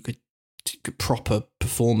 you could proper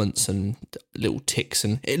performance and little ticks,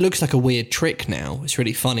 and it looks like a weird trick now. It's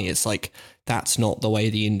really funny. It's like, that's not the way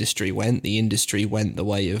the industry went. The industry went the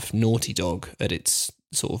way of Naughty Dog at its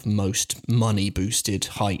sort of most money boosted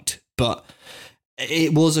height, but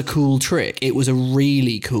it was a cool trick. It was a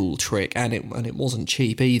really cool trick, and it wasn't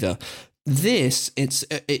cheap either. This, it's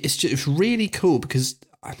just really cool because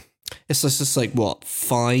it's just like, what,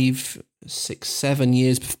 5, 6, 7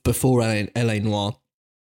 years before LA Noire.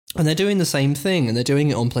 And they're doing the same thing, and they're doing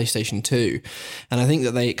it on PlayStation 2. And I think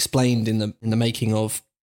that they explained in the making of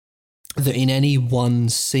that in any one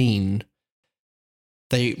scene,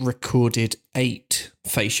 they recorded 8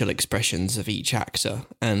 facial expressions of each actor,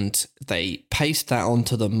 and they paste that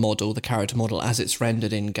onto the model, the character model, as it's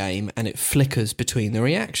rendered in game, and it flickers between the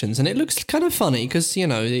reactions. And it looks kind of funny because, you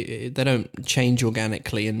know, they don't change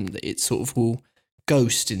organically, and it sort of will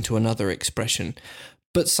ghost into another expression.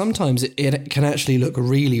 But sometimes it can actually look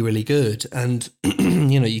really, really good. And,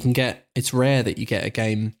 you know, it's rare that you get a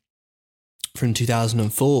game from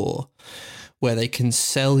 2004 where they can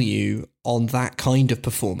sell you on that kind of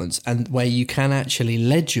performance, and where you can actually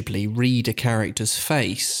legibly read a character's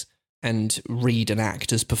face and read an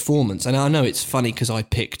actor's performance. And I know it's funny because I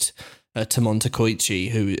picked Tamonta Koichi,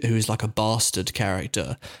 who is like a bastard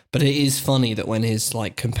character, but it is funny that when his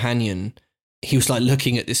like companion, he was like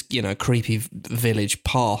looking at this, you know, creepy village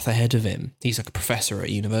path ahead of him. He's like a professor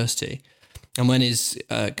at university. And when his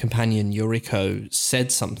companion Yoriko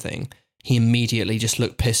said something, he immediately just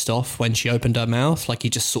looked pissed off when she opened her mouth. Like, he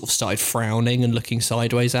just sort of started frowning and looking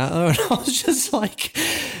sideways at her. And I was just like,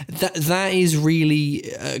 that is really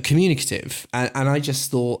communicative. And I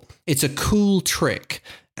just thought it's a cool trick.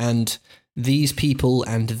 And these people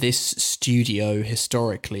and this studio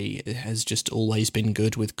historically has just always been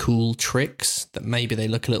good with cool tricks that maybe they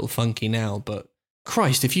look a little funky now. But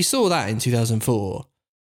Christ, if you saw that in 2004...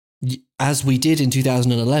 as we did in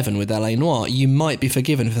 2011 with LA Noire, you might be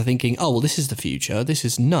forgiven for thinking, oh, well, this is the future. This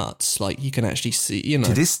is nuts. Like, you can actually see, you know.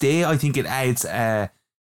 To this day, I think it adds the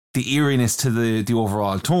eeriness to the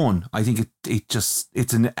overall tone. I think it's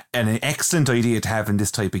an excellent idea to have in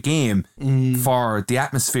this type of game for the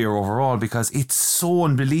atmosphere overall, because it's so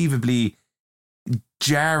unbelievably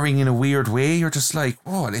jarring in a weird way. You're just like,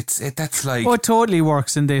 oh, that's like... Oh, it totally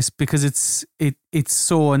works in this because it's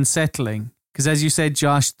so unsettling. Because as you said,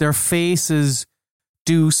 Josh, their faces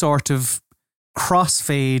do sort of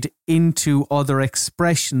crossfade into other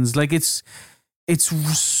expressions. Like, it's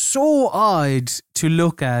so odd to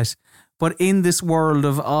look at, but in this world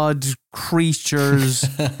of odd creatures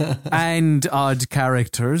and odd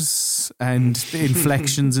characters and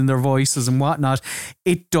inflections in their voices and whatnot,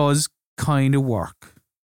 it does kind of work.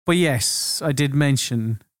 But yes, I did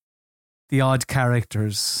mention the odd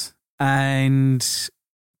characters. And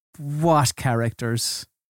what characters?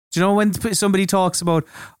 Do you know when somebody talks about,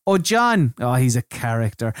 oh, John, oh, he's a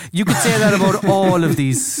character. You could say that about all of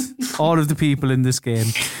the people in this game.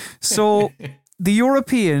 So the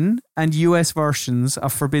European and US versions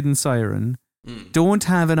of Forbidden Siren don't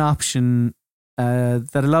have an option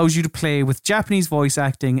that allows you to play with Japanese voice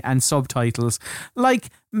acting and subtitles like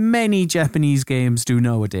many Japanese games do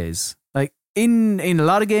nowadays. Like in a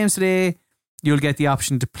lot of games today, you'll get the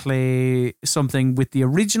option to play something with the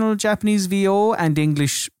original Japanese VO and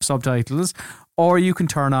English subtitles, or you can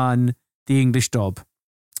turn on the English dub.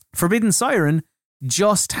 Forbidden Siren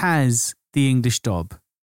just has the English dub.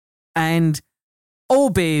 And,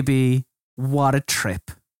 oh baby, what a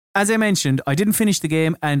trip. As I mentioned, I didn't finish the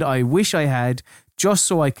game, and I wish I had, just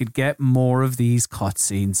so I could get more of these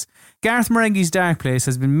cutscenes. Gareth Marenghi's Dark Place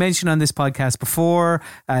has been mentioned on this podcast before.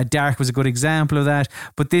 Dark was a good example of that,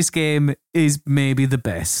 but this game is maybe the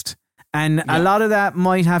best. And a lot of that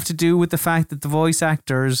might have to do with the fact that the voice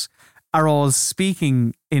actors are all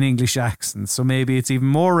speaking in English accents. So maybe it's even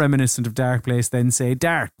more reminiscent of Dark Place than, say,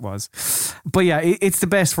 Dark was. But yeah, it's the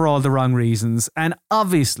best for all the wrong reasons. And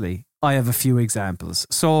obviously, I have a few examples.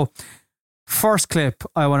 So, first clip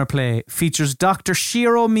I want to play features Dr.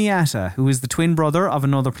 Shiro Miyata, who is the twin brother of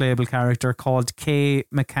another playable character called Kei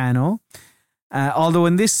Makano. Although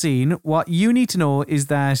in this scene, what you need to know is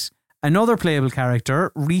that another playable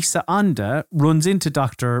character, Risa Anda, runs into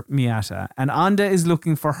Dr. Miyata, and Anda is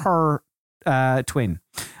looking for her twin,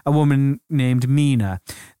 a woman named Mina.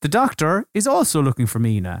 The doctor is also looking for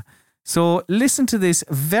Mina. So listen to this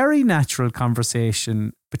very natural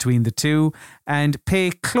conversation between the two and pay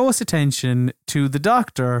close attention to the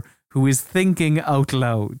doctor, who is thinking out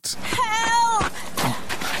loud. Help!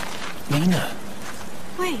 Mina.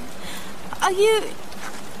 Wait, are you...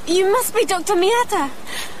 You must be Dr. Miyata.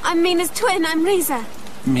 I'm Mina's twin, I'm Risa.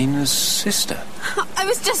 Mina's sister? I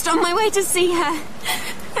was just on my way to see her.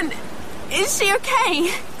 And is she okay?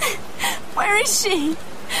 Where is she?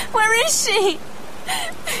 Where is she?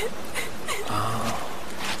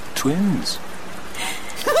 Twins.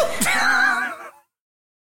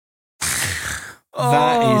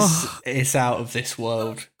 It's out of this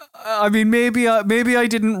world. I mean, maybe I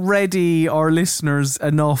didn't ready our listeners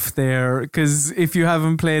enough there, because if you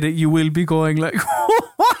haven't played it, you will be going like,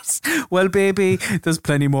 what? Well, baby, there's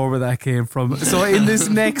plenty more where that came from. So in this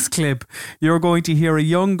next clip, you're going to hear a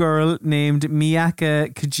young girl named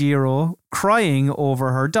Miyaka Kajiro crying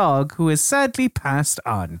over her dog, who has sadly passed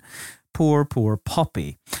on. Poor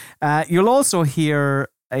puppy. You'll also hear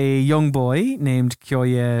a young boy named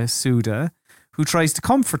Kyoya Suda, who tries to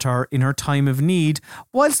comfort her in her time of need,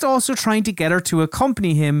 whilst also trying to get her to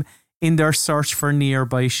accompany him in their search for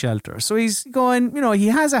nearby shelter. So he's going, he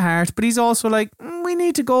has a heart, but he's also like, we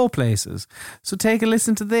need to go places. So take a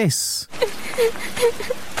listen to this.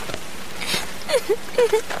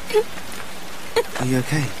 Are you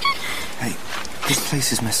okay? Hey, this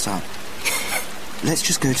place is messed up. Let's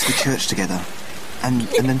just go to the church together and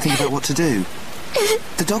then think about what to do.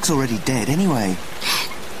 The dog's already dead anyway.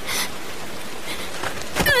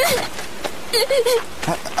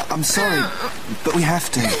 I'm sorry, but we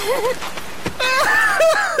have to.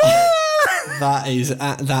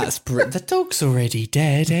 That's the dog's already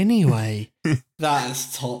dead anyway.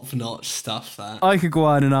 That's top-notch stuff, that. I could go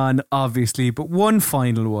on and on, obviously, but one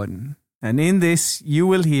final one. And in this, you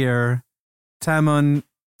will hear Tamon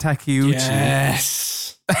Takeuchi.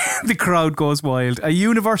 Yes. The crowd goes wild. A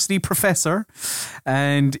university professor,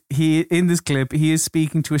 and in this clip he is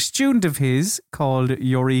speaking to a student of his called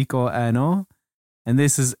Yoriko Ano, and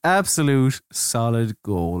this is absolute solid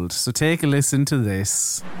gold. So take a listen to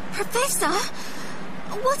this. Professor,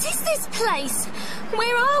 what is this place?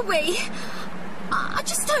 Where are we? I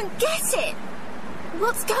just don't get it.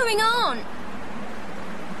 What's going on?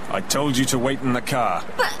 I told you to wait in the car.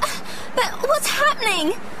 But what's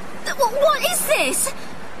happening? What is this?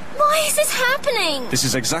 Why is this happening? This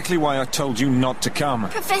is exactly why I told you not to come.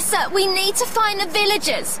 Professor, we need to find the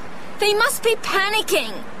villagers. They must be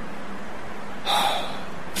panicking.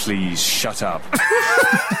 Please, shut up.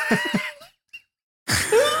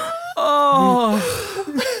 Oh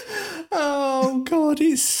God,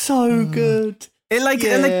 it's so good.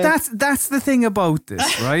 That's the thing about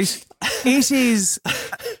this, right? It is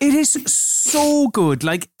so good.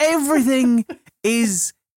 Like, everything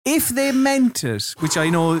is, if they meant it, which I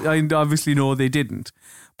obviously know they didn't,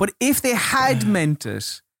 but if they had meant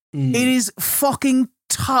it, it is fucking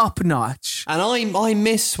top notch. And I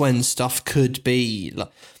miss when stuff could be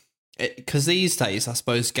like, because these days I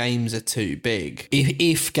suppose games are too big.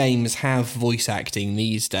 If games have voice acting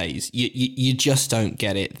these days, you just don't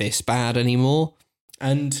get it this bad anymore.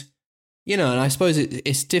 And and I suppose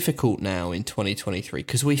it's difficult now in 2023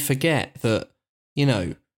 because we forget that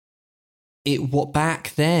what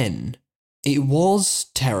back then it was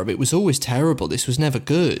terrible. It was always terrible. This was never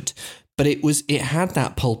good, but it had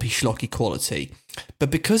that pulpy schlocky quality. But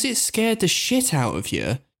because it scared the shit out of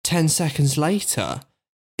you 10 seconds later,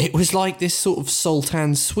 it was like this sort of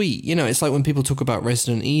Sultan sweet. It's like when people talk about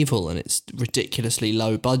Resident Evil and it's ridiculously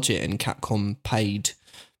low budget and Capcom paid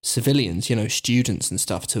civilians, students and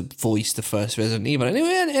stuff to voice the first Resident Evil.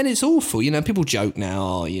 And it's awful. People joke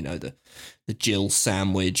now, the Jill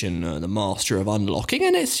sandwich and the Master of Unlocking,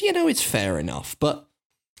 and it's, it's fair enough. But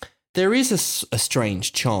there is a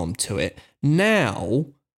strange charm to it. Now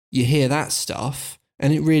you hear that stuff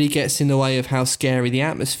and it really gets in the way of how scary the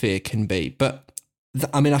atmosphere can be. But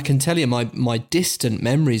I can tell you my distant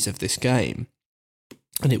memories of this game,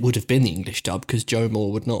 and it would have been the English dub because Joe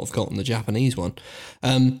Moore would not have gotten the Japanese one.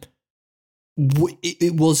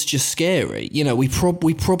 it was just scary. You know, we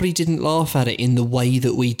probably didn't laugh at it in the way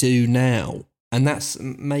that we do now. And that's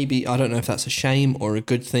maybe, I don't know if that's a shame or a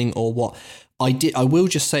good thing or what. I will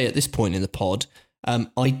just say at this point in the pod,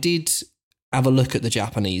 I did have a look at the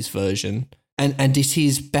Japanese version, and it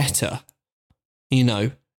is better. You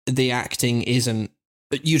know, the acting isn't,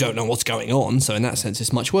 you don't know what's going on, so in that sense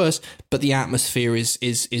it's much worse, but the atmosphere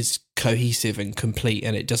is cohesive and complete,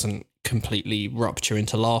 and it doesn't completely rupture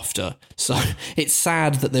into laughter. So it's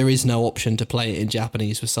sad that there is no option to play it in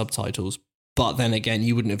Japanese with subtitles, but then again,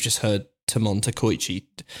 you wouldn't have just heard Tamon Takoichi,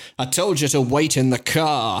 I told you to wait in the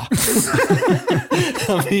car.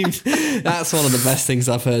 I mean, that's one of the best things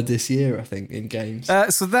I've heard this year, I think, in games.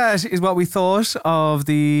 So that is what we thought of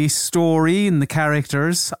the story and the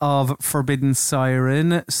characters of Forbidden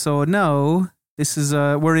Siren. So now this is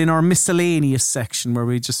we're in our miscellaneous section where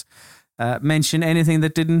we just mention anything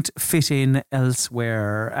that didn't fit in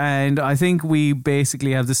elsewhere. And I think we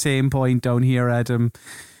basically have the same point down here, Adam,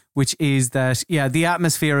 which is that, yeah, the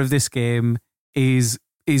atmosphere of this game is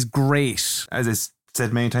great. As I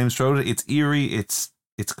said many times throughout it, it's eerie, it's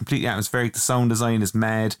completely atmospheric, the sound design is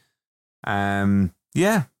mad.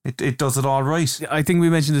 Yeah, it does it all right. I think we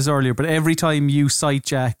mentioned this earlier, but every time you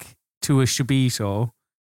sightjack to a Shibito,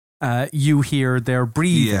 you hear their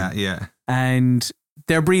breathing. Yeah. And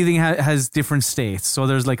their breathing has different states. So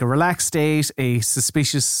there's like a relaxed state, a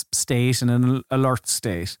suspicious state, and an alert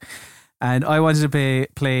state. And I wanted to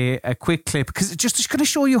play a quick clip because just to kind of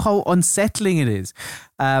show you how unsettling it is.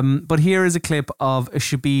 But here is a clip of a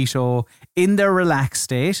Shibito in their relaxed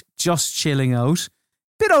state, just chilling out,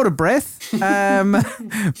 bit out of breath.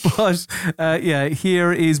 But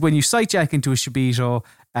here is when you sightjack into a Shibito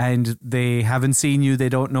and they haven't seen you, they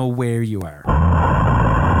don't know where you are.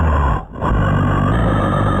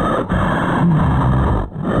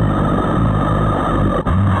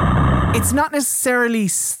 It's not necessarily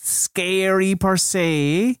scary per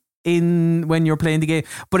se when you're playing the game,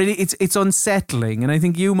 but it's unsettling. And I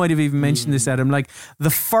think you might have even mentioned this, Adam. Like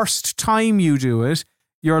the first time you do it,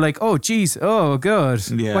 you're like, "Oh, geez, oh, God,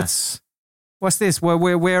 yeah. What's this?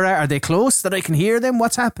 Where are they close that I can hear them?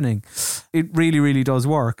 What's happening?" It really, really does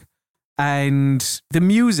work, and the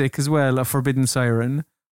music as well of Forbidden Siren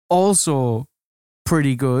also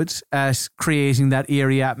pretty good at creating that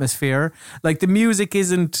eerie atmosphere. Like the music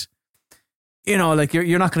isn't. You know, like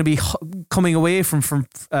you're not going to be coming away from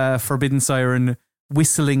Forbidden Siren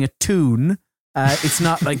whistling a tune. It's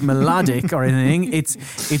not like melodic or anything.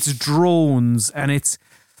 It's drones and it's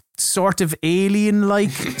sort of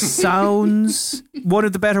alien-like sounds. One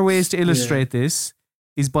of the better ways to illustrate this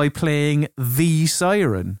is by playing the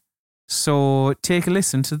siren. So take a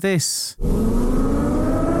listen to this.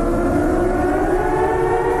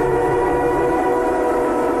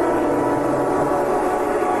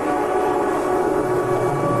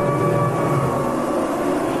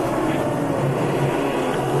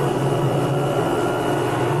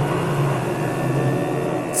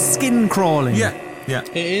 Skin crawling. Yeah.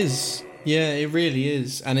 It is. Yeah, it really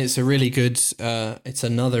is. And it's a really good, it's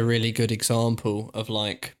another really good example of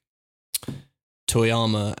like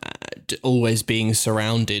Toyama always being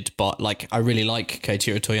surrounded by, like, I really like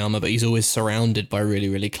Keiichiro Toyama, but he's always surrounded by really,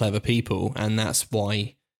 really clever people. And that's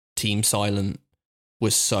why Team Silent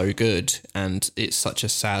was so good. And it's such a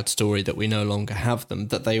sad story that we no longer have them,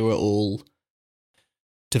 that they were all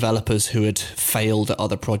developers who had failed at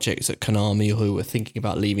other projects at Konami or who were thinking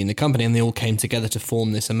about leaving the company, and they all came together to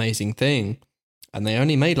form this amazing thing. And they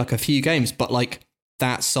only made like a few games, but like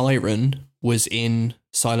that siren was in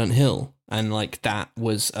Silent Hill, and like that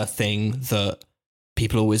was a thing that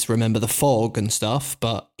people always remember, the fog and stuff,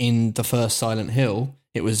 but in the first Silent Hill,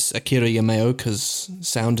 it was Akira Yamaoka's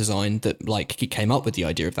sound design that like he came up with the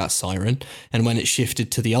idea of that siren, and when it shifted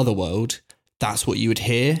to the other world, that's what you would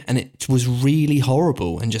hear, and it was really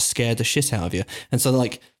horrible and just scared the shit out of you. And so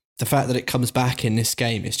like the fact that it comes back in this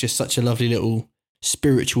game is just such a lovely little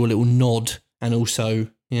spiritual little nod, and also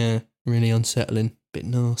really unsettling, bit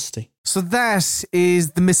nasty. So that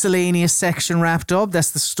is the miscellaneous section wrapped up.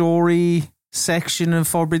 That's the story section of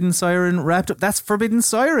Forbidden Siren wrapped up. That's Forbidden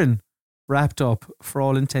Siren wrapped up for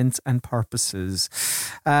all intents and purposes.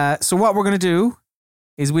 So what we're going to do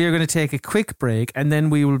is we are going to take a quick break, and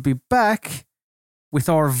then we will be back with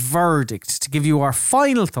our verdict to give you our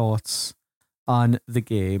final thoughts on the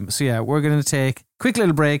game. So yeah, we're going to take a quick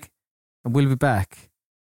little break, and we'll be back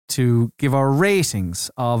to give our ratings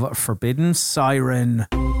of Forbidden Siren.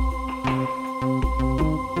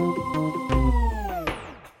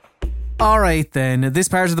 All right then, this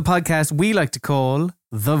part of the podcast we like to call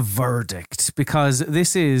The Verdict, because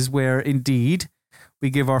this is where indeed we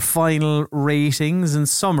give our final ratings and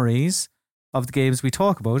summaries of the games we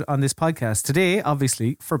talk about on this podcast. Today,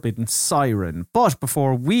 obviously, Forbidden Siren. But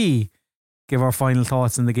before we give our final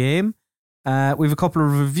thoughts on the game, we have a couple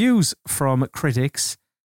of reviews from critics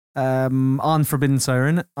on Forbidden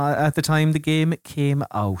Siren at the time the game came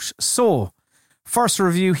out. So, first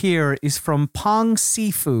review here is from Pong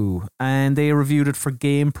Sifu, and they reviewed it for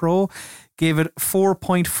GamePro, gave it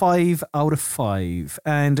 4.5 out of 5.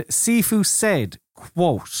 And Sifu said,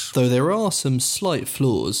 quote, "Though there are some slight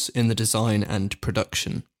flaws in the design and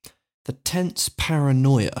production, the tense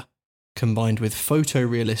paranoia, combined with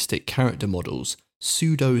photorealistic character models,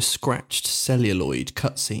 pseudo-scratched celluloid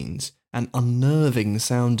cutscenes, and unnerving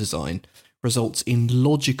sound design, results in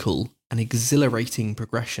logical and exhilarating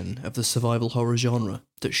progression of the survival horror genre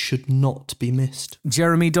that should not be missed."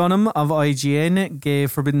 Jeremy Dunham of IGN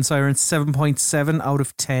gave Forbidden Siren 7.7 out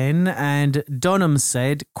of 10, and Dunham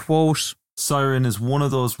said, quote, Siren is one of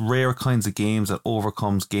those rare kinds of games that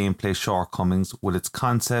overcomes gameplay shortcomings with its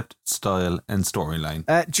concept, style, and storyline.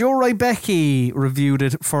 Joe Rybecki reviewed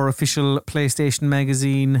it for official PlayStation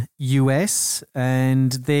Magazine US,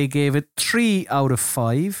 and they gave it 3 out of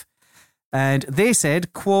 5. And they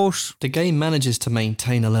said, quote, "The game manages to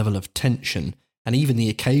maintain a level of tension and even the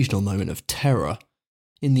occasional moment of terror.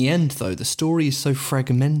 In the end, though, the story is so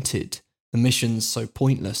fragmented, the missions so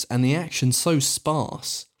pointless, and the action so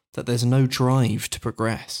sparse that there's no drive to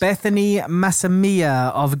progress." Bethany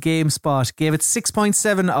Masamiya of GameSpot gave it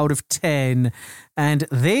 6.7 out of 10, and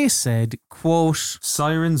they said, quote,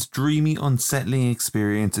 Siren's dreamy, unsettling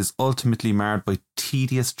experience is ultimately marred by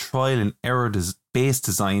tedious trial and error based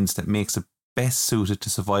designs that makes it best suited to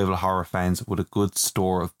survival horror fans with a good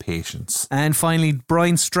store of patience. And finally,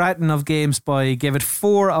 Brian Stratton of GameSpy gave it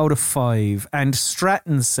 4 out of 5, and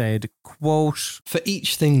Stratton said, quote, "For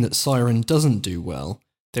each thing that Siren doesn't do well,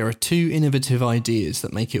 there are 2 innovative ideas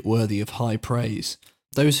that make it worthy of high praise.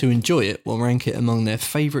 Those who enjoy it will rank it among their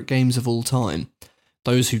favourite games of all time.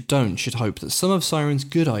 Those who don't should hope that some of Siren's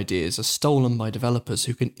good ideas are stolen by developers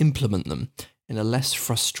who can implement them in a less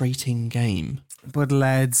frustrating game." But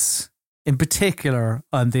lads, in particular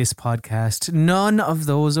on this podcast, none of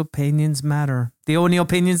those opinions matter. The only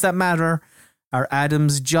opinions that matter are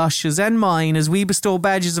Adam's, Josh's and mine as we bestow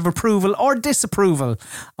badges of approval or disapproval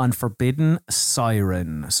on Forbidden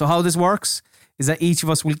Siren. So how this works is that each of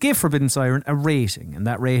us will give Forbidden Siren a rating, and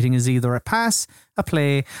that rating is either a pass, a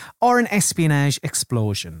play, or an espionage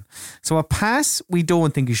explosion. So a pass, we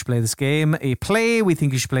don't think you should play this game. A play, we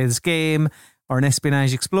think you should play this game. Or an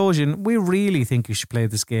espionage explosion, we really think you should play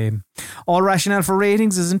this game. All rationale for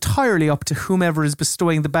ratings is entirely up to whomever is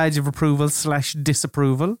bestowing the badge of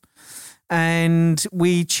approval/disapproval. And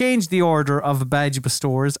we change the order of badge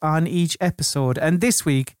bestowers on each episode. And this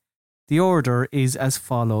week, the order is as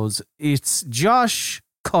follows. It's Josh,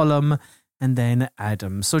 Cullum, and then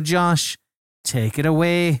Adam. So Josh, take it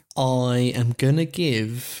away. I am going to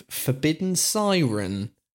give Forbidden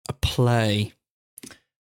Siren a play.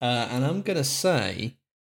 And I'm going to say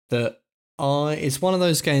that it's one of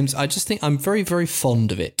those games, I just think I'm very, very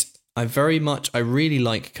fond of it. I really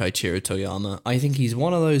like Koichiro Toyama. I think he's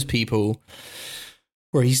one of those people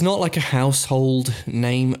where he's not like a household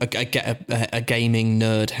name, a gaming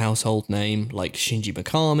nerd household name like Shinji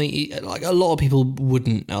Mikami. Like a lot of people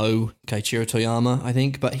wouldn't know Koichiro Toyama, I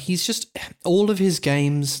think, but he's just, all of his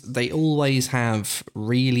games, they always have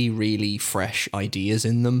really, really fresh ideas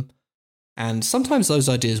in them. And sometimes those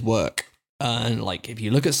ideas work. And like, if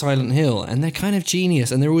you look at Silent Hill, and they're kind of genius,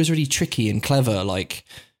 and they're always really tricky and clever, like,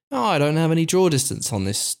 oh, I don't have any draw distance on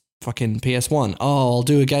this fucking PS1. Oh, I'll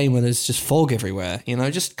do a game where there's just fog everywhere. You know,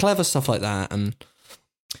 just clever stuff like that. And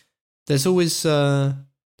there's always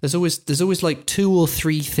like 2 or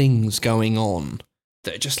 3 things going on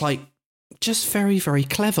that are just very, very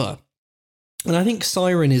clever. And I think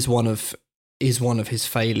Siren is one of his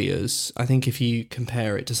failures. I think if you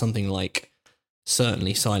compare it to something like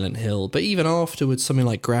certainly Silent Hill, but even afterwards something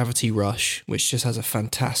like Gravity Rush, which just has a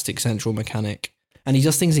fantastic central mechanic, and he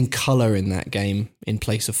does things in colour in that game in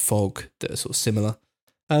place of fog that are sort of similar.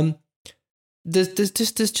 There's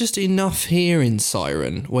just enough here in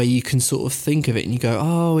Siren where you can sort of think of it and you go,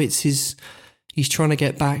 oh, he's trying to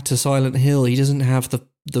get back to Silent Hill. He doesn't have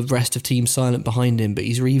the rest of Team Silent behind him, but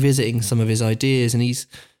he's revisiting some of his ideas, and he's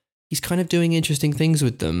kind of doing interesting things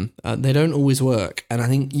with them. They don't always work, and I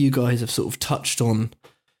think you guys have sort of touched on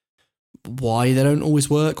why they don't always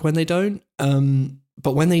work when they don't.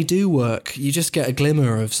 But when they do work, you just get a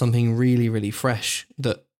glimmer of something really, really fresh.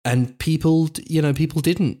 And people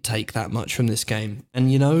didn't take that much from this game.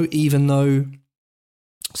 And, even though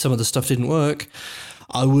some of the stuff didn't work,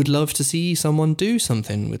 I would love to see someone do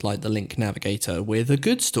something with like the Link Navigator with a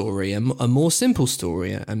good story, a more simple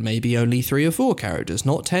story, and maybe only 3 or 4 characters,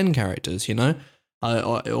 not 10 characters, you know?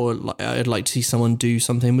 Or I'd like to see someone do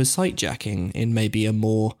something with Sightjacking in maybe a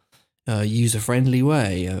more user-friendly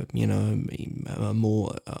way, you know,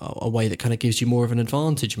 a way that kind of gives you more of an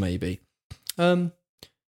advantage, maybe.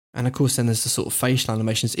 And of course, then there's the sort of facial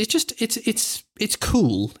animations. It's just, it's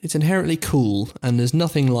cool. It's inherently cool, and there's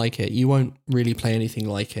nothing like it. You won't really play anything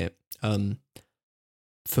like it,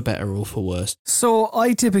 for better or for worse. So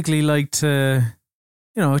I typically like to,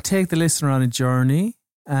 you know, take the listener on a journey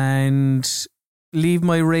and leave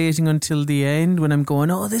my rating until the end when I'm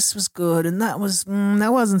going, oh, this was good, and that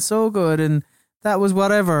wasn't so good, and that was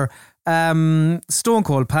whatever. Stone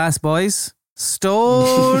Cold Pass, boys.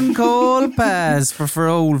 Stone Cold Pass for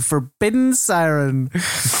old Forbidden Siren.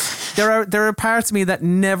 There are parts of me that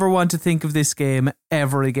never want to think of this game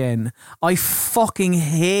ever again. I fucking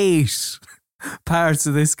hate parts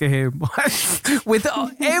of this game with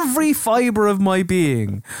every fibre of my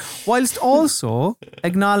being, whilst also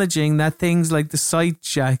acknowledging that things like the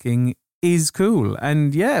Sightjacking is cool,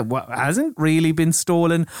 and hasn't really been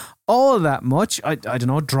stolen all that much. I don't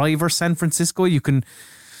know, Driver San Francisco, you can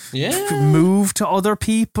move to other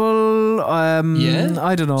people. I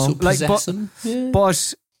don't know, sort of like, possess them.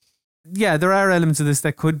 But there are elements of this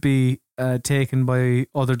that could be taken by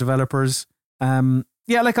other developers.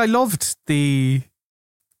 Like I loved the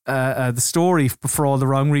story for all the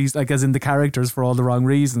wrong reasons, like as in the characters for all the wrong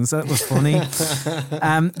reasons. That was funny.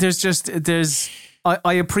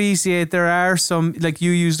 I appreciate there are some, like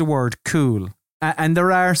you used the word cool, and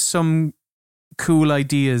there are some cool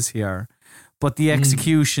ideas here, but the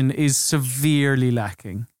execution is severely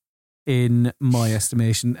lacking in my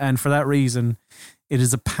estimation, and for that reason it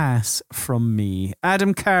is a pass from me.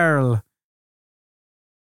 Adam Carroll,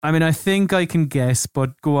 I mean, I think I can guess,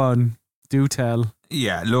 but go on, do tell.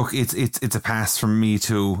 Yeah, look, it's a pass from me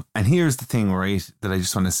too. And here's the thing, right, that I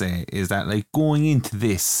just want to say is that, like, going into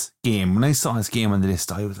this game, when I saw this game on the list,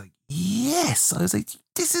 I was like, yes! I was like,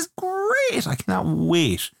 this is great! I cannot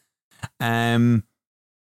wait.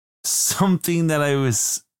 Something that I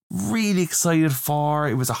was really excited for.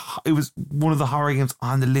 It was one of the horror games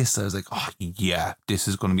on the list. I was like, oh yeah, this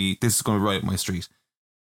is gonna be right up my street.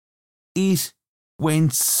 It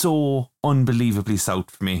went so unbelievably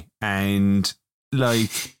south for me, and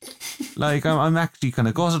like I'm actually kind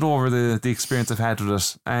of gutted over the experience I've had with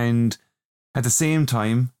it, and at the same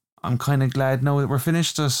time I'm kind of glad now that we're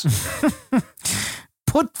finished it.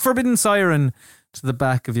 Put Forbidden Siren to the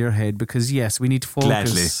back of your head, because yes, we need to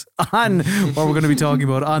focus on what we're going to be talking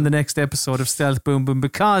about on the next episode of Stealth Boom Boom,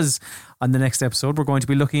 because on the next episode we're going to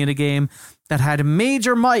be looking at a game that had a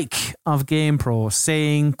major mic of GamePro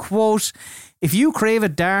saying, quote, if you crave a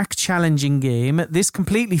dark, challenging game, this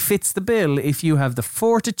completely fits the bill if you have the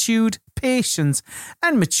fortitude, patience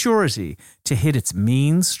and maturity to hit its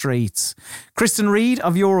mean streets. Kristen Reed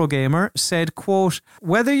of Eurogamer said, quote,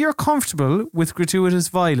 whether you're comfortable with gratuitous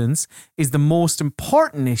violence is the most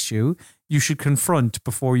important issue you should confront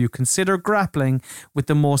before you consider grappling with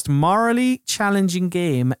the most morally challenging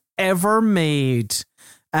game ever made.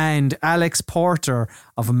 And Alex Porter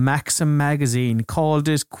of Maxim magazine called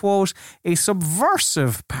it, quote, a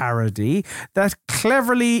subversive parody that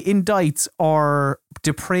cleverly indicts our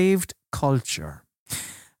depraved culture.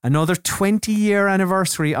 Another 20-year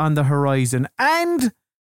anniversary on the horizon, and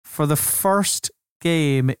for the first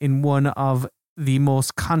game in one of the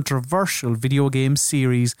most controversial video game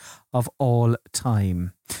series of all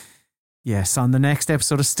time. Yes, on the next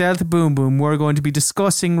episode of Stealth Boom Boom, we're going to be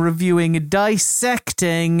discussing, reviewing,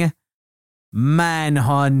 dissecting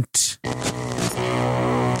Manhunt.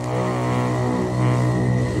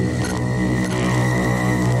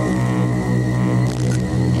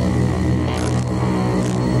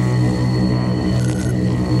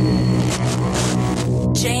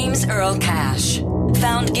 James Earl Cash,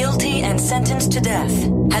 found guilty and sentenced to death,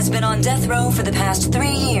 has been on death row for the past 3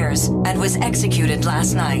 years and was executed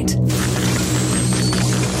last night.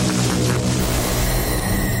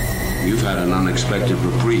 You've had an unexpected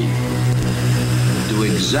reprieve. Do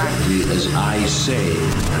exactly as I say,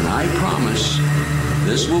 and I promise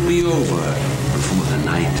this will be over before the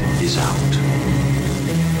night is out.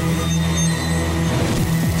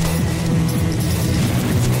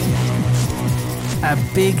 A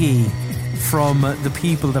biggie from the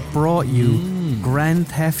people that brought you Grand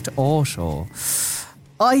Theft Auto.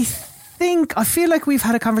 I feel like we've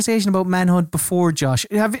had a conversation about Manhunt before, Josh.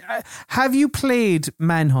 Have you played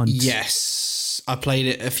Manhunt? Yes, I played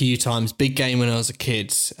it a few times. Big game when I was a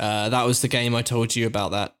kid. That was the game I told you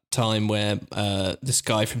about that time where this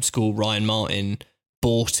guy from school, Ryan Martin,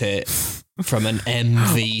 bought it from an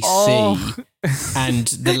MVC. And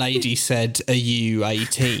the lady said, "Are you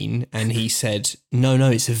 18?" And he said, "No,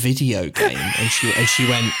 it's a video game." And she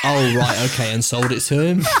went, "Oh, right, okay," and sold it to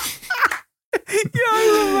him. Yeah,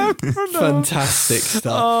 I remember that. Fantastic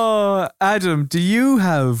stuff. Oh, Adam, did you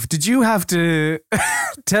have to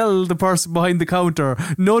tell the person behind the counter,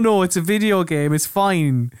 no, it's a video game, it's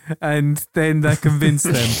fine, and then that convinced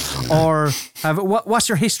them? Or what's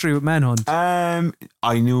your history with Manhunt?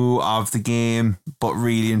 I knew of the game, but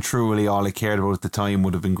really and truly all I cared about at the time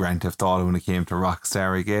would have been Grand Theft Auto when it came to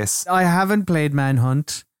Rockstar, I guess. I haven't played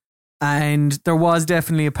Manhunt. And there was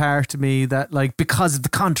definitely a part of me that, like, because of the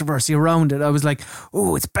controversy around it, I was like,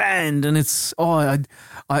 oh, it's banned, and it's, I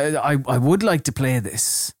would like to play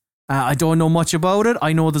this. I don't know much about it.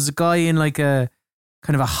 I know there's a guy in like a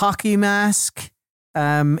kind of a hockey mask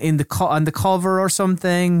on the cover or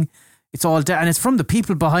something. It's all and it's from the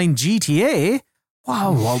people behind GTA.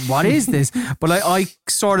 Wow, what is this? But I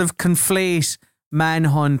sort of conflate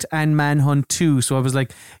Manhunt and Manhunt 2. So I was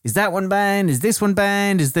like, is that one banned? Is this one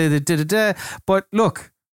banned? Is the But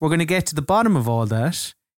look, we're going to get to the bottom of all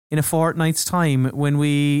that in a fortnight's time when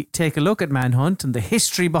we take a look at Manhunt and the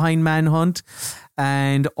history behind Manhunt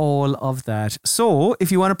and all of that. So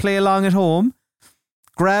if you want to play along at home,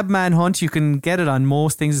 grab Manhunt. You can get it on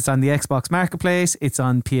most things. It's on the Xbox Marketplace. It's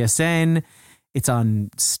on PSN. It's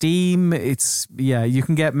on Steam. You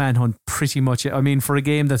can get Manhunt pretty much. I mean, for a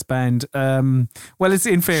game that's banned, well, it's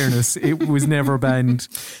in fairness, it was never banned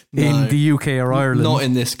in the UK or Ireland. Not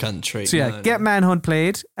in this country. So get Manhunt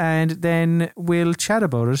played, and then we'll chat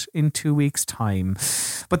about it in 2 weeks' time.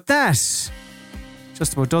 But that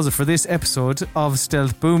just about does it for this episode of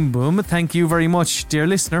Stealth Boom Boom. Thank you very much, dear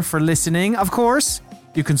listener, for listening. Of course,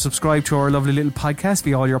 you can subscribe to our lovely little podcast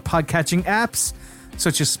via all your podcatching apps,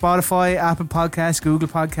 such as Spotify, Apple Podcasts, Google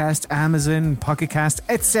Podcasts, Amazon, Pocket Cast,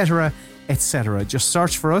 etc., etc. Just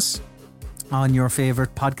search for us on your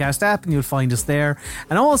favourite podcast app and you'll find us there.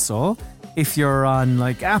 And also, if you're on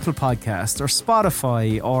like Apple Podcasts or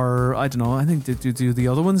Spotify or, I don't know, I think do the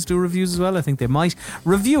other ones do reviews as well? I think they might.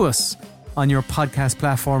 Review us on your podcast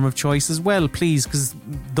platform of choice as well, please, because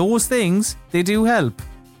those things, they do help.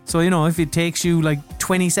 So, if it takes you like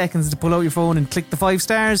 20 seconds to pull out your phone and click the 5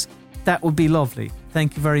 stars, that would be lovely.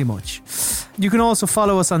 Thank you very much. You can also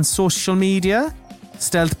follow us on social media.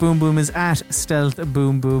 Stealth Boom Boom is at Stealth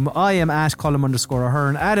Boom Boom. I am at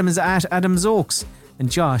Colm_Ahern. Adam is at AdamsOaks. And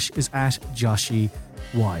Josh is at Joshy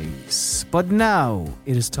Wise. But now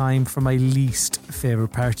it is time for my least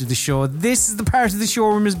favourite part of the show. This is the part of the show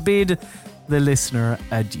where we must bid the listener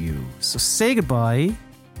adieu. So say goodbye,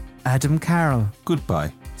 Adam Carroll.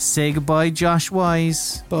 Goodbye. Say goodbye, Josh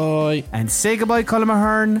Wise. Bye. And say goodbye, Colm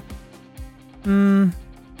Ahern.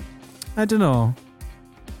 I don't know.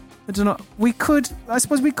 I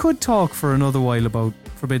suppose we could talk for another while about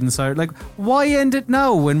Forbidden Siren. Like, why end it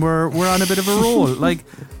now when we're on a bit of a roll? Like,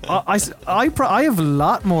 I have a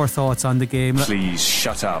lot more thoughts on the game. Please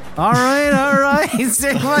shut up. All right.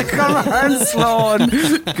 Say goodbye, Colm Ahern, Sloan.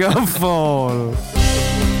 Go fall.